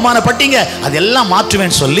 அவமானப்பட்டீங்க, அதெல்லாம்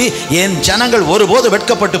மாற்றுவேன் சொல்லி என் ஜனங்கள் ஒருபோது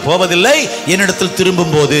வெட்கப்பட்டு போவதில்லை. என்னிடத்தில்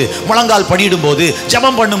திரும்பும் போது, முழங்கால் படியிடும் போது,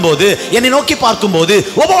 ஜெபம் பண்ணும் போது, என்னை நோக்கி பார்க்கும் போது,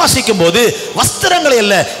 உபவாசிக்கும் போது, வஸ்திரங்களை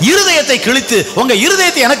அல்ல இருதயத்தை கிழித்து உங்க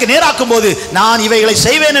இருதயத்தை எனக்கு நேராக்கும் போது நான் இவைகளை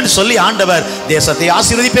செய்வேன் என்று சொல்லி ஆண்டவர் தேசத்தை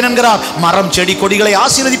ஆசீர்வதிப்பேன் என்கிறார், மரம் செடி கொடிகளை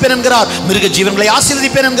ஆசீர்வதிப்பேன் என்கிறார், மிருக ஜீவன்களை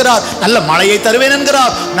ஆசீர்வதிப்பேன் என்கிறார், நல்ல மழையை தருவேன்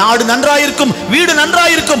என்கிறார், நாடு நன்றாயிருக்கும், வீடு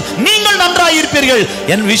நன்றாயிருக்கும், நீங்கள் நன்றாயிருப்பீர்கள்,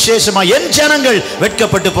 என் விசேஷமா என் ஜனங்கள்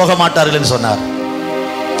வெட்கப்பட்டு போக மாட்டார்கள் என்று சொன்னார்.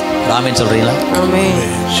 ஆமென் சொல்றீங்களா? ஆமென்.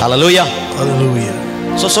 ஹல்லேலூயா. ஹல்லேலூயா.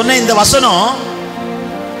 சோ சொன்ன இந்த வசனம்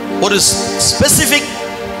ஒரு specific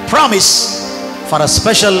promise for a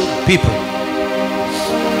special people,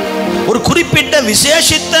 ஒரு குறிப்பிட்ட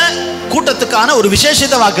விசேஷித்த கூட்டத்துக்கான ஒரு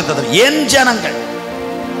விசேஷித்த வாக்குத்தத்தம். என் ஜனங்கள்,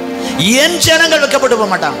 என் ஜனங்கள் வெட்கப்பட்டு போக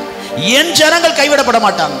மாட்டாங்க, என் ஜனங்கள் கைவிடப்பட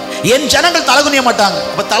மாட்டாங்க, என் ஜனங்கள் தலைகுனிய மாட்டாங்க.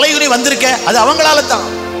 அப்ப தலைகுனி வந்திருக்க அது அவங்களால தான்.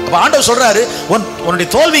 அப்ப ஆண்டவர் சொல்றாரு, உன்னுடைய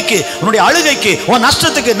தோல்விக்கு, உன்னுடைய அழுகைக்கு, உன்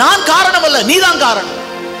நஷ்டத்துக்கு நான் காரணம் அல்ல, நீ தான் காரணம்.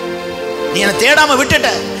 நீ என்னை தேடாம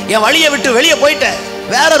விட்டுட்ட, என் வழியை விட்டு வெளியே போயிட்ட,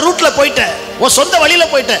 வேற ரூட்ல போயிட்ட, உன் சொந்த வழியில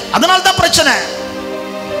போயிட்ட, அதனால தான் பிரச்சனை.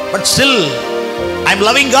 But still I am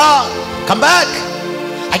loving God, come back,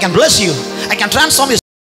 I can bless you, I can transform you,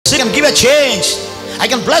 I can give a change, I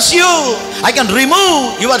can bless you, I can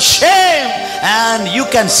remove your shame and you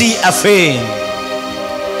can see a fame.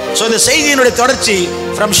 So இந்த செய்தியினுடைய தொடர்ச்சி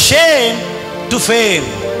from shame to fame.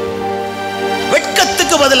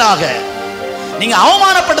 வெட்கத்துக்கு பதிலாக, நீங்க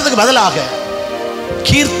அவமானப்பட்டதுக்கு பதிலாக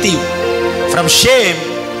கீர்த்தி, from shame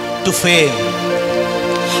to fame.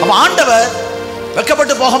 அப்ப ஆண்டவர்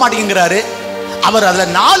வெட்கப்பட்டு போக மாட்டேங்கிறாரு, அவர் அதுல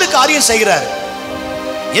 4 காரியம் செய்கிறார்.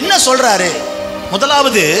 என்ன சொல்றாரு?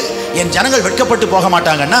 முதலாவது, என் ஜனங்கள் வெட்கப்பட்டு போக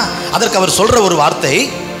மாட்டாங்கன்னா அதற்கு அவர் சொல்ற ஒரு வார்த்தை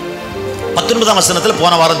 19ஆம் வசனத்தில்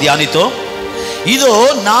போன வாரம் தியானித்தோம். இதோ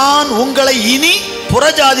நான் உங்களை இனி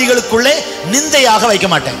புறஜாதிகளுக்குள்ளே நிந்தையாக வைக்க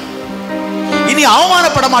மாட்டேன், இனி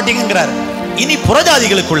அவமானப்பட மாட்டீங்கிறார். இனி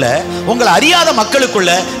புறஜாதிகளுக்குள்ள, உங்களை அறியாத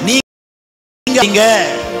மக்களுக்குள்ள நீங்க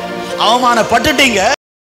அவமானப்பட்டுட்டீங்க,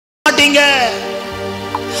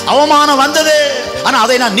 அவமானம் வந்தது, ஆனா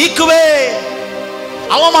அதை நான் நீக்குவேன்.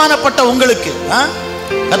 அவமானப்பட்ட உங்களுக்கு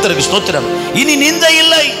கர்த்தருக்கு ஸ்தோத்திரம், இனி நிந்தை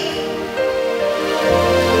இல்லை,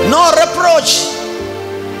 no reproach,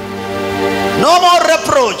 no more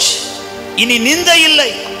reproach, இனி நிந்தை இல்லை,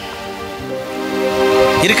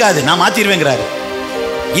 இருக்காது, நான் மாத்திடுவேங்கிறாரு.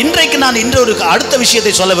 இன்றைக்கு நான் ஒரு அடுத்த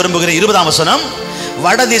விஷயத்தை சொல்ல விரும்புகிறேன். 20ஆம் வசனம்,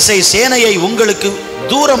 வடதிசை சேனையை உங்களுக்கு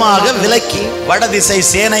தூரமாக விலக்கி. வடதிசை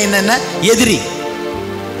சேனை என்ன? எதிரி,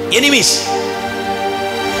 எனிமீஸ்.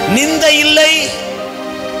 நிந்தை இல்லை,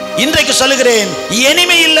 இன்றைக்கு சொல்லுகிறேன்,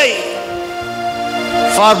 எனிமி இல்லை.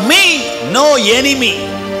 For me no enemy.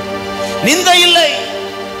 நிந்தை இல்லை,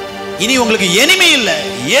 இனி உங்களுக்கு எனிமி இல்லை,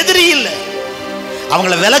 எதிரி இல்லை.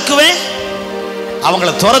 அவங்கள விலக்குவேன்,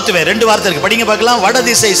 அவங்கள துரத்துவேன். 2 வார்த்தை இருக்கு, படிங்க பார்க்கலாம்.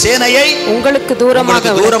 வடதிசை சேனையை உங்களுக்கு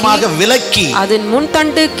தூரமாக விலக்கி, அதன்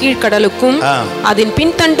முன்தண்டு கீழ்கடலுக்கும் அதன்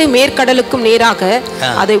பின்தண்டு மேற்கடலுக்கும் நேராக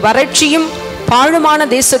அதை வறட்சியும் பாழுமான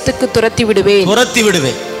தேசத்துக்கு துரத்தி விடுவேன்.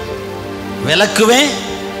 விலக்குவேன்,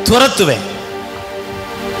 துரத்துவேன்.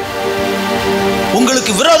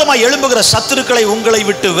 உங்களுக்கு விரோதமாக எழும்புகிற சத்துருக்களை உங்களை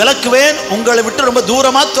விட்டு விலக்குவேன், உங்களை விட்டு ரொம்ப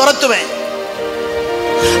தூரமா துரத்துவேன்.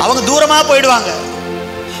 அவங்க தூரமா போயிடுவாங்க.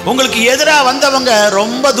 உங்களுக்கு எதிராக வந்தவங்க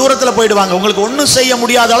ரொம்ப தூரத்துல போயிடுவாங்க, உங்களுக்கு ஒன்றும் செய்ய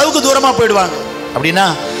முடியாத அளவுக்கு தூரமா போயிடுவாங்க. அப்படின்னா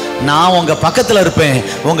நான் உங்க பக்கத்துல இருப்பேன்,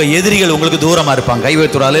 உங்க எதிரிகள் உங்களுக்கு தூரமா இருப்பாங்க. கை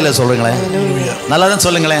வைத்து அலையில சொல்லுங்களேன், நல்லா தான்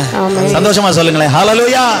சொல்லுங்களேன், சந்தோஷமா சொல்லுங்களேன்.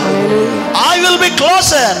 ஹல்லேலூயா. I will be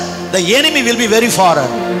closer, the enemy will be very far.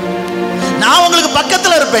 நான் உங்களுக்கு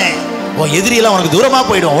பக்கத்துல இருப்பேன், உன் எதிரியெல்லாம் உனக்கு தூரமா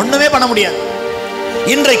போயிடும், ஒண்ணுமே பண்ண முடியாது.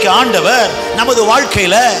 இன்றைக்கு ஆண்டவர் நமது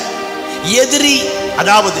வாழ்க்கையில எதிரி,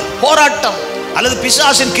 அதாவது போராட்டம் அல்லது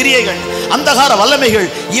பிசாசின் கிரியைகள், அந்தகார வல்லமைகள்,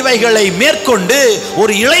 இவைகளை மேற்கொண்டு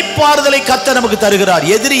ஒரு இளைப்பாறுதலை கர்த்தர் நமக்கு தருகிறார்.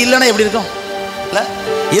 எதிரி இல்லைன்னா எப்படி இருக்கும்?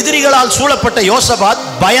 எதிரிகளால் சூழப்பட்ட யோசபாத்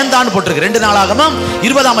பயந்தான் போட்டிருக்கு. 2 நாளாகமம்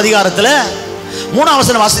 20ஆம் அதிகாரத்துல 3ஆம்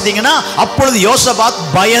வசனம் வாசித்தீங்கன்னா, அப்பொழுது யோசபாத்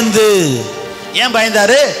பயந்து. ஏன்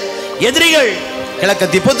பயந்தாரு? எதிரிகள்,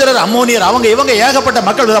 கிழக்கத்தி புத்திரர், அம்மோனியர், அவங்க இவங்க ஏகப்பட்ட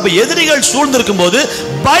மக்கள். அப்ப எதிரிகள் சூழ்ந்திருக்கும் போது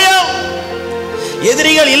பயம்.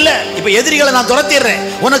 எதிரிகள் இல்ல, இப்ப எதிரிகளை நான் துரத்திடுறேன்,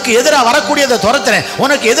 உனக்கு எதிராக வரக்கூடியதை துரத்துறேன்,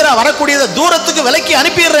 உனக்கு எதிராக வரக்கூடியதை தூரத்துக்கு விலக்கி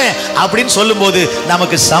அனுப்பிடுறேன் அப்படின்னு சொல்லும் போது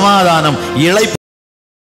நமக்கு சமாதானம், இளைப்பு.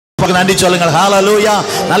 நன்றி சொல்லுங்கள். ஹல்லேலூயா.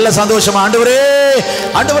 நல்ல சந்தோஷமா, ஆண்டவரே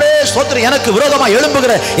ஆண்டவரே ஸ்தோத்திரம். எனக்கு விரோதமா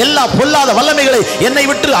எழும்புகிற எல்லா பொல்லாத வல்லமைகளை என்னை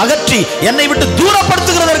விட்டு அகற்றி என்னை விட்டு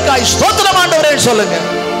தூரப்படுத்துகிறதற்காய் ஸ்தோத்திரம் ஆண்டவரே சொல்லுங்க.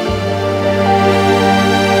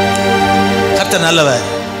 கர்த்தர் நல்லவர்.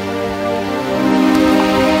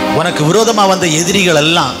 உனக்கு விரோதமா வந்த எதிரிகள்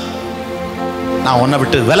எல்லாம் நான் உன்னை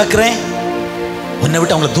விட்டு விலக்குறேன், உன்னை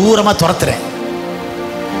விட்டு அவங்களை தூரமா துரத்துறேன்.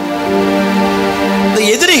 இந்த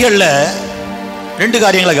எதிரிகள்ல 2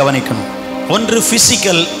 காரியங்களை கவனிக்கணும். ஒன்று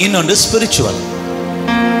பிசிக்கல், இன்னொன்று ஸ்பிரிச்சுவல்.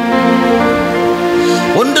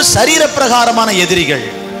 ஒன்று சரீர பிரகாரமான எதிரிகள்.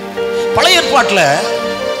 பழைய ஏற்பாட்டில்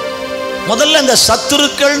முதல்ல இந்த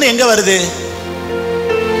சத்துருக்கள்னு எங்க வருது?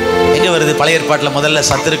 பழைய ஏற்பாட்டில் முதல்ல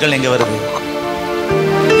சத்துருக்கள் எங்க வருது?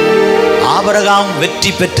 ஆபிரகாம்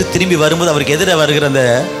வெற்றி பெற்று திரும்பி வரும்போது அவருக்கு எதிர வருகிற அந்த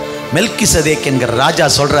மெல்கிசதேக் என்கிற ராஜா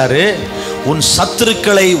சொல்றாரு, உன்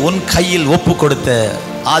சத்துருக்களை உன் கையில் ஒப்பு கொடுத்த.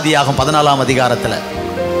 ஆதியாகமம் 14ஆம் அதிகாரத்தில்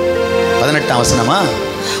 18ஆம் வசனமா,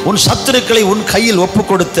 உன் சத்துருக்களை உன் கையில் ஒப்பு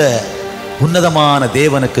கொடுத்த உன்னதமான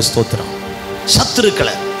தேவனுக்கு ஸ்தோத்திரம்.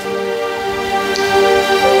 சத்துருக்களை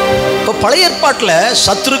இப்போ பழைய ஏற்பாட்டில்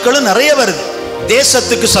சத்துருக்களும் நிறைய வருது.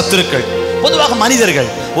 தேசத்துக்கு சத்துருக்கள், பொதுவாக மனிதர்கள்.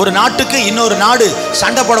 ஒரு நாட்டுக்கு இன்னொரு நாடு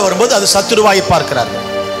சண்டை போட வரும்போது அது சத்துருவாய் பார்க்கிறார்கள்.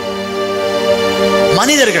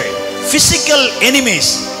 மனிதர்கள் பிசிக்கல்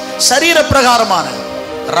எனிமீஸ், சரீர பிரகாரமான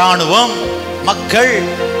ராணுவம், மக்கள்,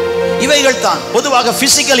 இவைகள் தான் பொதுவாக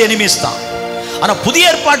பிசிக்கல் எனிமீஸ் தான். ஆனா புதிய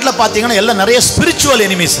ஏற்பாட்டில் பார்த்தீங்கன்னா எல்லாம் நிறைய ஸ்பிரிச்சுவல்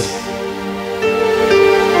எனிமீஸ்.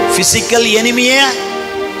 பிசிக்கல் எனிமியே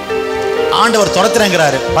ஆண்டவர்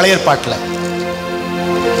துரத்துறேங்கிறாரு பழைய ஏற்பாட்டில்.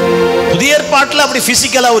 புதிய ஏற்பாட்டில் அப்படி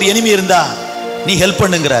பிசிக்கலா ஒரு எனிமி இருந்தா நீ ஹெல்ப்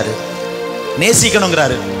பண்ணுங்கிறாரு,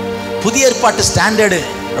 நேசிக்கணுங்கிறாரு. புதிய ஏற்பாட்டு ஸ்டாண்டர்டு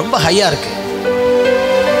ரொம்ப ஹையா இருக்கு.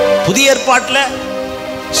 புதிய ஏற்பாட்டில்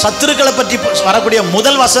சத்துருக்களை பற்றி வரக்கூடிய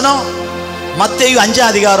முதல் வசனம் மத்தேயு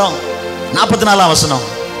 5ஆம் அதிகாரம் 44ஆம் வசனம்.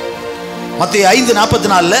 மத்தேயு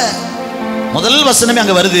 5:44 முதல் வசனமே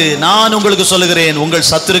அங்க வருது. நான் உங்களுக்கு சொல்லுகிறேன், உங்கள்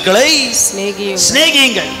சத்துருக்களை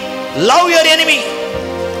சிநேகியுங்கள். Love your enemy,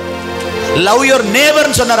 love your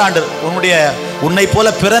neighbour சொன்னார் ஆண்டவர். உன்னை போல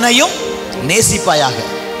பிறனையும் நேசிப்பாயாக.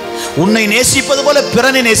 உன்னை நேசிப்பது போல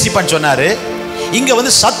பிறனை நேசிப்பான்னு சொன்னாரு. இங்க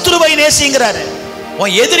வந்து சத்துருவை நேசிங்கிறாரு,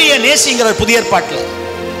 உன் எதிரியை நேசிங்கிறார் புதிய ஏற்பாட்டில்.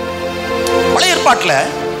 பழைய ஏற்பாட்டில்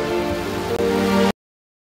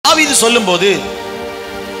தாவீது சொல்லும்போது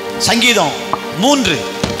சங்கீதம் 3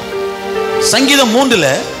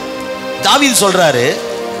 தாவீது சொல்றாரு,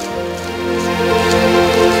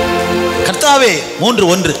 கர்த்தாவே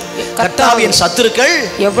 3:1, கர்த்தாவே என் சத்துருக்கள்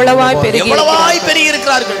எவ்வளவாய் பெருகி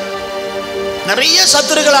இருக்கிறார்கள். நிறைய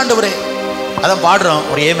சத்துருக்கள் ஆண்டவரே. அதான் பாடுறோம்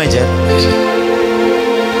ஒரு ஏ மேஜர்.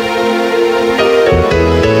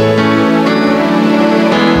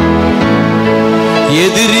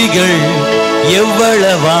 எதிரிகள்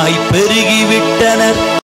எவ்வளவாய் பெருகிவிட்டனர்,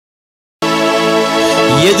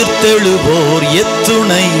 எதிர்த்தெழுவோர்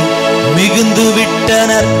எத்துணை மிகுந்து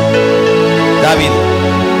விட்டனர். தாவீது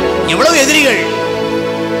எவ்வளவு எதிரிகள்,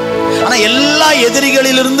 ஆனா எல்லா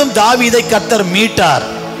எதிரிகளிலிருந்தும் தாவீதை கர்த்தர் மீட்டார்.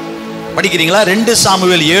 படிக்கிறீங்களா? 2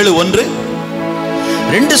 சாமுவேல் 7:1.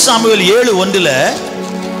 2 சாமுவேல் 7:1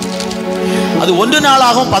 அது 1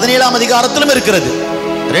 நாளாகவும் 17ஆம் அதிகாரத்திலும் இருக்கிறது.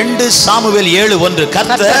 2 சாமுவேல் 7:1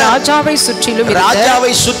 கர்த்தர்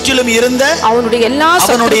ராஜாவை சுற்றிலும் இருந்த அவனுடைய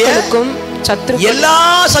எல்லா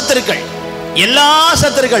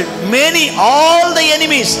சத்துருக்கள் many all the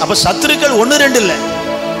enemies. அப்ப சத்துருக்கள் 1-2 இல்ல,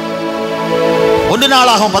 1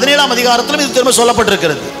 நாளாகவும் 17ஆம் அதிகாரத்திலும் இது திரும்ப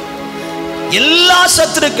சொல்லப்பட்டிருக்கிறது. எல்லா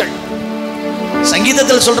சத்துருக்கள்.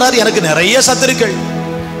 சங்கீதத்தில் சொல்றாரு, எனக்கு நிறைய சத்துருக்கள்.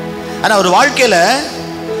 ஆனா ஒரு வாழ்க்கையில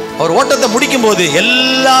அவர் ஓட்டத்தை முடிக்கும் போது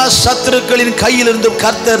எல்லா சத்துருக்களின் கையிலிருந்தும்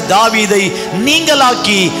கர்த்தர் தாவீதை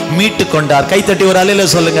நீங்களாக்கி மீட்டு கொண்டார். கைத்தட்டி ஒரு அல்லேலூயா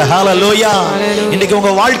சொல்லுங்க. ஹல்லேலூயா. இன்னைக்கு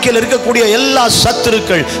உங்க வாழ்க்கையில் இருக்கக்கூடிய எல்லா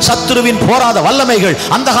சத்துருக்கள், சத்துருவின் போராத வல்லமைகள்,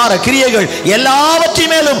 அந்தகார கிரியைகள்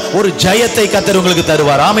எல்லாவற்றின் மேலும் ஒரு ஜெயத்தை கர்த்தர் உங்களுக்கு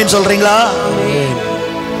தருவார். ஆமென் சொல்றீங்களா?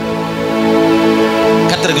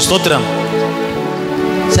 கர்த்தருக்கு ஸ்தோத்திரம்.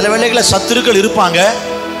 சில வேளைகளில் சத்துருக்கள் இருப்பாங்க,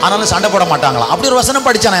 ஆனாலும் சண்டை போட மாட்டாங்களா? அப்படி ஒரு வசனம்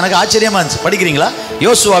படிச்சானா எனக்கு ஆச்சரியமா இருந்துச்சு. படிக்கிறீங்களா?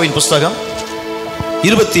 யோசுவாவின் புஸ்தகம்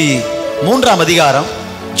 23ஆம் அதிகாரம்,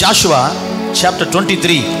 ஜாஷுவா chapter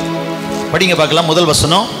 23 படிங்க பார்க்கலாம். முதல்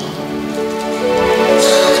வசனம்,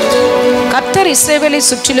 கர்த்தர்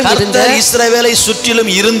இஸ்ரவேலை சுற்றிலும்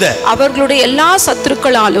இருந்த அவர்களுடைய எல்லா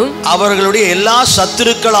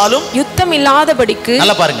சத்துருக்களாலும் யுத்தம் இல்லாதபடிக்கு,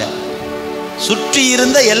 நல்லா பாருங்க, சுற்றி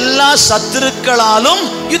இருந்த எல்லா சத்துருக்களாலும்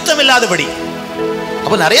யுத்தம் இல்லாதபடி.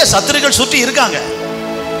 அப்ப நிறைய சத்துருக்கள் சுற்றி இருக்காங்க.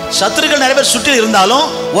 சத்துருக்கள் நிறைய பேர் சுற்றி இருந்தாலும்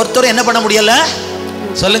ஒருத்தர் என்ன பண்ண முடியல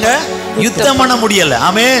சொல்லுங்க, யுத்தம் பண்ண முடியல.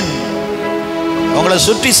 ஆமென். உங்களை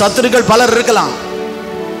சுற்றி சத்துருக்கள் பலர் இருக்கலாம்.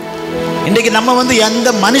 இன்னைக்கு நம்ம எந்த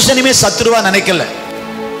மனுஷனுமே சத்துருவா நினைக்கல.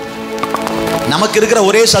 நமக்கு இருக்கிற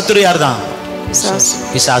ஒரே சத்துரு யார் தான்?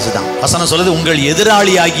 பிசாசு தான். வசனம் சொல்லுது, உங்கள்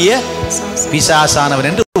எதிராளியாகிய பிசாசானவர்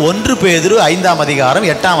என்று 1 பேதுரு 5ஆம் அதிகாரம்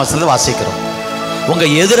 8ஆம் வசனத்தில் வாசிக்கிறோம். உங்க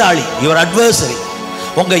எதிராளி, யுவர் அட்வர்சரி,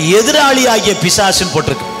 உங்க எதிராளி ஆகிய பிசாசுன்னு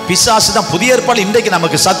போட்டிருக்கு. பிசாசு தான். புதிய ஏற்பாடு இன்றைக்கு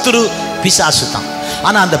நமக்கு சத்துரு பிசாசு தான்.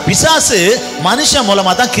 ஆனா அந்த பிசாசு மனுஷன்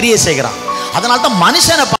மூலமா தான் கிரியை செய்கிறான். அதனால தான்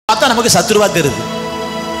மனுஷனை பார்த்தா நமக்கு சத்துருவா தெரியுது.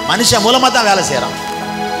 மனுஷன் மூலமா தான் வேலை செய்யறான்.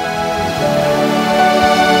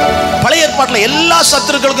 பழைய ஏற்பாட்டில் எல்லா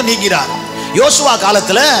சத்துருக்களுக்கும் நீக்கிறார். யோசுவா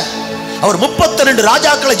காலத்துல அவர் 32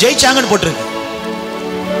 ராஜாக்களை ஜெயிச்சாங்கன்னு போட்டிருக்கு.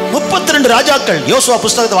 32 ராஜாக்கள். யோசுவா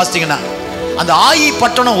புஸ்தகத்தை வாசித்தீங்கன்னா அந்த ஆயி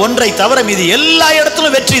பட்டணம் ஒன்றை தவிர மீதி எல்லா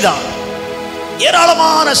இடத்திலும் வெற்றி தான்.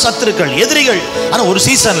 ஏராளமான சத்துருக்கள், எதிரிகள். ஆனா ஒரு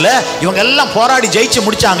சீசன்ல இவங்க எல்லாம் போராடி ஜெயிச்சு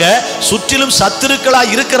முடிச்சாங்க. சுற்றிலும் சத்துருக்களா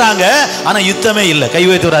இருக்கிறாங்க, ஆனா யுத்தமே இல்லை. கை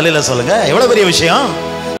வைத்து ஒரு அலையில சொல்லுங்க, எவ்வளவு பெரிய விஷயம்.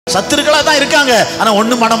 சத்துருக்களா தான் இருக்காங்க, ஆனா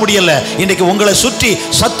ஒண்ணும் பண்ண முடியல. இன்னைக்கு உங்களை சுற்றி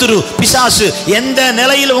சத்துரு பிசாசு எந்த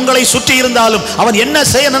நிலையில் உங்களை சுற்றி இருந்தாலும், அவன் என்ன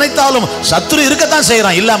செய்ய நினைத்தாலும் சத்துரு இருக்கத்தான்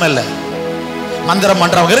செய்யறான், இல்லாம இல்ல. மந்திரம்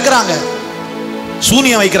பண்றவங்க இருக்கிறாங்க,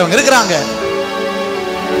 சூனியம் வைக்கிறவங்க இருக்கிறாங்க,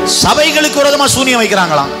 சபைகளுக்கு விரோதமா சூனியம்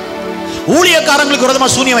வைக்கிறாங்களாம், ஊழியக்காரங்களுக்கு விரோதமா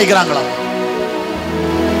சூனியம் வைக்கிறாங்களாம்,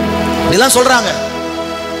 இதெல்லாம் சொல்றாங்க.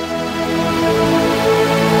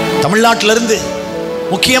 தமிழ்நாட்டிலிருந்து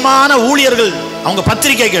முக்கியமான ஊழியர்கள், அவங்க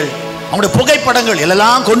பத்திரிகைகள், அவங்களுடைய புகைப்படங்கள்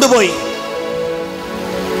எல்லாம் கொண்டு போய்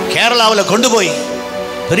கேரளாவில் கொண்டு போய்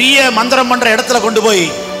பெரிய மந்திரம் பண்ற இடத்துல கொண்டு போய்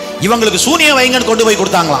இவங்களுக்கு சூனியம் வைங்கன்னு கொண்டு போய்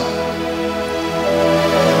கொடுத்தாங்களாம்.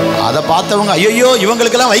 அதை பார்த்தவங்க ஐயோ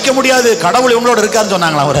இவங்களுக்கெல்லாம் வைக்க முடியாது, கடவுள் இவங்களோட இருக்காருன்னு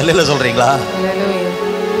சொன்னாங்களா. ஒரு அல்லேலூயா சொல்றீங்களா?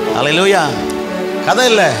 அல்லேலூயா. கதை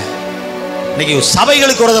இல்லை. இன்னைக்கு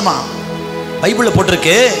சபைகளுக்கு விரோதமா பைபிள்ல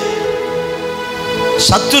போட்டிருக்கு,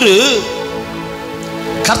 சத்துரு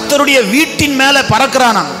கர்த்தருடைய வீட்டின் மேல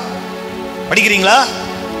பறக்கிறானா. படிக்கிறீங்களா?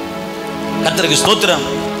 கர்த்தருக்கு ஸ்தோத்திரம்.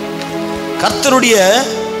 கர்த்தருடைய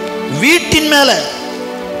வீட்டின் மேல.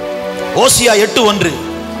 ஓசியா 8:1,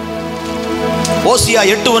 ஓசியா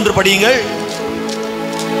 8:1 படியுங்கள்.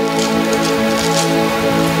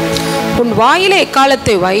 உன் வாயிலே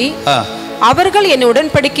எக்காலத்தை வை, அவர்கள் என்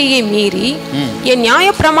உடன்படிக்கையை மீறி என் நியாய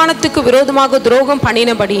பிரமாணத்துக்கு விரோதமாக துரோகம்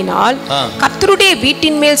பண்ணினபடியினால் கர்த்தருடைய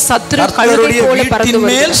வீட்டின் மேல் சத்துரு கழுதை போல பறந்து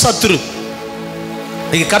வருகிறார். சத்துரு.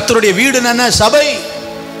 கர்த்தருடைய வீடு என்ன? சபை.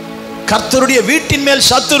 கர்த்தருடைய வீட்டின் மேல்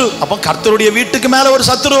சத்துரு. அப்ப கர்த்தருடைய வீட்டுக்கு மேல ஒரு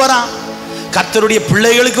சத்துரு வரான். கர்த்தருடைய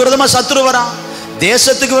பிள்ளைகளுக்கு விரோதமா சத்துரு வரான்,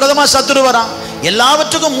 தேசத்துக்கு விரோதமா சத்துரு வரான்.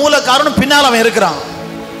 எல்லாவற்றுக்கும் மூல காரணம் பின்னால் அவன் இருக்கிறான்.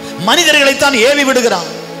 மனிதர்களைத்தான் ஏவி விடுகிறான்,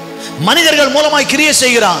 மனிதர்கள் மூலமாய் கிரியை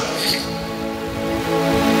செய்கிறான்.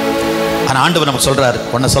 ஆனா ஆண்டவர் நமக்கு சொல்றாரு,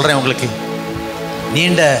 ஒன்ன சொல்றேன் உங்களுக்கு,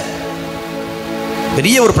 நீண்ட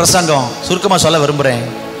பெரிய ஒரு பிரசங்கம் சுருக்கமா சொல்ல விரும்புறேன்.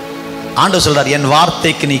 ஆண்டவர் சொல்றார், என்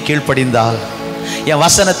வார்த்தைக்கு நீ கீழ்ப்படிந்தால், என்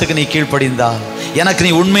வசனத்துக்கு நீ கீழ்ப்படிந்தால், எனக்கு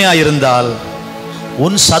நீ உண்மையா இருந்தால்,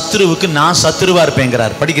 உன் சத்துருவுக்கு நான் சத்துருவா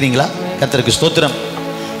இருப்பேங்கிறார். படிக்கிறீங்களா? கர்த்தருக்கு ஸ்தோத்திரம்.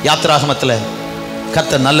 யாத்திராகமத்தில்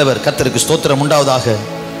கர்த்தர் நல்லவர், கர்த்தருக்கு ஸ்தோத்திரம் உண்டாவதாக.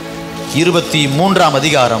 23ஆம்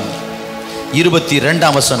அதிகாரம்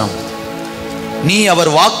 22ஆம் வசனம், நீ அவர்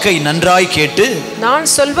வாக்கை நன்றாய் கேட்டு நான்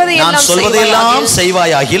சொல்வதையெல்லாம்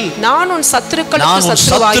செய்வாயாகில் நான் உன்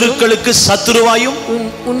சத்துருக்களுக்கு சத்துருவாயும்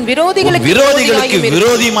உன் விரோதிகளுக்கு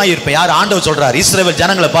விரோதியுமாய் இருப்பேன். யார்? ஆண்டவர் சொல்றார் இஸ்ரவேல்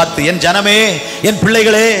ஜனங்களை பார்த்து, என் ஜனமே, என்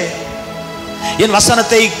பிள்ளைகளே, என்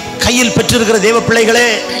வசனத்தை கையில் பெற்றிருக்கிற தேவ பிள்ளைகளே,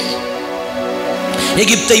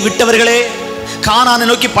 எகிப்தை விட்டவர்களே, கானானை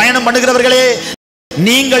நோக்கி பயணம் பண்ணுகிறவர்களே,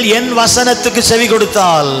 நீங்கள் என் வசனத்துக்கு செவி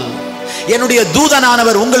கொடுத்தால் என்னுடைய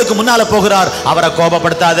தூதனானவர் உங்களுக்கு முன்னால போகிறார். அவரை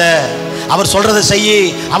கோபப்படுத்தாத, அவர் சொல்றதை செய்யி,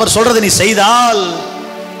 அவர் சொல்றதை நீ செய்தால்,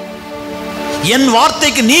 என்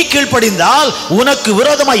வார்த்தைக்கு நீ கீழ்ப்படிந்தால், உனக்கு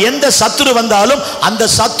விரோதமா எந்த சத்துரு வந்தாலும் அந்த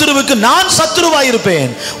சத்துருவுக்கு நான்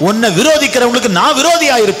சத்துருவாயிருப்பேன். உன்னை விரோதிக்கிறவங்களுக்கு நான்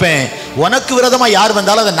விரோதியாயிருப்பேன். உனக்கு விரோதமா யார்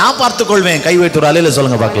வந்தாலும் அதை நான் பார்த்துக் கொள்வேன். கை வைத்து ஒரு அலையில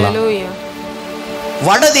சொல்லுங்க பார்க்கலாம்.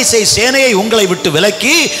 வடதிசை சேனையை உங்களை விட்டு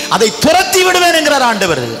விலக்கி அதை துரத்தி விடுவேன் என்கிறார்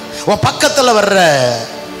ஆண்டவர். உன் பக்கத்துல வர்ற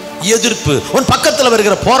எதிர்ப்பு, உன் பக்கத்தில்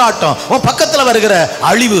வருகிற போராட்டம், உன் பக்கத்தில் வருகிற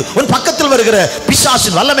அழிவு, உன் பக்கத்தில் வருகிற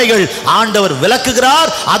பிசாசின் வல்லமைகள் ஆண்டவர் விலக்குகிறார்.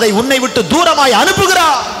 அதை உன்னை விட்டு தூரமாய்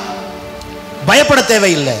அனுப்புகிறார். பயப்பட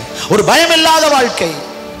தேவையில்லை. ஒரு பயமில்லாத வாழ்க்கை.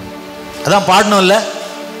 அதான் பாடணும் இல்ல?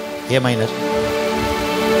 ஏ மைனர்.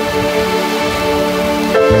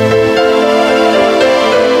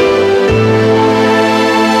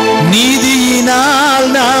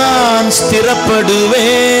 ஸ்திரப்படுவேன்,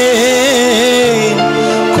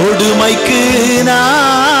 கொடுமைக்கு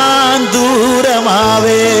நான்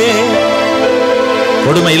தூரமாவே.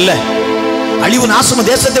 கொடுமை இல்ல, அழிவு நாசம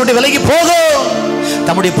தேசத்தை விட்டு விலகி போகும்.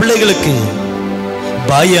 தம்முடைய பிள்ளைகளுக்கு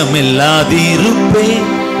பயம் இல்லாதிருப்பேன்,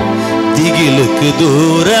 திகிலுக்கு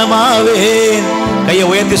தூரமாவேன். கையை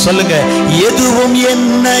உயர்த்தி சொல்லுங்க, எதுவும்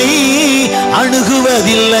என்னை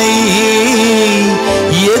அணுகுவதில்லை,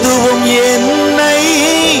 எதுவும் என்னை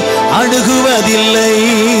அணுகுவதில்லை.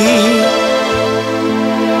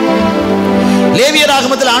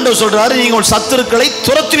 லேவியராகமத்தில் ஆண்டவர் சொல்றாரு, நீங்கள் சத்துருக்களை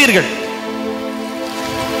துரத்துவீர்கள்.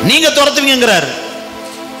 நீங்க துரத்துவீங்கிறார்.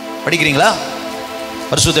 படிக்கிறீங்களா?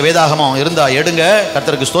 பரிசுத்த வேதாகமம் இருந்தா எடுங்க.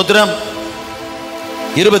 கர்த்தருக்கு ஸ்தோத்திரம்.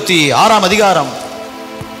 26ஆம் அதிகாரம்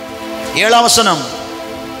 7ஆம் வசனம்.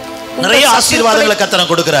 நிறைய ஆசீர்வாதங்களை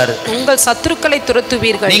கர்த்தர் கொடுக்கிறாரு. உங்கள் சத்துருக்களை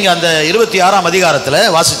துரத்துவீர்கள். நீங்க அந்த 26ஆம் அதிகாரத்துல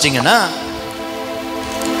வாசிச்சீங்கன்னா,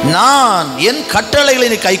 நான் என்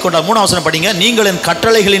கட்டளைகளை கை கொண்டால், 3ஆம் வசனம் படிங்க. நீங்கள் என்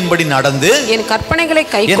கட்டளைகளின்படி நடந்து என் கற்பனைகளை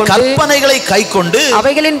கை கொண்டு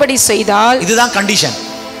அவைகளின்படி செய்தால். இதுதான் கண்டிஷன்.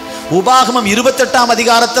 உபாகமம் 28ஆம்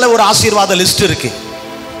அதிகாரத்துல ஒரு ஆசீர்வாத லிஸ்ட் இருக்கு.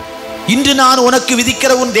 இன்று நான் உனக்கு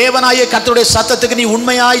விதிக்கிற உன் தேவனாய கர்த்தருடைய சத்தத்துக்கு நீ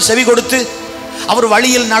உண்மையாய் செவி கொடுத்து அவர்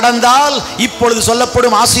வழியில் நடந்தால் இப்பொழுது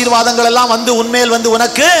சொல்லப்படும் ஆசீர்வாதங்கள் எல்லாம் வந்து உன்மேல் வந்து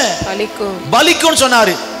உனக்கு பலிக்கும்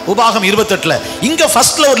சொன்னாரு உபாகம் 28ல. இங்க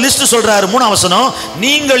ஃபர்ஸ்ட்ல ஒரு லிஸ்ட் சொல்றாரு. 3ஆம் வசனம்,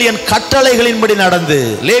 நீங்கள் என் கட்டளைகளின்படி நடந்து.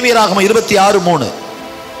 லேவியராகமம் 26:3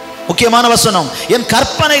 முக்கியமான வசனம். என்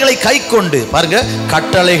கற்பனைகளை கை கொண்டு, பாருங்க,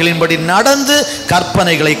 கட்டளைகளின்படி நடந்து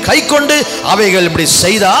கற்பனைகளை கை கொண்டு அவைகள் இப்படி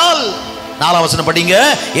செய்தால். 4ஆம் வசனம் படிங்க.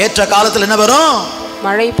 ஏற்ற காலத்தில் என்ன வரும்?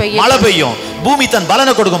 மழை பெய்யும், பூமி தன்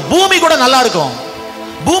பலனை கொடுக்கும். பூமி கூட நல்லா இருக்கும்,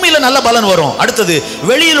 பூமியில நல்ல பலன் வரும். அடுத்தது,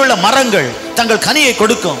 வெளியில் உள்ள மரங்கள் தங்கள் கனியை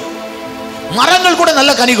கொடுக்கும். மரங்கள் கூட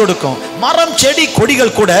நல்ல கனி கொடுக்கும். மரம், செடி,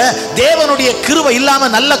 கொடிகள் கூட தேவனுடைய கிருபை இல்லாம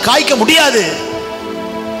நல்ல காய்க்க முடியாது.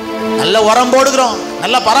 நல்ல உரம் போடுகிறோம்,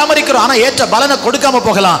 நல்லா பராமரிக்கிறோம், ஆனா ஏற்ற பலனை கொடுக்காம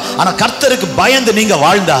போகலாம். ஆனா கர்த்தருக்கு பயந்து நீங்க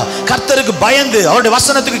வாழ்ந்தா, கர்த்தருக்கு பயந்து அவருடைய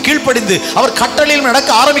வசனத்துக்கு கீழ்ப்படிந்து அவர் கட்டளையிலும் நடக்க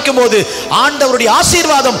ஆரம்பிக்கும் போது ஆண்டவருடைய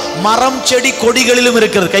ஆசீர்வாதம் மரம், செடி, கொடிகளிலும்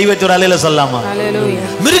இருக்கிறது. கை வைத்து ஒரு அலையில சொல்லாமா?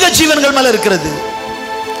 மிருக ஜீவன்கள் மேல இருக்கிறது.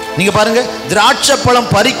 நீங்க பாருங்க, திராட்சை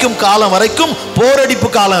பழம் பறிக்கும் காலம் வரைக்கும் போரடிப்பு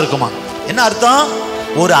காலம் இருக்குமா? என்ன அர்த்தம்?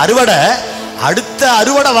 ஒரு அறுவடை அடுத்த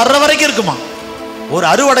அறுவடை வர்ற வரைக்கும் இருக்குமா? ஒரு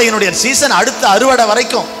அறுவடையினுடைய சீசன் அடுத்த அறுவடை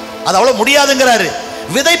வரைக்கும், அது அவ்வளவு முடியாதுங்கிறாரு.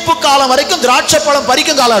 விதைப்பு காலம் வரைக்கும் திராட்சை பழம்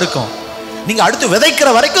பறிக்கும் காலம் இருக்கும். நீங்க அடுத்து விதைக்கிற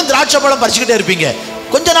வரைக்கும் திராட்சை பழம் பறிச்சுக்கிட்டே இருப்பீங்க.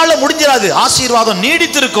 கொஞ்ச நாள்ல முடிஞ்சிடாது, ஆசீர்வாதம்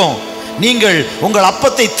நீடித்திருக்கும். நீங்கள் உங்கள்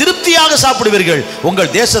அப்பத்தை திருப்தியாக சாப்பிடுவீர்கள்,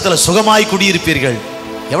 உங்கள் தேசத்துல சுகமாய் குடியிருப்பீர்கள்.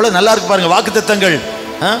 எவ்வளவு நல்லா இருக்கு பாருங்க வாக்குத்தத்தங்கள்.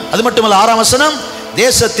 அது மட்டுமல்ல, 6ஆம் வசனம்,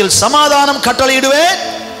 தேசத்தில் சமாதானம் கட்டளையிடுவேன்,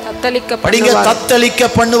 படிங்க, தத்தளிக்க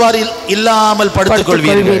பண்ணுவார் இல்லாமல் படுத்துக்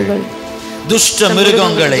கொள்வீர்கள். துஷ்ட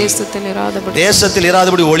மிருகங்களை தேசத்தில்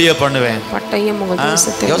இராதபடி ஒளிய பண்ணுவேன்.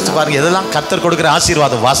 யோசிச்சு பாருங்க, இதெல்லாம் கர்த்தர் கொடுக்கிற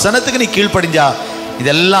ஆசீர்வாதம். வசனத்துக்கு நீ கீழ்ப்படிஞ்சா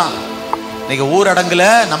இதெல்லாம். இன்னைக்கு ஊரடங்குல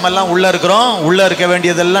நம்ம எல்லாம் உள்ள இருக்கிறோம், உள்ள இருக்க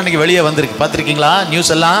வேண்டியதெல்லாம் இன்னைக்கு வெளியே வந்திருக்கு. பார்த்துருக்கீங்களா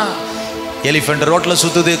நியூஸ் எல்லாம்? எலிஃபென்ட் ரோட்ல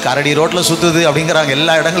சுத்துது, கரடி ரோட்ல சுத்துது அப்படிங்கிறாங்க.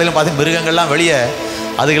 எல்லா இடங்களிலும் பார்த்து மிருகங்கள்லாம் வெளியே,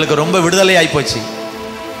 அதுகளுக்கு ரொம்ப விடுதலை ஆயிப்போச்சு.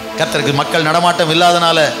 கர்த்தருக்கு மக்கள் நடமாட்டம்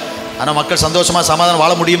இல்லாதனால. ஆனால் மக்கள் சந்தோஷமா சமாதானம்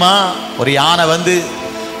வாழ முடியுமா? ஒரு யானை வந்து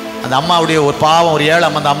அந்த அம்மாவுடைய, ஒரு பாவம், ஒரு ஏழை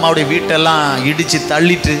அந்த அம்மாவுடைய வீட்டெல்லாம் இடித்து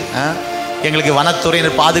தள்ளிட்டு எங்களுக்கு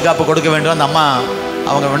வனத்துறையினர் பாதுகாப்பு கொடுக்க வேண்டும் அந்த அம்மா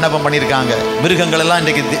அவங்க விண்ணப்பம் பண்ணியிருக்காங்க. மிருகங்கள் எல்லாம்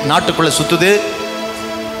இன்றைக்கு நாட்டுக்குள்ள சுத்துது.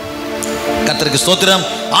 கர்த்தருக்கு ஸ்தோத்திரம்.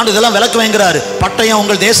 ஆண்டு இதெல்லாம் விளக்கு வைங்கிறாரு. பட்டயம்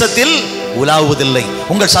உங்கள் தேசத்தில் உலாவுவதில்லை,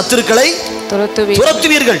 உங்கள் சத்துருக்களை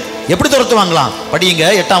துரத்துவீர்கள். எப்படி துரத்துவாங்களாம்? படியுங்க,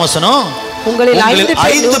 8ஆம் வசனம். உங்களில்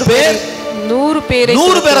 5 பேர் 100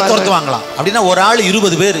 பேரை துரத்துவாங்களாம். அப்படின்னா ஒரு ஆள்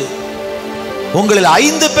 20 பேர். உங்களில்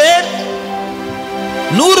 5 பேர்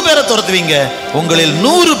 100 பேரை துரத்துவீங்க, உங்களில்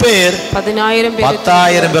 100 பேர்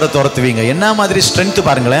 10,000 பேரை துரத்துவீங்க. என்ன மாதிரி ஸ்ட்ரென்த்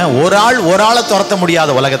பாருங்களேன். ஒரு ஆளை துரத்த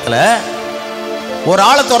முடியாத உலகத்துல, ஒரு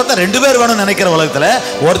ஆளை துரத்த 2 பேர் வேணும்னு நினைக்கிற உலகத்துல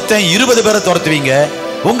ஒருத்தன் 20 பேரை துரத்துவீங்க.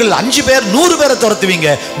 உங்கள் 5 பேர் 100 பேரை துரத்துவீங்க,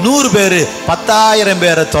 100 பேர் 10,000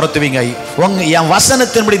 பேரை துரத்துவீங்க. என்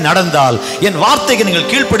வசனத்தின்படி நடந்தால், என் வார்த்தைக்கு நீங்கள்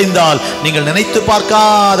கீழ்ப்படிந்தால், நீங்கள் நினைத்து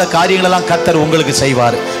பார்க்காத காரியங்கள் எல்லாம் கர்த்தர் உங்களுக்கு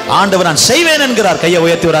செய்வார். ஆண்டவர் நான் செய்வேன் என்கிறார். கையை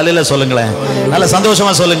உயர்த்தி ஒரு அலையில சொல்லுங்களேன், நல்ல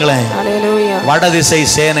சந்தோஷமா சொல்லுங்களேன். வடதிசை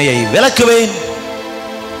சேனையை விலக்குவேன்,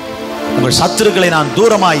 உங்கள் சத்துருக்களை நான்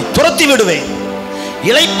தூரமாய் துரத்தி விடுவேன்,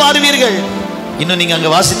 இளைப்பாறுவீர்கள். இன்னும் நீங்க அங்க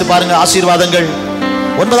வாசித்து பாருங்க ஆசீர்வாதங்கள்.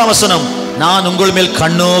 9ஆம் வசனம், நான் உங்கள் மேல்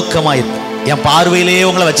கண்ணோக்கமாய் என் பார்வையிலேயே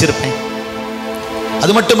உங்களை வச்சிருப்பேன்.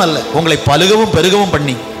 அது மட்டுமல்ல, உங்களை பலுகவும் பெருகவும்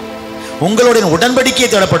பண்ணி உங்களுடைய உடன்படிக்கையை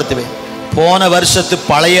திடப்படுத்துவேன். போன வருஷத்து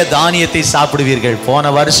பழைய தானியத்தை சாப்பிடுவீர்கள்.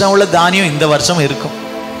 போன வருஷம் உள்ள தானியம் இந்த வருஷம் இருக்கும்,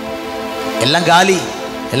 எல்லாம் காலி.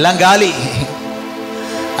 எல்லாம் காலி.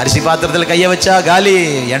 அரிசி பாத்திரத்தில் கைய வச்சா காலி,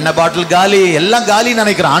 எண்ணெய் பாட்டில் காலி, எல்லாம் காலின்னு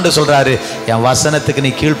நினைக்கிறான். ஆண்டு சொல்றாரு, என் வசனத்துக்கு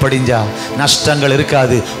நீ கீழ்ப்படிஞ்சா நஷ்டங்கள்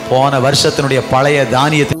இருக்காது. போன வருஷத்தினுடைய பழைய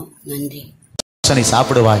தானியத்தை நன்றி நீ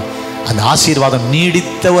சாப்பிடுவாய். அந்த ஆசீர்வாதம்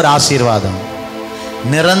நீடித்த ஒரு ஆசீர்வாதம்,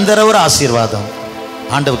 நிரந்தர ஒரு ஆசீர்வாதம்.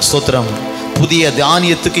 ஆண்டவருக்கு ஸ்தோத்திரம். புதிய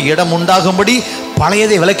தானியத்துக்கு இடம் உண்டாகும்படி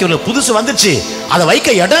பழையதை விலக்கி, புதுசு வந்துச்சு அதை வைக்க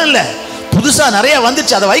இடம் இல்லை, புதுசா நிறைய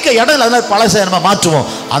வந்துச்சு அதை வைக்க இடம் இல்லை, அதனால பழசை நம்ம மாற்றுவோம்.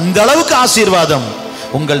 அந்த அளவுக்கு ஆசீர்வாதம்.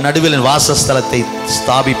 உங்கள் நடுவில் என் வாசஸ்தலத்தை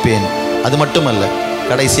ஸ்தாபிப்பேன். அது மட்டுமல்ல,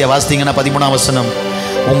 கடைசியா வாசித்தீங்கன்னா 13ஆம் வசனம்,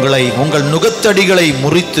 உங்கள் நுகத்தடிகளை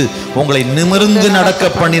முறித்து உங்களை நிமிர்ந்து நடக்க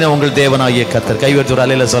பண்ணின உங்கள் தேவனாகிய கர்த்தர். கைவர்த்தூர்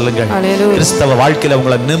அலையில சொல்லுங்கள், கிறிஸ்தவ வாழ்க்கையில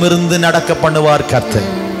உங்களை நிமிர்ந்து நடக்க பண்ணுவார் கர்த்தர்.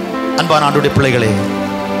 அன்பான ஆண்டவருடைய பிள்ளைகளே,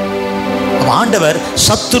 ஆண்டவர்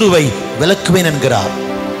சத்துருவை விலக்குவேன் என்கிறார்.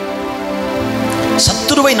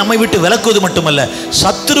 சத்துருவை நம்மை விட்டு விலக்குவது மட்டுமல்ல,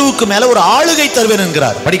 சத்துருவுக்கு மேல ஒரு ஆளுகை தருவேன்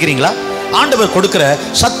என்கிறார். படிக்கிறீங்களா? ஆண்டவர் கொடுக்கிற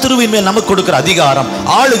சத்துருவின் மேல் நமக்கு கொடுக்கிற அதிகாரம்,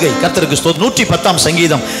 ஆளுகை. கர்த்தருக்கு ஸ்தோத்திரம். 110ஆம்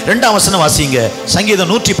சங்கீதம் 2ஆம் வசனம் வாசிங்க.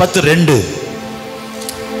 சங்கீதம் 110:2.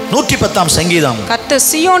 110ஆம் சங்கீதம். கர்த்தர்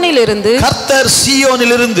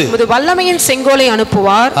சீயோனிலிருந்து உமது வல்லமையின் செங்கோலை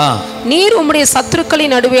அனுப்புவார். நீர் உம்முடைய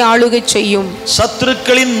சத்துருக்களின் நடுவே ஆளுகை செய்யும்.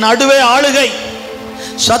 சத்துருக்களின் நடுவே ஆளுகை.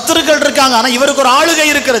 சத்துருக்கள் இருக்காங்க, ஆனா இவருக்கு ஒரு ஆளுகை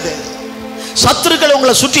இருக்கிறது. சத்துருக்கள்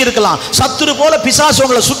உங்களை சுற்றி இருக்கலாம், சத்துரு போல பிசாசு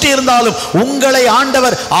உங்களை சுற்றி இருந்தாலும் உங்களை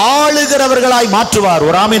ஆண்டவர் ஆளுகிறவர்களாய் மாற்றுவார்.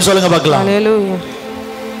 ஒரு ஆமீன் சொல்லுங்க பார்க்கலாம்.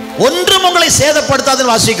 ஒன்றும் உங்களை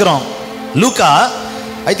சேதப்படுத்தாதுன்னு வாசிக்கிறோம். லூக்கா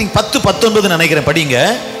ஐ திங்க் 10:19 நினைக்கிறேன், படிங்க.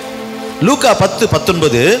 லூக்கா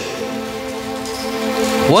 10:19.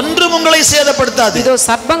 ஒன்றும் உங்களை சேதப்படுத்தாது. இதோ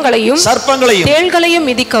சர்ப்பங்களையும் தேள்களையும்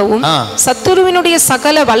மிதிக்கவும் சத்துருவினுடைய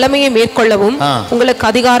சகல வல்லமையை மேற்கொள்ளவும் உங்களுக்கு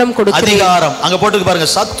அதிகாரம் கொடுக்கிறேன். அதிகாரம் அங்க போட்டு பாருங்க,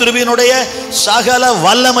 சத்துருவினுடைய சகல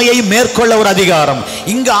வல்லமையை மேற்கொள்ள ஒரு அதிகாரம்.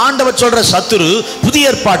 இங்க ஆண்டவர் சொல்ற சத்துரு,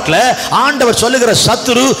 புதிய ஏற்பாட்டுல ஆண்டவர் சொல்லுகிற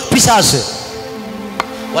சத்துரு பிசாசு.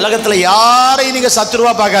 உலகத்துல யாரையும் நீங்க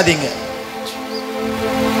சத்துருவா பார்க்காதீங்க.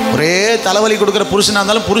 ஒரே தலைவலி கொடுக்கிற புருஷனா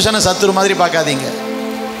இருந்தாலும் புருஷனை சத்துரு மாதிரி பார்க்காதீங்க.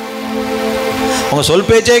 உங்க சொல்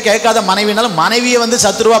பேச்சே கேட்காத மனைவினாலும் மனைவியை வந்து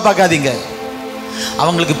சத்துருவா பார்க்காதீங்க.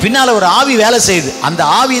 அவங்களுக்கு பின்னால ஒரு ஆவி வேலை செய்யுது, அந்த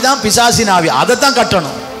ஆவி தான் பிசாசின் ஆவி, அதை தான்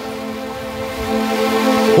கட்டணும்.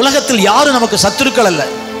 உலகத்தில் யாரும் நமக்கு சத்துருக்கள் அல்ல.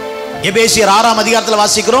 எபேசியர் 6ஆம் அதிகாரத்தில்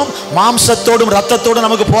வாசிக்கிறோம், மாம்சத்தோடும் ரத்தத்தோடும்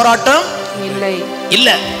நமக்கு போராட்டம் இல்லை. இல்ல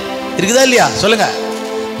இருக்குதா இல்லையா சொல்லுங்க?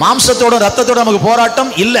 மாம்சத்தோடும் ரத்தத்தோடும் நமக்கு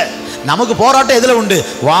போராட்டம் இல்லை. நமக்கு போராட்டம் எதுல உண்டு?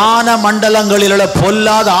 வான மண்டலங்களில் உள்ள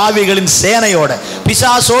பொல்லாத ஆவிகளின் சேனையோட,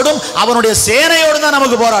 பிசாசோடும் அவனுடைய சேனையோடு தான்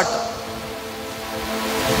நமக்கு போராட்டம்.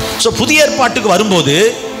 புதிய ஏற்பாட்டுக்கு வரும்போது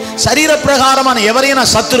சரீர பிரகாரமான எவரையும்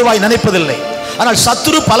நான் சத்துருவாய் நினைப்பதில்லை. ஆனால்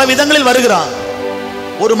சத்துரு பல விதங்களில் வருகிறான்.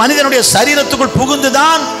 ஒரு மனிதனுடைய சரீரத்துக்குள்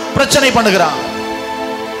புகுந்துதான் பிரச்சனை பண்ணுகிறான்.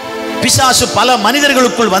 பிசாசு பல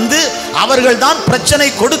மனிதர்களுக்குள் வந்து அவர்கள் தான் பிரச்சனை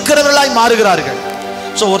கொடுக்கிறவர்களாய் மாறுகிறார்கள்.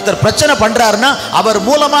 ஒருத்தர் பிரச்சனை பண்றாருன்னா அவர்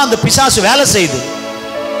மூலமா அந்த பிசாசு வேலை செய்யுது,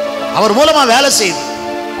 அவர் மூலமா வேலை செய்யுது.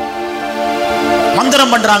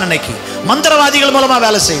 மந்திரம் பண்றாங்க, இன்னைக்கு மந்திரவாதிகள் மூலமா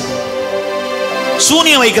வேலை செய்யுது.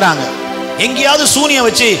 சூனியம் வைக்கிறாங்க. எங்கேயாவது சூனியம்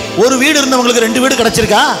வச்சு ஒரு வீடு இருந்தவங்களுக்கு 2 வீடு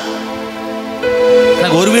கிடைச்சிருக்கா?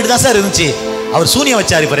 எனக்கு ஒரு வீடு தான் சார் இருந்துச்சு, அவர் சூனியம்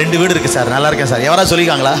வச்சார், இப்ப 2 வீடு இருக்கு சார், நல்லா இருக்கேன் சார். எவரா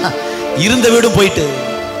சொல்லிருக்காங்களா? இருந்த வீடும் போயிட்டு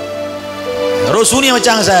யாரோ சூனியம்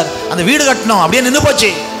வச்சாங்க சார், அந்த வீடு கட்டணும் அப்படியே நின்று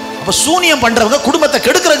போச்சு. அப்ப சூனியம் பண்றவங்க குடும்பத்தை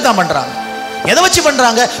கெடுக்கிறதுக்கு தான் பண்றாங்க. எதை வச்சு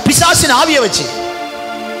பண்றாங்க? பிசாசின் ஆவியை வச்சு.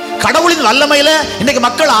 கடவுளின் வல்லமையில இன்னைக்கு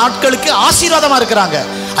மக்கள் ஆட்களுக்கு ஆசீர்வாதமா இருக்கிறாங்க.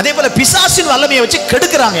 அதே போல பிசாசின் வல்லமையை வச்சு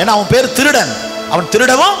கெடுக்கிறாங்க. ஏன்னா அவன் பேர் திருடன், அவன்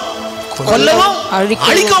திருடவும் கொல்லவும்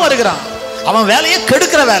அழிக்கவும் வருகிறான். அவன் வேலையை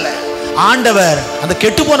கெடுக்கிற வேலை. ஆண்டவர் அந்த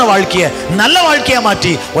கெட்டு போன வாழ்க்கையை நல்ல வாழ்க்கையா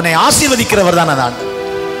மாற்றி உன்னை ஆசீர்வதிக்கிறவர் தான் அந்த ஆண்டவர்.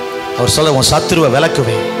 அவர் சொல்ல, உன் சத்துருவை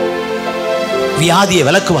விலக்குவேன், வியாதியை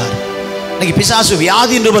விலக்குவார். இன்னைக்கு பிசாசு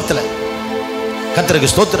வியாதியின் ரூபத்தில். கர்த்தருக்கு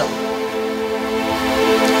ஸ்தோத்திரம்.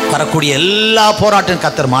 வரக்கூடிய எல்லா போராட்டம்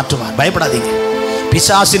கர்த்தர் மாற்றுவார், பயப்படாதீங்க.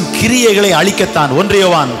 பிசாசின் கிரியைகளை அழிக்கத்தான் 1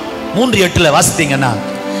 யோவான் 3:8 வாசித்தீங்கன்னா,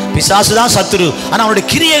 பிசாசு தான் சத்துரு, ஆனா அவனுடைய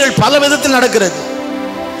கிரியைகள் பல விதத்தில் நடக்கிறது.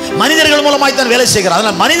 மனிதர்கள் மூலமாய் தான் வேலை செய்கிறார்.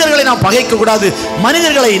 அதனால் மனிதர்களை நாம் பகைக்க கூடாது,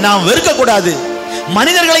 மனிதர்களை நாம் வெறுக்க கூடாது,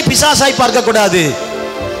 மனிதர்களை பிசாசாய் பார்க்க கூடாது.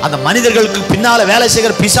 அந்த மனிதர்களுக்கு பின்னால வேலை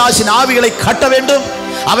செய்கிற பிசாசின் ஆவிகளை கட்ட வேண்டும்,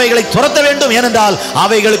 அவைகளை துரத்த வேண்டும். ஏனென்றால்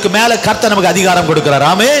அவைகளுக்கு மேல கர்த்தர் நமக்கு அதிகாரம் கொடுக்கிறார்.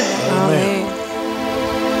 ஆமென்.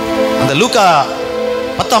 அந்த லூக்கா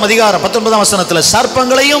 10ஆம் அதிகாரம் 19ஆம் வசனத்துல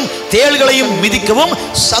சர்ப்பங்களையும் தேள்களையும் மிதிக்கவும்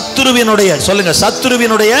சத்துருவினுடைய, சொல்லுங்க,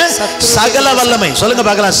 சத்துருவினுடைய சகல வல்லமை, சொல்லுங்க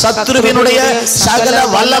பார்க்கலாம், சத்துருவினுடைய சகல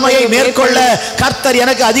வல்லமையை மேற்கொள்ள கர்த்தர்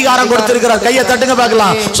எனக்கு அதிகாரம் கொடுத்திருக்கிறார். கையை தட்டுங்க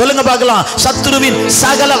பார்க்கலாம், சொல்லுங்க பார்க்கலாம், சத்துருவின்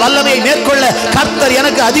சகல வல்லமையை மேற்கொள்ள கர்த்தர்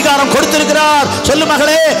எனக்கு அதிகாரம் கொடுத்திருக்கிறார். சொல்லு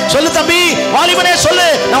மகளே, சொல்லு தம்பி, வாலிபனே சொல்லு,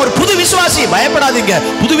 விசுவாசி, பயப்படாதீங்க.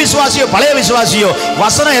 புது விசுவாசியோ பழைய விசுவாசியோ,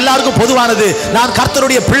 வசனம் எல்லாருக்கும் பொதுவானது. நான்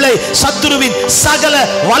கர்த்தருடைய பிள்ளை, சத்துருவின் சகல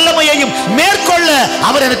வல்லமையையும் மேற்கொள்ள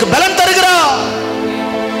அவர் எனக்கு பலன் தருகிறார்.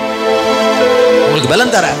 உங்களுக்கு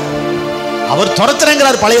பலன் தர அவர்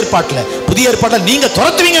துரத்துறேங்கிறார் பழைய ஏற்பாட்டுல. புதிய ஏற்பாட்டுல நீங்க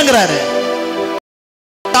துரத்துவீங்கிறாரு.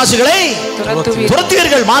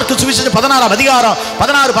 துரத்துவீர்கள். மார்க்கு சுவிசேஷம் 16 அதிகாரம்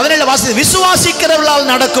 16 17 வாசி. விசுவாசிக்கிறவர்களால்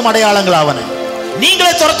நடக்கும் அடையாளங்கள் அவன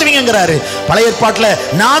நீங்களே துரத்துவீங்கிறாரு. பழைய ஏற்பாட்டுல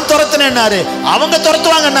நான் துரத்துனேன்னாரு, அவங்க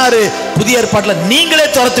துரத்துவாங்கன்னாரு. புதிய ஏற்பாட்டுல நீங்களே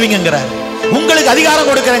துரத்துவீங்கிறாரு. உங்களுக்கு அதிகாரம்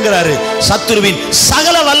கொடுக்கிறேங்கிறாரு. சத்துருவின்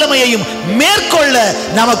சகல வல்லமையையும் மேற்கொள்ள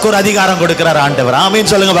நமக்கு ஒரு அதிகாரம் கொடுக்கிறார் ஆண்டவர்.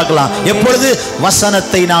 ஆமென் சொல்லுங்க பார்க்கலாம். எப்பொழுது?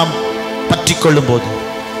 வசனத்தை நாம் பற்றி கொள்ளும் போது.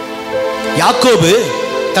 யாக்கோபு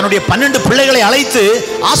தன்னுடைய 12 பிள்ளைகளை அழைத்து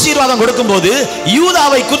ஆசீர்வாதம் கொடுக்கும் போது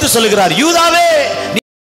யூதாவை குறித்து சொல்லுகிறார். யூதாவே,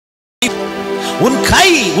 உன் கை,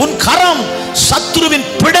 உன் கரம் சத்துருவின்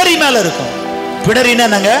பிடரி மேல இருக்கும். பிடரின்னா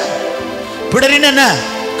என்னங்க? பிடரின்னா என்ன?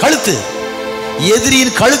 கழுத்து.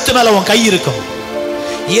 எதிரியின் கழுத்து மேல உன் கை இருக்கும்.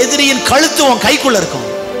 எதிரியின் கழுத்து உன் கைக்குள்ள இருக்கும்.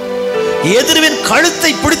 எதிரியின்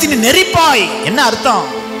கழுத்தை பிடித்து நீ நெரிப்பாய். என்ன அர்த்தம்?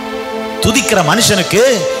 துதிக்கிற மனுஷனுக்கு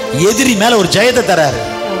எதிரி மேல ஒரு ஜெயத்தை தராரு.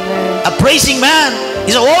 A praising man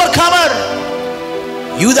is an overcomer.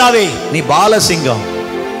 யூதாவே, நீ பாலசிங்கம்.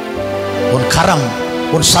 உன் கரம்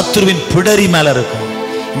உன் சத்துருவின் பிடரி மேல இருக்கும்.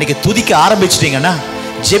 இன்னைக்கு துதிக்க ஆரம்பிச்சிட்டீங்கன்னா,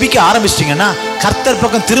 ஜெபிக்க ஆரம்பிச்சிட்டீங்கன்னா, கர்த்தர்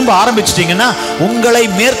பக்கம் திரும்ப ஆரம்பிச்சிட்டீங்கன்னா, உங்களை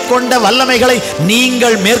மேற்கொண்ட வல்லமைகளை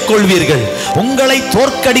நீங்கள் மேற்கொள்வீர்கள். உங்களை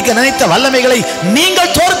தோற்கடிக்க நினைத்த வல்லமைகளை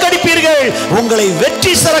நீங்கள் தோற்கடிப்பீர்கள். உங்களை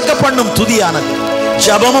வெற்றி சிறக்க பண்ணும் துதியானது.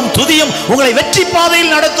 ஜெபமும் துதியும் உங்களை வெற்றி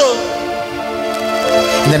பாதையில் நடத்தும்.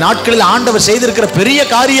 இந்த நாட்களில் ஆண்டவர் செய்திருக்கிற பெரிய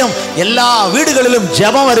காரியம், எல்லா வீடுகளிலும்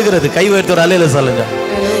ஜெபம் வருகிறது. கை உயர்த்தோர் அல்லேலூயா சொல்லுங்க.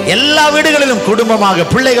 எல்லா வீடுகளிலும் குடும்பமாக,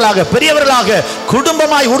 பிள்ளைகளாக, பெரியவர்களாக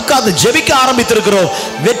குடும்பமாய் உட்கார்ந்து ஜெபிக்க ஆரம்பித்திருக்கிறோம்.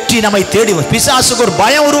 வெற்றி நம்மை தேடி. பிசாசுக்கு ஒரு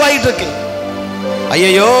பயம் உருவாகிட்டு இருக்கு.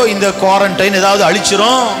 ஐயோ, இந்த குவாரண்டைன் ஏதாவது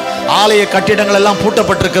அழிச்சிரும், ஆலய கட்டிடங்கள் எல்லாம்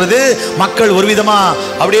பூட்டப்பட்டிருக்கிறது, மக்கள் ஒரு விதமா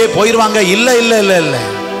அப்படியே போயிருவாங்க. இல்ல இல்ல இல்ல இல்ல,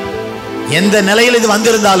 எந்த நிலையில் இது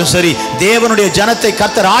வந்திருந்தாலும் சரி, தேவனுடைய ஜனத்தை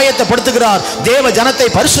கர்த்தர் ஆயத்தப்படுத்துகிறார். தேவ ஜனத்தை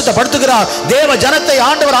பரிசுத்தப்படுத்துகிறார். தேவ ஜனத்தை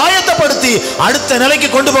ஆண்டவர் ஆயத்தப்படுத்தி அடுத்த நிலைக்கு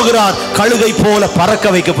கொண்டு போகிறார். கழுகை போல பறக்க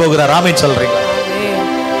வைக்க போகிறார். ஆமென் சொல்றீங்க.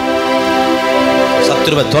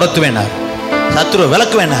 சத்துருவை துரத்து வேண்டார், சத்துருவை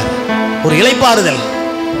விலக்கு வேண்டார். ஒரு இளைப்பாறுதல்.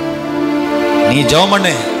 நீ ஜெபம்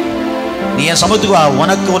பண்ணு, நீ என் சமத்துக்கு வா.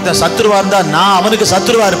 உனக்கு ஒருத்தன் சத்துருவா இருந்தா நான் அவனுக்கு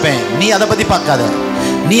சத்துருவா இருப்பேன். நீ அதை பத்தி பார்க்காத,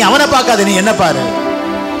 நீ அவனை பார்க்காத, நீ என்ன பாரு.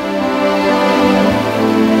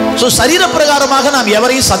 சரீர பிரகாரமாக நாம்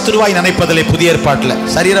எவரையும் சத்துருவாய் நினைப்பதில்லை. புதிய ஏற்பாட்டில்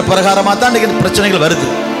சரீர பிரகாரமாக தான் பிரச்சனைகள் வருது.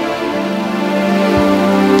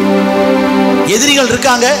 எதிரிகள்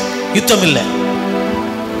இருக்காங்க, யுத்தம் இல்லை.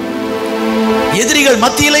 எதிரிகள்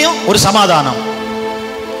மத்தியிலையும் ஒரு சமாதானம்.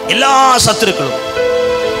 எல்லா சத்துருக்களும்,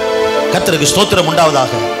 கர்த்தருக்கு ஸ்தோத்திரம்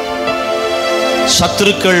உண்டாவதாக.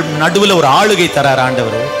 சத்துருக்கள் நடுவில் ஒரு ஆளுகை தரார்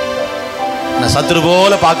ஆண்டவர். சத்துரு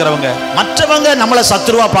போல பார்க்கிறவங்க, மற்றவங்க நம்மளை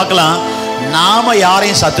சத்துருவா பார்க்கலாம், நாம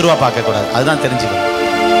யாரையும் சத்துருவா பார்க்க கூடாது. அதுதான் தெரிஞ்சுக்கணும்.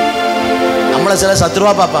 நம்மள சிலர்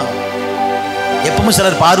சத்துருவா பார்ப்பாங்க, எப்பவும்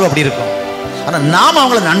சிலர் பார்வை அப்படி இருக்கும். ஆனா நாம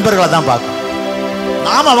அவங்கள நண்பர்களை தான் பார்க்கணும்.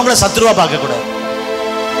 நாம அவங்கள சத்துருவா பார்க்க கூடாது.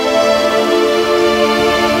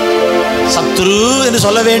 சத்துரு என்று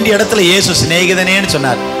சொல்ல வேண்டிய இடத்துல இயேசு சிநேகிதனேன்னு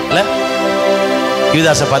சொன்னார். இல்ல,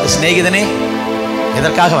 யூதாசை பார்த்து சிநேகிதனே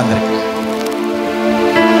எதற்காக வந்திருக்க?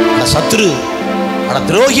 சத்துரு ஆனா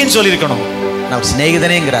துரோகின்னு சொல்லியிருக்கணும். நான்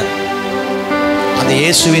சிநேகிதனேங்கிறார். அந்த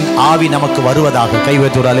இயேசுவின் ஆவி நமக்கு வருவதாக.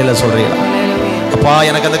 கைவத்தூரால சொல்றீங்களா? அப்பா,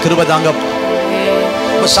 எனக்கு அந்த கிருபை தாங்க.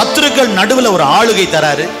 சத்துருக்கள் நடுவில் ஒரு ஆளுகை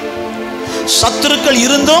தராரு. சத்துருக்கள்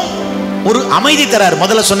இருந்தும் ஒரு அமைதி தராரு.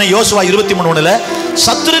 முதல்ல சொன்ன யோசுவா 23:1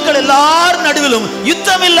 சத்துருக்கள் எல்லார் நடுவிலும்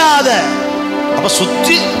யுத்தம் இல்லாத. அப்ப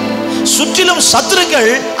சுற்றிலும்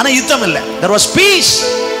சத்துருக்கள், ஆனா யுத்தம் இல்லை. There was peace.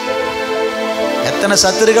 எத்தனை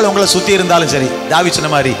சத்துருக்கள் உங்களை சுத்தி இருந்தாலும் சரி, தாவீது சொன்ன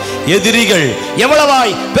மாதிரி எதிரிகள்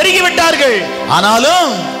எவ்வளவாய் பெருகி விட்டார்கள்,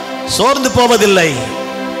 ஆனாலும் சோர்ந்து போவதில்லை.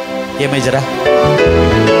 ஏமேஜரா,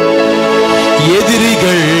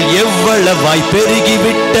 எதிரிகள் எவ்வளவாய் பெருகி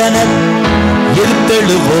விட்டனர்,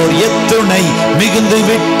 எதிர்த்தெழுவோர் எத்துணை மிகுந்து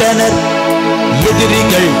விட்டனர்.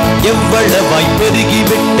 எதிரிகள் எவ்வளவாய் பெருகி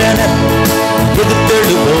விட்டனர்,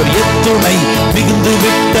 எதிர்த்தெழுவோர் எத்துணை மிகுந்து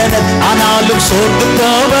விட்டனர். ஆனாலும் சோர்ந்து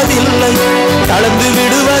போவதில்லை, தளர்ந்து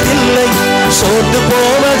விடுவதில்லை. சோர்ந்து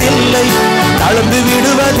போவதில்லை, தளர்ந்து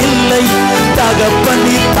விடுவதில்லை.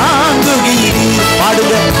 தகப்பனி தாங்குகிறீர்.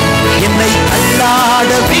 பாடுங்க, என்னை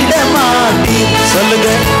அல்லாட விட மாட்டீர். சொல்லுங்க,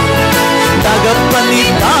 தகப்பனி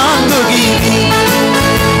தாங்குகிறீர்,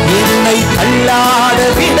 என்னை அல்லாட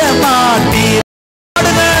விட மாட்டீர்.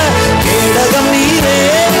 கேடகம் நீரே,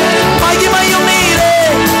 மகிமையும் நீரே,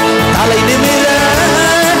 தலை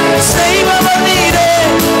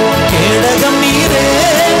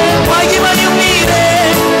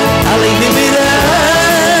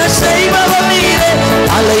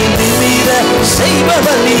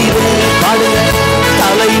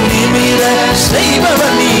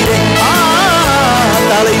செய்பவர் நீரே.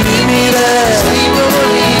 தலை நிமிர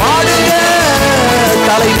பாடுங்க,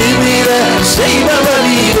 தலை நிமிர செய்பவர்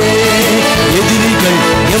நீரே. எதிரிகள்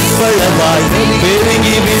எவ்வளவாய்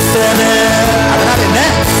பெருகி விட்டன.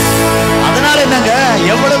 அதனால என்னங்க,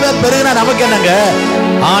 எவ்வளவு பெருகினா நமக்கு என்னங்க?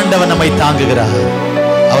 ஆண்டவர் நம்மை தாங்குகிறார்,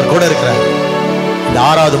 அவர் கூட இருக்கிறார். இந்த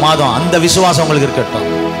 6வது மாதம் அந்த விசுவாசம் உங்களுக்கு இருக்கட்டும்.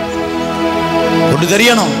 ஒன்று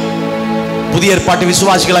தெரியணும், புதிய ஏற்பாட்டு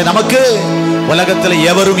விசுவாசிகளாய் நமக்கு உலகத்தில்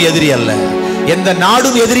எவரும் எதிரி அல்ல, எந்த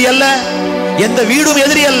நாடும் எதிரி அல்ல, எந்த வீடும்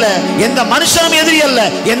எதிரி அல்ல, எந்த மனுஷனும் எதிரி அல்ல,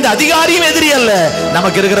 எந்த அதிகாரியும் எதிரி அல்ல.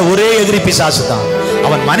 நமக்கு இருக்கிற ஒரே எதிரி பிசாசு தான்.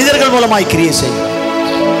 அவன் மனிதர்கள் மூலமாய் கிரியை செய்யும்.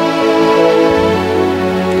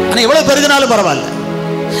 ஆனா எவ்வளவு பெருகினாலும் பரவாயில்ல.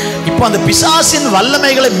 இப்போ அந்த பிசாசின்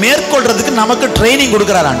வல்லமைகளை மேற்கொள்றதுக்கு நமக்கு ட்ரைனிங்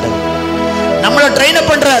கொடுக்கிறார் ஆண்டவர். நம்மளை ட்ரெயின் அப்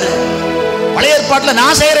பண்றாரு. பழைய ஏற்பாட்டுல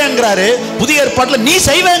நான் செய்யறேங்கிறாரு, புதிய ஏற்பாட்டுல நீ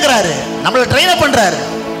செய்வேங்கிறாரு. நம்மளை ட்ரெயின் அப் பண்றாரு.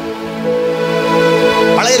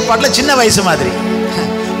 பழைய ஏற்பாட்டுல சின்ன வயசு மாதிரி,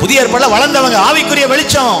 புதிய ஏற்பாட்டுல வளர்ந்தவங்க, ஆவிக்குரிய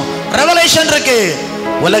வெளிச்சம், ரெவலேஷன் இருக்கு.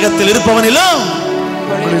 உலகத்தில் இருப்பவனிலும்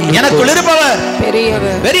எனக்குள் இருப்பவர்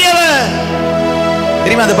பெரியவர்.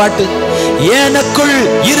 தெரியுமா அந்த பாட்டு? எனக்குள்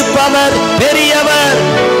இருப்பவர் பெரியவர்,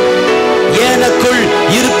 எனக்குள்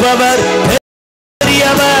இருப்பவர்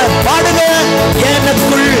பெரியவர். பாடுங்க,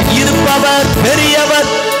 எனக்குள் இருப்பவர் பெரியவர்,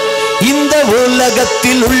 இந்த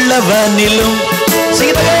உலகத்தில் உள்ளவனிலும்.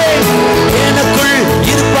 எனக்குள்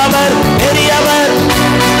இருப்பவர் பெரியவர்,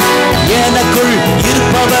 எனக்குள்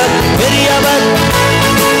இருப்பவர் பெரியவர்,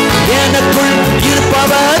 எனக்குள்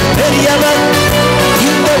இருப்பவர் பெரியவர்,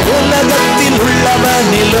 இந்த உலகத்தில்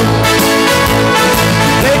உள்ளவனிலும்.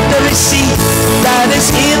 Greater is he that is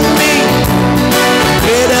in me,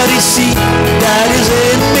 greater is he that is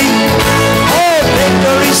in me. Oh,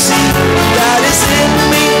 greater is he that is in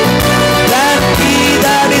me than he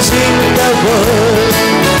that is in the world.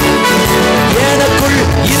 எனக்குள்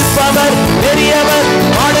இருப்பவர் பெரியவர்.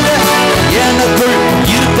 பாடுங்க, எனக்குள்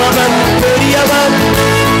இருப்பவர் பெரியவர்,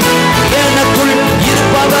 எனக்குள்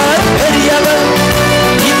இருப்பவர் பெரியவர்,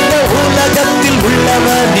 இந்த உலகத்தில்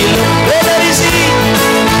உள்ளவனிலும். Greater is he,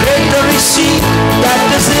 greater is he that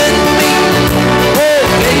is in me. Oh,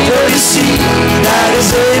 greater is he that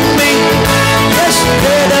is in me. Yes,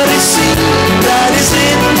 greater is he that is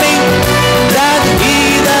in me than he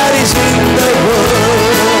that is in the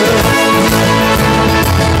world.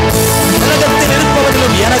 உலகத்தில்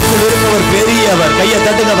இருப்பவர்களும் எனக்குள் இருப்பவர் பெரியவர். கையை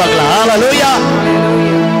தட்டுங்க பார்க்கலாம். ஹல்லேலூயா.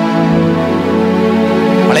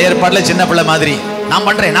 பழைய ஏற்பாட்டுல சின்ன பிள்ளை மாதிரி நான்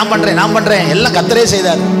பண்றேன் எல்லாம் கர்த்தரே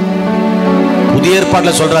செய்தார். புதிய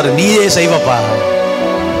ஏற்பாட்டுல சொல்றாரு, நீயே செய்வப்பா.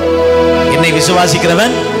 என்னை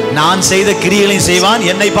விசுவாசிக்கிறவன் நான் செய்த கிரியைகளையும் செய்வான்,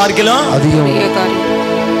 என்னை பார்க்கலாம் அதிகம்.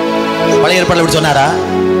 பழைய ஏற்பாட்டுல இப்படி சொன்னாரா?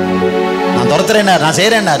 நான் துரத்துறேன், நான்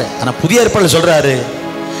செய்யறேன். ஆனா புதிய ஏற்பாட்டுல சொல்றாரு,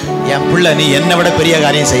 என் பிள்ளை நீ என்னை விட பெரிய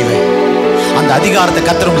காரியம் செய்வேன். அந்த அதிகாரத்தை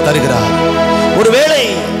கர்த்தர் உங்களுக்கு தருகிறார். ஒருவேளை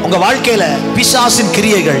உங்க வாழ்க்கையில பிசாசின்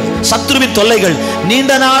கிரியைகள், சத்துருவின் தொல்லைகள்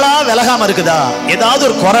நீண்ட நாளா விலகாம இருக்குதா? ஏதாவது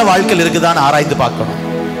ஒரு குறை வாழ்க்கையில் இருக்குதான்னு ஆராய்ந்து பார்க்கணும்.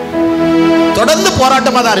 தொடர்ந்து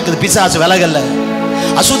போராட்டமா தான் இருக்குது. பிசாசு விலகல்ல,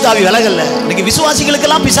 அசுத்தாவி விலகல்ல. இன்னைக்கு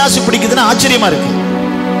விசுவாசிகளுக்கெல்லாம் பிசாசு பிடிக்குதுன்னு ஆச்சரியமா இருக்கு.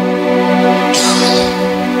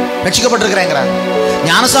 ரட்சிக்கப்பட்டிருக்கிறேங்கிறாங்க,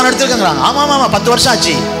 ஞானஸ்தானம் எடுத்திருக்காங்க. ஆமா 10 வருஷம்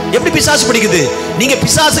ஆச்சு. எப்படி பிசாசு பிடிக்குது? நீங்க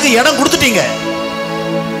பிசாசுக்கு இடம் கொடுத்துட்டீங்க.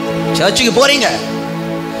 சர்ச்சுக்கு போறீங்க,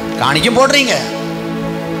 காணிக்கும் போடுறீங்க,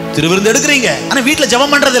 திருவிருந்து எடுக்கிறீங்க, ஆனா வீட்டுல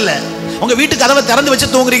ஜெபம் பண்றது இல்ல. உங்க வீட்டு கதவை திறந்து வச்சு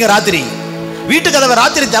தூங்குறீங்க. ராத்திரி வீட்டு கதவை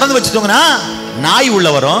ராத்திரி திறந்து வச்சு தூங்குனா நாய் உள்ள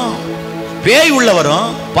வரும், பேய் உள்ள வரும்,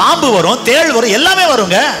 பாம்பு வரும், தேள் வரும், எல்லாமே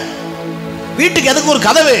வருங்க. வீட்டுக்கு எதுக்கு ஒரு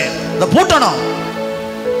கதவு பூட்டணும்?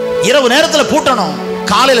 இரவு நேரத்துல பூட்டணும்,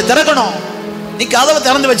 காலையில திறக்கணும். நீ கதவை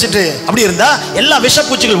திறந்து வச்சுட்டு அப்படி இருந்தா எல்லா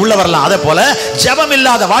விஷப்பூச்சிகள் உள்ள வரலாம். அதே போல ஜெபம்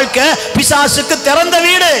இல்லாத வாழ்க்கை பிசாசுக்கு திறந்த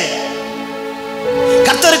வீடு.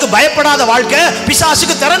 கர்த்தருக்கு பயப்படாத வாழ்க்கை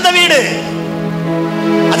பிசாசுக்கு திறந்த வீடு.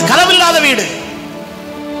 அது கதவில்லாத வீடு.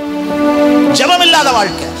 ஜெபம் இல்லாத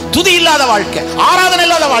வாழ்க்கை, துதி இல்லாத வாழ்க்கை, ஆராதனை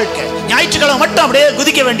இல்லாத வாழ்க்கை. ஞாயிற்றுக்கிழமை மட்டும் அப்படியே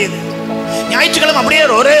குதிக்க வேண்டியது. ஞாயிற்றுக்கிழமை அப்படியே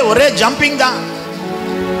ஒரே ஜம்பிங் தான்.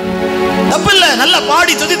 தப்பு இல்ல, நல்லா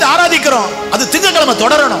பாடி துதித்து ஆராதிக்கிறோம். அது திங்கட்கிழமை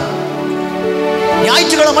தொடரணும்.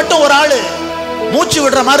 ஞாயிற்றுக்கிழமை மட்டும் ஒரு ஆளு மூச்சு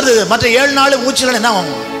விடுற மாதிரி, மற்ற 7 நாள் மூச்சு என்ன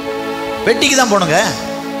ஆகும்? வெட்டிக்கு தான் போனுங்க.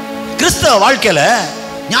 கிறிஸ்தவ வாழ்க்கையில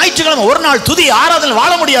ஞாயிற்றுக்கிழமை ஒரு நாள் துதி ஆராதனை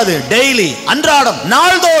வாழ முடியாது. டெய்லி, அன்றாடம்,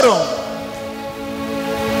 நாள்தோறும்.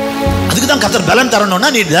 அதுக்கு தான் கர்த்தர் பலன் தரணும்னா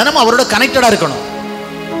நீ தினமும் அவரோட கனெக்டடா இருக்கணும்.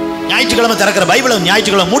 ஞாயிற்றுக்கிழமை திறக்கிற பைபிளை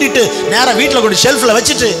ஞாயிற்றுக்கிழமை மூடிட்டு நேரா வீட்டுல கொண்டு ஷெல்ஃப்ல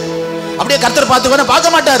வச்சுட்டு அப்படியே கர்த்தர்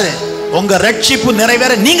பார்க்க மாட்டாரு. உங்க ரட்சிப்பு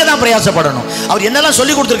நிறைவேற நீங்க தான் பிரயாசப்படணும். அவர் என்னெல்லாம்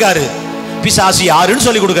சொல்லி கொடுத்திருக்காரு? பிசாசு யாருன்னு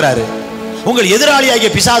சொல்லி கொடுக்கிறாரு. உங்கள் எதிராளியாகிய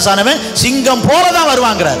பிசாசானவன் சிங்கம் போலதான்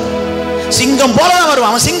வருவாங்கிறாரு. சிங்கம் போலதான்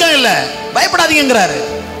வருவான். அவன் சிங்கம் இல்ல, பயப்படாதீங்கிறாரு.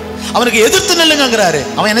 அவனுக்கு எதிர்த்து நில்லுங்கிறாரு.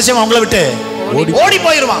 அவன் என்ன செய்வான்? அவங்கள விட்டு ஓடி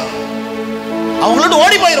போயிருவான். அவங்களோட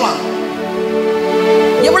ஓடி போயிருவான்.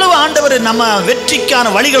 எவ்வளவு ஆண்டவர் நம்ம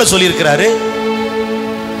வெற்றிக்கான வழிகளை சொல்லி இருக்கிறாரு.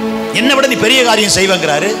 என்னை விட நீ பெரிய காரியம்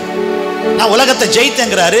செய்வங்கிறாரு. நான் உலகத்தை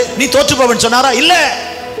ஜெயித்தேங்கிறாரு. நீ தோற்று போவன்னு சொன்னாரா? இல்ல.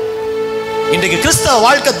 இன்றைக்கு கிறிஸ்தவ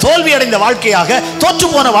வாழ்க்கை தோல்வி அடைந்த வாழ்க்கையாக, தோற்று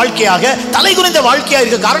போன வாழ்க்கையாக, தலை குனிந்த வாழ்க்கையாக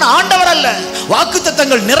இருக்க காரணம் ஆண்டவர் அல்ல.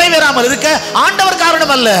 வாக்குத்தத்தங்கள் நிறைவேறாமல் இருக்க ஆண்டவர்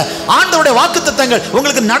காரணம் அல்ல. ஆண்டவருடைய வாக்குத்தத்தங்கள்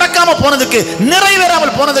உங்களுக்கு நடக்காம போனதுக்கு,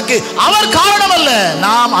 நிறைவேறாமல் போனதுக்கு அவர் காரணம் அல்ல.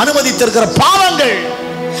 நாம் அனுமதித்திருக்கிற பாவங்கள்.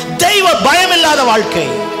 தெய்வ பயம் இல்லாத வாழ்க்கை,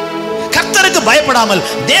 கர்த்தருக்கு பயப்படாமல்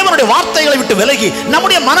தேவனுடைய வார்த்தைகளை விட்டு விலகி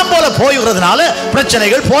நம்முடைய மனம் போல போகிறதுனால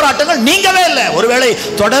பிரச்சனைகள், போராட்டங்கள் நீங்கவே இல்லை. ஒருவேளை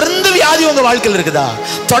தொடர்ந்து வியாதி உங்க வாழ்க்கையில் இருக்குதா,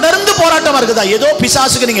 தொடர்ந்து போராட்டமா இருக்குதா, ஏதோ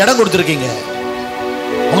பிசாசுக்கு நீங்க இடம் கொடுத்திருக்கீங்க,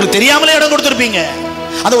 உங்களுக்கு தெரியாமலே இடம் கொடுத்திருப்பீங்க.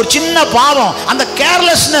 அது ஒரு சின்ன பாவம், அந்த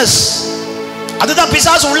கேர்லெஸ்னஸ், அதுதான்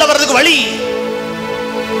பிசாசு உள்ள வர்றதுக்கு வழி.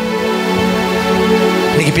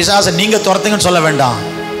 இன்னைக்கு பிசாசை நீங்க துரத்துங்கன்னு சொல்ல வேண்டாம்,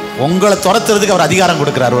 உங்களை துரத்துறதுக்கு அவர் அதிகாரம்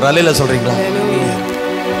கொடுக்கிறார். ஒரு அலையில சொல்றீங்களா?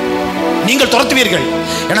 நீங்கள் துரத்துவீர்கள்.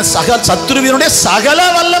 ஏன்னா சத்துருவினுடைய சகல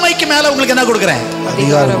வல்லமைக்கு மேல உங்களுக்கு என்ன கொடுக்கிறேன்?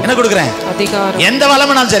 என்ன கொடுக்கிறேன்? எந்த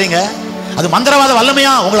வல்லமைனாலும் சரிங்க, அது மந்திரவாத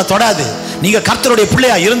வல்லமையா உங்களை தொடாது. நீங்க கர்த்தருடைய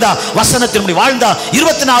பிள்ளையா இருந்தா, வசனத்தின்படி வாழ்ந்தா,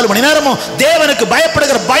 24 மணி நேரமும் தேவனுக்கு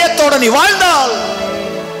பயப்படுகிற பயத்தோட நீ வாழ்ந்தால்,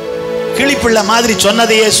 கிளிப்பிள்ளை மாதிரி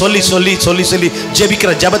சொன்னதையே சொல்லி சொல்லி சொல்லி சொல்லி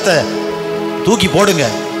ஜெபிக்கிற ஜெபத்தை தூக்கி போடுங்க.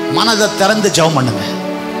 மனதை திறந்து ஜெபம் பண்ணுங்க.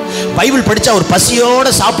 பைபிள் படிச்சா ஒரு பசியோட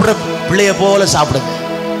சாப்பிடுற பிள்ளைய போல சாப்பிடுங்க.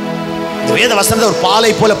 வேத வசனத்தை ஒரு பாலை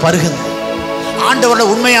போல பருகுங்க. ஆண்டவரோட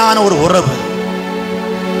உண்மையான ஒரு உறவு.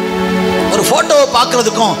 ஒரு போட்டோவை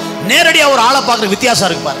பார்க்கிறதுக்கும் நேரடியா ஒரு ஆளை பார்க்கிற வித்தியாசம்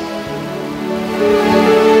இருக்கு பாருங்க.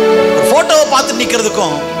 ஒரு போட்டோவை பார்த்து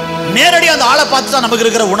நிக்கிறதுக்கும் நேரடியா அந்த ஆளை பார்த்து தான் நமக்கு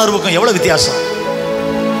இருக்கிற உணர்வுக்கும் எவ்வளவு வித்தியாசம்.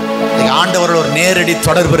 ஆண்டவரோட ஒரு நேரடி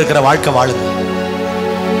தொடர்பு இருக்கிற வாழ்க்கை வாழுங்க.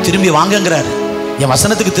 திரும்பி வாங்குங்கிறாரு. என்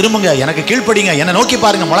வசனத்துக்கு திரும்புங்க, எனக்கு கீழ்ப்படிங்க, என்னை நோக்கி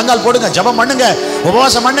பாருங்க, முழங்கால் போடுங்க, ஜெபம் பண்ணுங்க,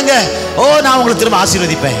 உபவாசம் பண்ணுங்க. ஓ, நான் உங்களை திரும்ப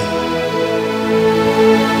ஆசீர்வதிப்பேன்.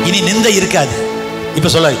 இனி நிந்தை இருக்காது. இப்ப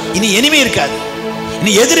சொல்ல, இனி எனிமே இருக்காது,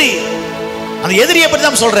 இனி எதிரி. அந்த எதிரியை பற்றி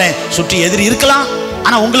தான் சொல்றேன். சுற்றி எதிரி இருக்கலாம்,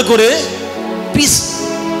 ஆனா உங்களுக்கு ஒரு பீஸ்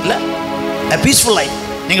இல்ல, பீஸ்ஃபுல் லைஃப்.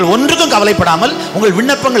 நீங்கள் ஒன்றுக்கும் கவலைப்படாமல் உங்கள்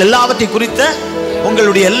விண்ணப்பங்கள் எல்லாவற்றையும் குறித்த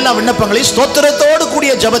உங்களுடைய எல்லா விண்ணப்பங்களையும் ஸ்தோத்திரத்தோடு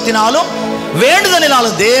கூடிய ஜெபத்தினாலும்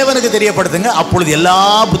வேண்டுதலினாலும் தேவனுக்கு தெரியப்படுத்துங்க. அப்பொழுது எல்லா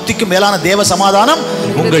புத்திக்கும் மேலான தேவ சமாதானம்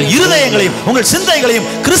உங்கள் இருதயங்களையும் உங்கள் சிந்தைகளையும்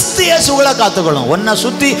கிறிஸ்து இயேசுவுல காத்துக்கொள்ளும். உன்னை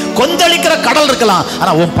சுத்தி கொந்தளிக்கிற கடல் இருக்கலாம்,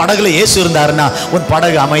 ஆனா உன் படகுல இயேசு இருந்தாருன்னா உன்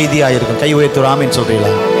படகு அமைதியா இருக்கும். கை உயர்த்துறாமன்னு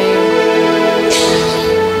சொல்றீங்களா?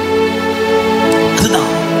 அதுதான்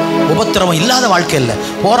உபத்திரவம் இல்லாத வாழ்க்கை இல்லை,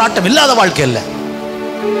 போராட்டம் இல்லாத வாழ்க்கை இல்லை.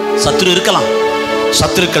 சத்துரு இருக்கலாம்,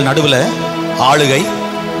 சத்துருக்கள் நடுவுல ஆளுகை.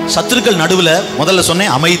 சத்துருக்கள் நடுவுல முதல்ல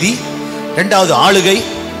சொன்னேன் அமைதி, இரண்டாவது ஆளுகை,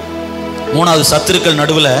 மூணாவது சத்துருக்கள்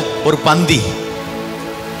நடுவுல ஒரு பந்தி.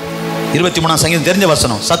 23ஆம் சங்கீதம் தெரிஞ்ச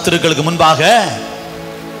வசனம். சத்துருக்களுக்கு முன்பாக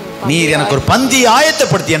நீர் எனக்கு ஒரு பந்தி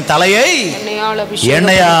ஆயத்தப்படுத்தி என் தலையை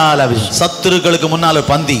எண்ணெயால் அபிஷேகம். சத்துருக்களுக்கு முன்னால ஒரு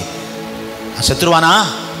பந்தி. செத்துருவானா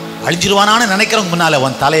அழிஞ்சிருவானான்னு நினைக்கிறவங்க முன்னால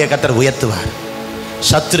உன் தலையை கர்த்தர் உயர்த்துவார்.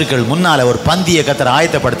 சத்துருக்கள் முன்னால ஒரு பந்தியை கர்த்தர்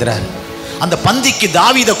ஆயத்தப்படுத்துறார். அந்த பந்திக்கு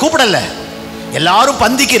தாவீதை கூப்பிடல, எல்லாரும்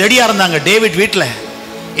பந்திக்கு ரெடியா இருந்தாங்க. டேவிட் வீட்டுல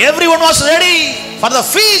everyone was ready for the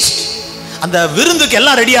feast. அந்த விருந்துக்கு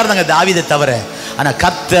எல்லாம் ரெடியா இருந்தாங்க, தாவீதை தவிர. ஆனா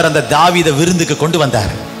கர்த்தர் அந்த தாவீதை விருந்துக்கு கொண்டு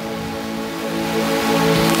வந்தார்.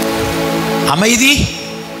 அமைதி,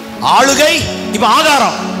 ஆளுகை, இப்ப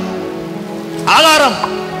ஆகாரம். ஆகாரம்.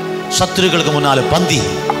 சத்துருக்களுக்கு முன்னால பந்தி.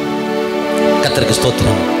 கர்த்தருக்கு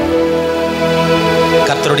ஸ்தோத்திரம்.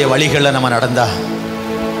 கர்த்தருடைய வழிகளில் நம்ம நடந்தா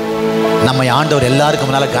நம்மை ஆண்டவர் எல்லாருக்கும்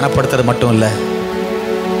முன்னால கனப்படுத்துறது மட்டும் இல்ல.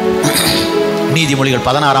 நீதிமொழிகள்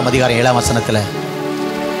 16ஆம் அதிகாரம் 7ஆம் வசனத்துல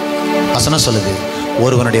வசனம் சொல்லுது,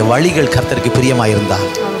 ஒருவனுடைய வழிகள் கர்த்தருக்கு பிரியமாயிருந்தால்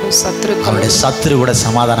அவனுடைய சத்துரு கூட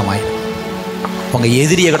சமாதானமாயிடும். உங்க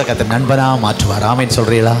எதிரியை கூட கர்த்தர் நண்பனா மாற்றுவார். ஆமென்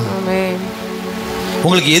சொல்றீங்களா?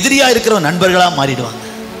 உங்களுக்கு எதிரியா இருக்கிற நண்பர்களா மாறிடுவாங்க.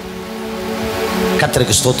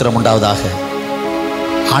 கர்த்தருக்கு ஸ்தோத்திரம் உண்டாவதாக.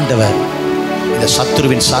 ஆண்டவர் இந்த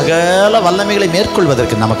சத்துருவின் சகல வல்லமைகளை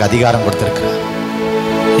மேற்கொள்வதற்கு நமக்கு அதிகாரம் கொடுத்திருக்கிறார்.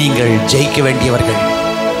 நீங்கள் ஜெயிக்க வேண்டியவர்கள்,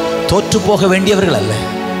 தோற்று போக வேண்டியவர்கள் அல்ல.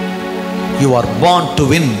 You are born to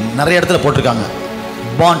win. நிறைய இடத்துல போட்டிருக்காங்க,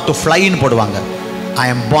 born to flyன்னு போடுவாங்க. I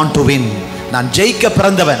am born to win. நான் ஜெயிக்க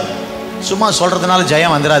பிறந்தவன். சும்மா சொல்றதுனால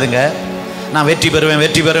ஜெயம் வந்துடாதுங்க. நான் வெற்றி பெறுவேன்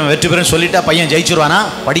வெற்றி பெறுவேன் வெற்றி பெறுவேன் சொல்லிட்டா பையன் ஜெயிச்சிருவானா?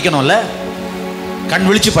 படிக்கணும்ல, கண்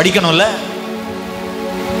விழிச்சு படிக்கணும்ல.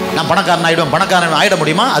 நான் பணக்காரன் ஆகிடுவேன், பணக்காரன் ஆகிட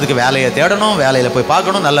முடியுமா? அதுக்கு வேலையை தேடணும், வேலையில் போய்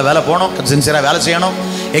பார்க்கணும், நல்ல வேலை போகணும், சின்சியராக வேலை செய்யணும்,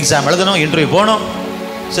 எக்ஸாம் எழுதணும், இன்டர்வியூ போகணும்,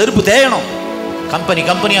 செருப்பு தேயணும்.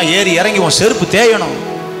 கம்பெனியா ஏறி இறங்கி உன் செருப்பு தேயணும்.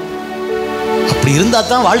 அப்படி இருந்தா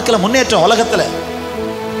தான் வாழ்க்கையில முன்னேற்றம் உலகத்துல.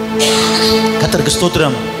 கர்த்தருக்கு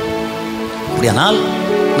ஸ்தோத்திரம். அப்படியானால்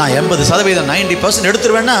நான் 80% 90%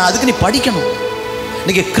 எடுத்துருவேன்னா அதுக்கு நீ படிக்கணும்.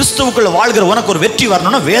 இன்னைக்கு கிறிஸ்துவுக்குள்ள வாழ்கிற உனக்கு ஒரு வெற்றி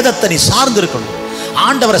வரணும்னா வேதத்தை நீ சார்ந்து இருக்கணும்,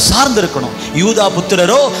 ஆண்டவரை சார்ந்து இருக்கணும். யூதா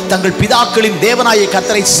புத்திரரோ தங்கள் பிதாக்களின் தேவனாய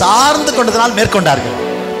கர்த்தரை சார்ந்து கொண்டதனால் மேற்கொண்டார்கள்.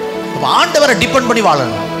 ஆண்டவரை டிபெண்ட் பண்ணி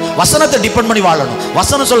வாழணும், வசனத்தை டிபெண்ட் பண்ணி வாழணும்.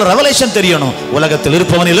 வசனம் சொல்ற ரெவலேஷன் தெரியணும். உலகத்தில்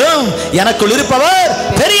இருப்பவனிலும் எனக்குள் இருப்பவர்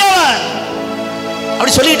பெரியவர்.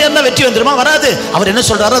 அப்படி சொல்லிட்டே இருந்தா வெற்றி வந்துருமா? வராது. அவர் என்ன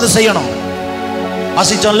சொல்றாரோ அதை செய்யணும்.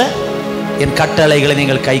 வாசிச்சோம்ல, என் கட்டளைகளை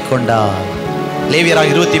நீங்கள் கை கொண்டால், லேவியராக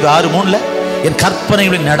 26:3 என்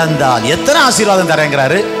கற்பனைகளில் நடந்தால் எத்தனை ஆசீர்வாதம்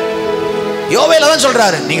தரேங்கிறாரு. யோவேல தான்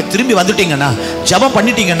சொல்றாரு, நீங்க திரும்பி வந்துட்டீங்கன்னா, ஜெபம்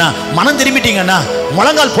பண்ணிட்டீங்கன்னா, மனம் திரும்பிட்டீங்கன்னா,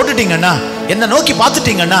 முழங்கால் போட்டுட்டீங்கன்னா, என்ன நோக்கி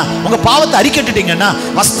பார்த்துட்டீங்கன்னா, உங்க பாவத்தை அறிக்கைட்டுட்டீங்கன்னா,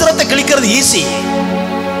 வஸ்திரத்தை கிழிக்கிறது ஈஸி.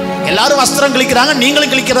 எல்லாரும் வஸ்திரம் கிழிக்கிறாங்க,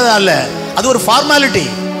 நீங்களும் கிழிக்கிறதா இல்ல. அது ஒரு ஃபார்மாலிட்டி,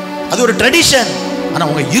 அது ஒரு ட்ரெடிஷன். ஆனா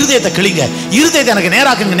உங்க இருதயத்தை கிழிங்க. இருதயத்தை எனக்கு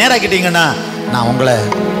நேராக்கிட்டீங்கன்னா நான் உங்களை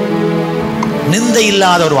நிந்தை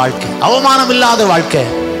இல்லாத ஒரு வாழ்க்கை, அவமானம் இல்லாத ஒரு வாழ்க்கை,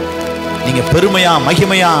 நீங்க பெருமையா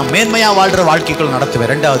மகிமையா மேன்மையா வாழ்ற வாழ்க்கைக்குள்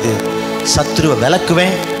நடத்துவேன். ரெண்டாவது, சத்துருவை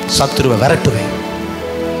விலக்குவேன், சத்துருவை விரட்டுவேன்.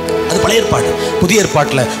 அது பழைய ஏற்பாடு. புதிய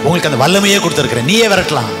ஏற்பாட்டில் உங்களுக்கு அந்த வல்லமையே கொடுத்திருக்கிறேன், நீயே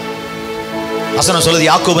விரட்டலாம். வசனம் சொல்லுது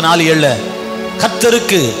யாக்கோபு 4:7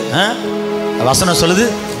 கர்த்தருக்கு, வசனம் சொல்லுது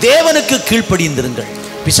தேவனுக்கு கீழ்ப்படிந்திருங்கள்,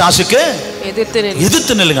 பிசாசுக்கு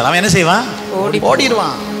எதிர்த்து நில்லுங்கள். அவன் என்ன செய்வான்?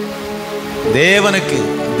 ஓடிடுவான்.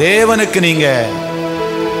 தேவனுக்கு நீங்க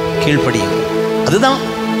கீழ்ப்படியுங்க. அதுதான்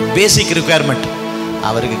பேசிக் ரிக்வயர்மெண்ட்.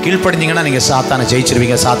 அவருக்கு கீழ்ப்படிந்தீங்கன்னா நீங்க சாத்தானை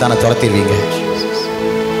ஜெயிச்சிருவீங்க, சாத்தானை துரத்திடுவீங்க.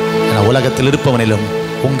 உலகத்தில் இருப்பவனிலும்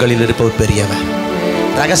உங்களில் இருப்பவர் பெரியவன்.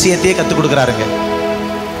 ரகசியத்தையே கற்றுக் கொடுக்கிறாருங்க,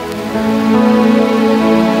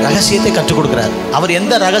 ரகசியத்தை கற்றுக் கொடுக்கிறார். அவர்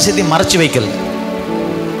எந்த ரகசியத்தையும் மறைச்சு வைக்கல.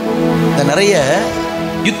 இந்த நிறைய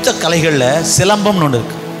யுத்த கலைகள்ல சிலம்பம்னு ஒன்று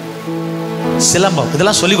இருக்கு. சிலம்பம்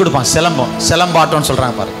இதெல்லாம் சொல்லி கொடுப்பான். சிலம்பாட்டம்னு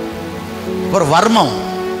சொல்றாங்க பாரு. ஒரு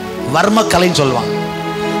வர்ம கலைன்னு சொல்லுவாங்க.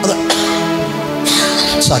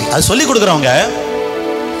 அது சொல்லி கொடுக்குறவங்க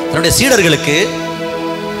தன்னுடைய சீடர்களுக்கு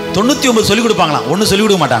 99 சொல்லி கொடுப்பாங்களாம், ஒன்று சொல்லி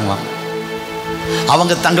கொடுக்க மாட்டாங்களாம்.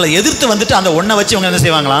 அவங்க தங்களை எதிர்த்து வந்துட்டு அந்த ஒன்றை வச்சு அவங்க என்ன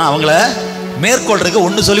செய்வாங்களாம், அவங்கள மேற்கொள்றதுக்கு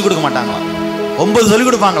ஒன்று சொல்லி கொடுக்க மாட்டாங்களாம், 9 சொல்லி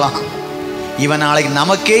கொடுப்பாங்களாம். இவன் நாளைக்கு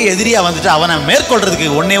நமக்கே எதிரியா வந்துட்டு அவனை மேற்கொள்றதுக்கு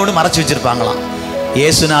ஒன்னே ஒன்று மறைச்சு வச்சிருப்பாங்களாம்.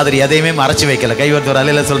 இயேசுநாதர் எதையுமே மறைச்சு வைக்கல. கைவர்த்தவர்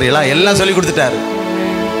அல்ல சொல்றீங்களா? எல்லாம் சொல்லி கொடுத்துட்டாரு.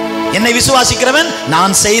 என்னை விசுவாசிக்கிறவன்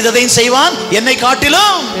நான் செய்ததையும் செய்வான், என்னை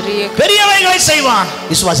காட்டிலும் பெரியவைகளை செய்வான்.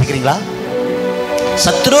 விசுவாசிக்கிறீங்களா?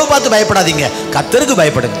 சத்துருவை பார்த்து பயப்படாதீங்க, கர்த்தருக்கு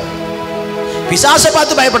பயப்படுங்க. பிசாசை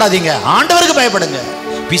பார்த்து பயப்படாதீங்க, ஆண்டவருக்கு பயப்படுங்க.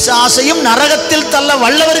 பிசாசையும் நரகத்தில் தள்ள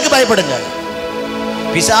வல்லவருக்கு பயப்படுங்க.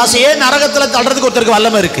 பிசாசையே நரகத்தில் தள்ளுறதுக்கு ஒருத்தருக்கு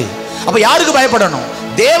வல்லமை இருக்கு. அப்ப யாருக்கு பயப்படணும்?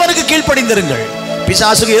 தேவனுக்கு கீழ்ப்படிந்திருங்கள்.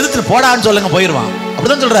 பிசாசுக்கு எதிர்த்து போடான்னு சொல்லுங்க, போயிடுவான்.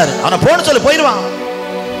 அப்படிதான் சொல்றாரு. அவனை போன்னு சொல்லி போயிடுவான்.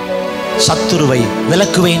 சத்துருவை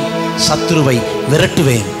விலக்குவேன், சத்துருவை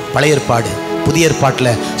விரட்டுவேன். பழைய ஏற்பாடு. புதிய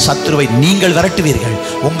ஏற்பாட்டில் சத்துருவை நீங்கள் விரட்டுவீர்கள்,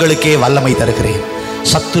 உங்களுக்கே வல்லமை தருகிறேன்.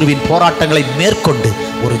 சத்துருவின் போராட்டங்களை மேற்கொண்டு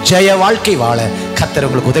ஒரு ஜெய வாழ்க்கை வாழ கர்த்தர்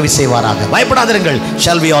உங்களுக்கு உதவி செய்வாராக. பயப்படாதிருங்கள்.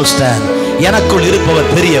 Shall we all stand? எனக்குள் இருப்பவர்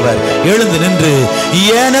பெரியவர். எழுந்து நின்று,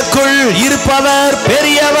 எனக்குள் இருப்பவர்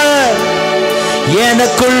பெரியவர்,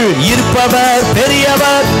 எனக்குள் இருப்பவர்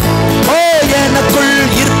பெரியவர், ஓ எனக்குள்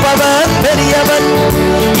இருப்பவர் பெரியவர்,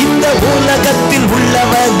 இந்த உலகத்தில்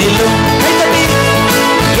உள்ளவனிலும்.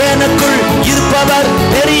 எனக்குள் இருப்பவர்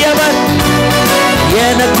பெரியவர்,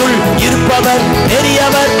 எனக்குள் இருப்பவர்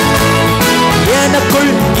பெரியவர், எனக்குள்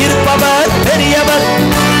இருப்பவர் பெரியவர்,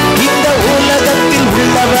 இந்த உலகத்தில்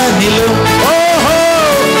உள்ளவனிலும். ஓஹோ,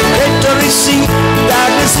 greater is he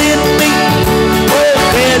that is in me, oh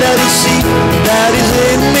greater is he that is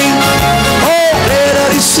in me, oh greater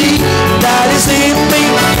is he that is in me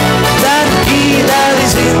than he that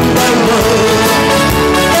is in the world,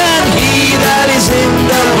 than he that is in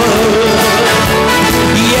the world.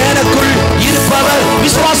 எனக்குள் இருப்பவர்,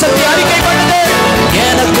 விசுவாசத்தை அறிக்கை பண்ணுங்க.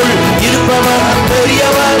 எனக்குள் இருப்பவர்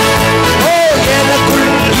பெரியவர், ஓ எனக்குள்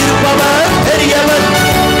இருப்பவர் பெரியவர்,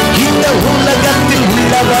 இந்த உலகத்தில்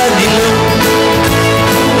உள்ளவரிலும்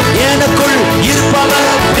எனக்கு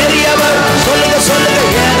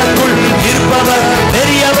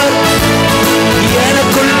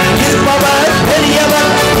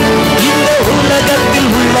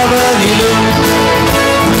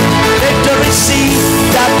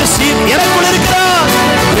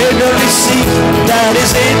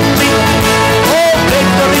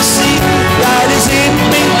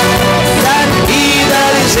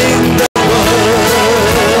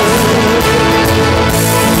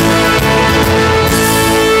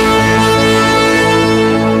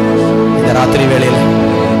ராத்திரி வேளையில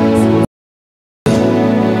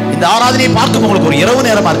இந்த ஆராதனையை பார்க்கும் உங்களுக்கு ஒரு இரவு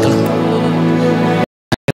நேரமா இருக்கலாம்,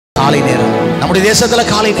 காலை நேரம், நம்முடைய தேசத்துல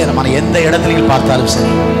காலை நேரம், ஆனா எந்த இடத்துல நீங்கள் பார்த்தாலும்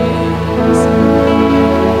சரி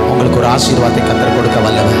உங்களுக்கு ஒரு ஆசீர்வாதத்தை கர்த்தர் கொடுக்க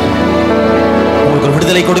வல்லவர், உங்களுக்கு ஒரு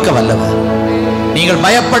விடுதலை கொடுக்க வல்லவர். நீங்கள்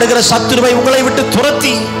பயப்படுகிற சத்துருவை உங்களை விட்டு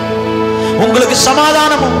துரத்தி உங்களுக்கு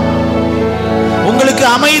சமாதானமும் உங்களுக்கு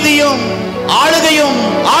அமைதியும் ஆளுகையும்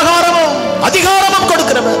ஆகாரமும் அதிகாரமும்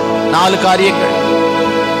கொடுக்கிறவர். 4 காரியங்கள்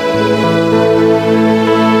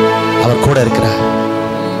அவர் கூட இருக்கிறார்.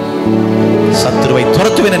 சத்துருவை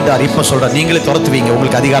துரத்துவேன் என்றார். இப்ப சொல்ற நீங்களே துரத்துவீங்க,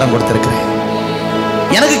 உங்களுக்கு அதிகாரம் கொடுத்திருக்கிறேன்.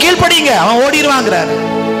 எனக்கு கீழ்ப்படிங்க, அவன் ஓடிடுவாங்கிறார்.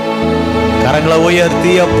 கரங்களை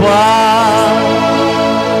உயர்த்தி அப்பா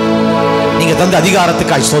நீங்க தந்த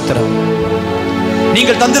அதிகாரத்துக்காய் ஸ்தோத்திரம்,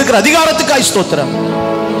 நீங்கள் தந்திருக்கிற அதிகாரத்துக்காய் ஸ்தோத்திரம்.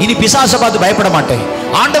 இனி பிசாசை பார்த்து பயப்பட மாட்டேன்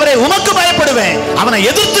ஆண்டவரே, உமக்கு பயப்படுவேன், அவனை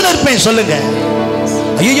எதிர்த்து நிற்பேன். சொல்லுங்க.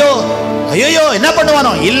 ஐயோ ஐயோ என்ன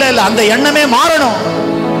பண்ணுவானோ? இல்ல இல்ல, அந்த எண்ணமே மாறணும்.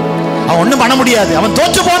 அவன் ஒண்ணும் பண்ண முடியாது, அவன்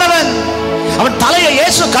தோற்று போனவன். அவன் தலையை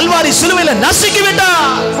இயேசு கல்வாரி சிலுவையில நசுக்கி விட்டான்.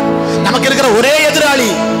 நமக்கு இருக்கிற ஒரே எதிராளி,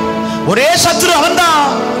 ஒரே சத்துரு அவன்தான்.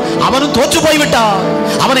 அவனும் தோற்று போய்விட்டான்.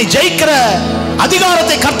 அவனை ஜெயிக்கிற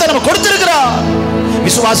அதிகாரத்தை கர்த்தர் நமக்கு கொடுத்திருக்கிறார்.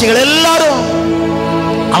 விசுவாசிகள் எல்லாரும்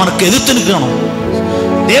அவனுக்கு எதிர்த்து நிற்கணும்.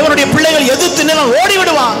 தேவனுடைய பிள்ளைகள் எதிர்த்து நின்று ஓடி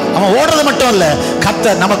விடுவான். அவன் ஓடுறது மட்டும் இல்ல,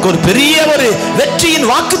 கர்த்தர் நமக்கு ஒரு பெரிய ஒரு வெற்றியின்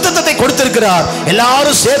வாக்குத்தத்தத்தை கொடுத்திருக்கிறார்.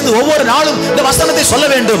 எல்லாரும் சேர்ந்து ஒவ்வொரு நாளும் இந்த வசனத்தை சொல்ல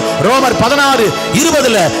வேண்டும். ரோமர்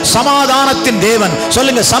 16:20 சமாதானத்தின் தேவன்,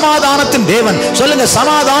 சொல்லுங்க சமாதானத்தின் தேவன், சொல்லுங்க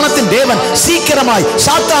சமாதானத்தின் தேவன் சீக்கிரமாய்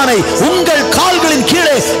சாத்தானை உங்கள் கால்களின்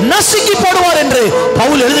கீழே நசுக்கி போடுவார் என்று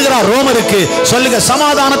பவுல் எழுதுகிறார் ரோமருக்கு. சொல்லுங்க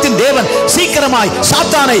சமாதானத்தின் தேவன் சீக்கிரமாய்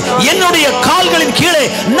சாத்தானை என்னுடைய கால்களின் கீழே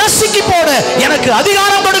நசுக்கி போட எனக்கு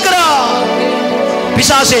அதிகாரம் கொடுக்கிறார்.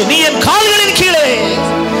 பிசாசே, நீ என் கால்களின் கீழே,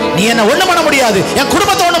 நீ என்ன ஒண்ணு பண்ண முடியாது, என்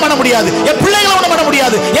குடும்பத்தை ஒண்ணு பண்ண முடியாது, என் பிள்ளைகளை ஒண்ணு பண்ண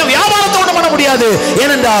முடியாது, என் வியாபாரத்தை ஒண்ணு பண்ண முடியாது.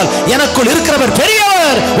 ஏனென்றால் எனக்குள் இருக்கிறவர்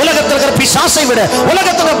பெரியவர். உலகத்தில் இருக்கிற பிசாசை விட,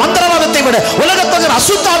 உலகத்தில் இருக்கிற மந்திரவாதத்தை விட, உலகத்தில் இருக்கிற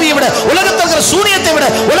அசுத்தாவியை விட, உலகத்தில் இருக்கிற சூனியத்தை விட,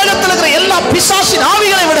 உலகத்தில் இருக்கிற எல்லா பிசாசின்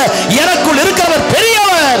ஆவிகளை விட எனக்குள் இருக்கிறவர்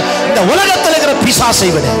பெரியவர். இந்த உலகத்தில் இருக்கிற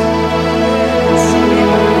பிசாசை விட.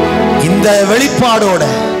 இந்த வெளிப்பாடோட,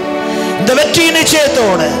 இந்த வெற்றி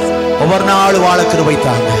நிச்சயத்தோட ஒவ்வொரு நாள் வாழ கிருபை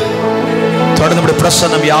தாங்க. தொடர்ந்து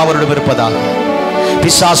பிரசன்னம் யாவரிடம் இருப்பதாக.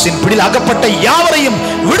 பிசாசின் பிடியில் அகப்பட்ட யாவரையும்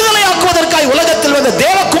விடுதலையாக்குவதற்காய் உலகத்தில் வந்த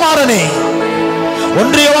தேவகுமாரனே,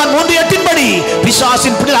 1 யோவான் 3:8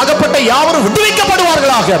 பிசாசின் பிடியில் அகப்பட்ட யாவரும்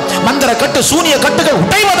விடுவிக்கப்படுவார்களாக. மந்திர கட்டு சூனிய கட்டுகள்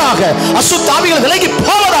உடைவதாக, அசுத்தாவிகள் விலகி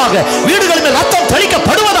போவதாக, வீடுகளில் மேல் ரத்தம்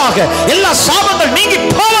தெளிக்கப்படுவதாக, எல்லா சாபங்கள் நீங்கி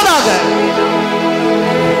போவதாக.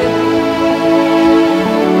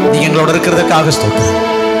 நீங்க எங்களோட இருக்கிறதற்காக ஸ்தோத்திரம்,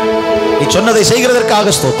 நீ சொன்னதை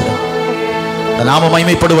செய்கிறதற்காக ஸ்தோத்திரம். இந்த நாமம்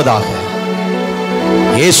மகிமைப்படுவதாக.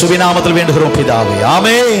 இயேசுவின் நாமத்தில் வேண்டுகிறோம் பிதாவே.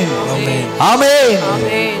 ஆமென் ஆமென்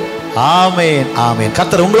ஆமென் ஆமென்.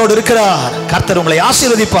 கர்த்தர் உங்களோடு இருக்கிறார். கர்த்தர் உங்களை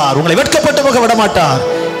ஆசீர்வதிப்பார். உங்களை வெட்கப்பட்டு போக விட மாட்டார்.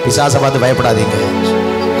 பிசாசை பார்த்து பயப்படாதீங்க.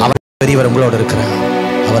 அவர் பெரியவர், உங்களோடு இருக்கிறார்.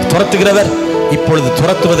 அவர் துரத்துகிறவர். இப்பொழுது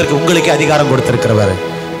துரத்துவதற்கு உங்களுக்கு அதிகாரம் கொடுத்திருக்கிறவர்.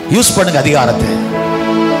 யூஸ் பண்ணுங்க அதிகாரத்தை.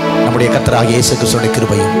 நம்முடைய கர்த்தராகிய இயேசு கிறிஸ்துவின்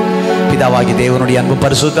கிருபையும் பிதாவாகிய தேவனுடைய அன்பும்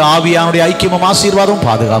பரிசுத்த ஆவியானுடைய ஐக்கியமும் ஆசீர்வாதமும்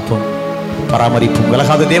பாதுகாப்பும் பராமரிப்பும்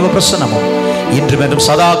விலகாத தேவ பிரசன்னமும் இன்றும் என்றும்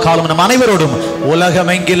சதா காலம் நம் அனைவரோடும்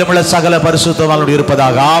உலகமெங்கிலும் உள்ள சகல பரிசுத்தவான்களோடு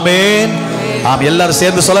இருப்பதாக. ஆமென். ஆம். எல்லாரும்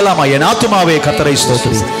சேர்ந்து சொல்லலாமா? என் ஆத்துமாவே கர்த்தரை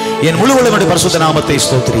ஸ்தோத்திரி, என் முழு உலகமுடைய பரிசுத்த நாமத்தை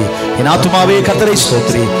ஸ்தோத்திரி. என் ஆத்துமாவே கர்த்தரை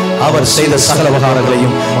ஸ்தோத்திரி, அவர் செய்த சகல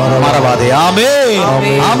உபகாரங்களையும் மறவாதே. ஆமென்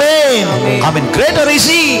ஆமென் ஆமென். Greater is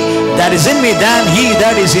he that is in me than he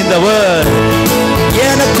that is in the world.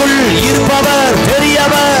 எனக்குள் இருப்பவர்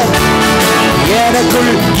பெரியவர்,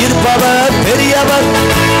 எனக்குள் இருப்பவர் பெரியவர்.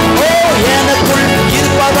 ஓ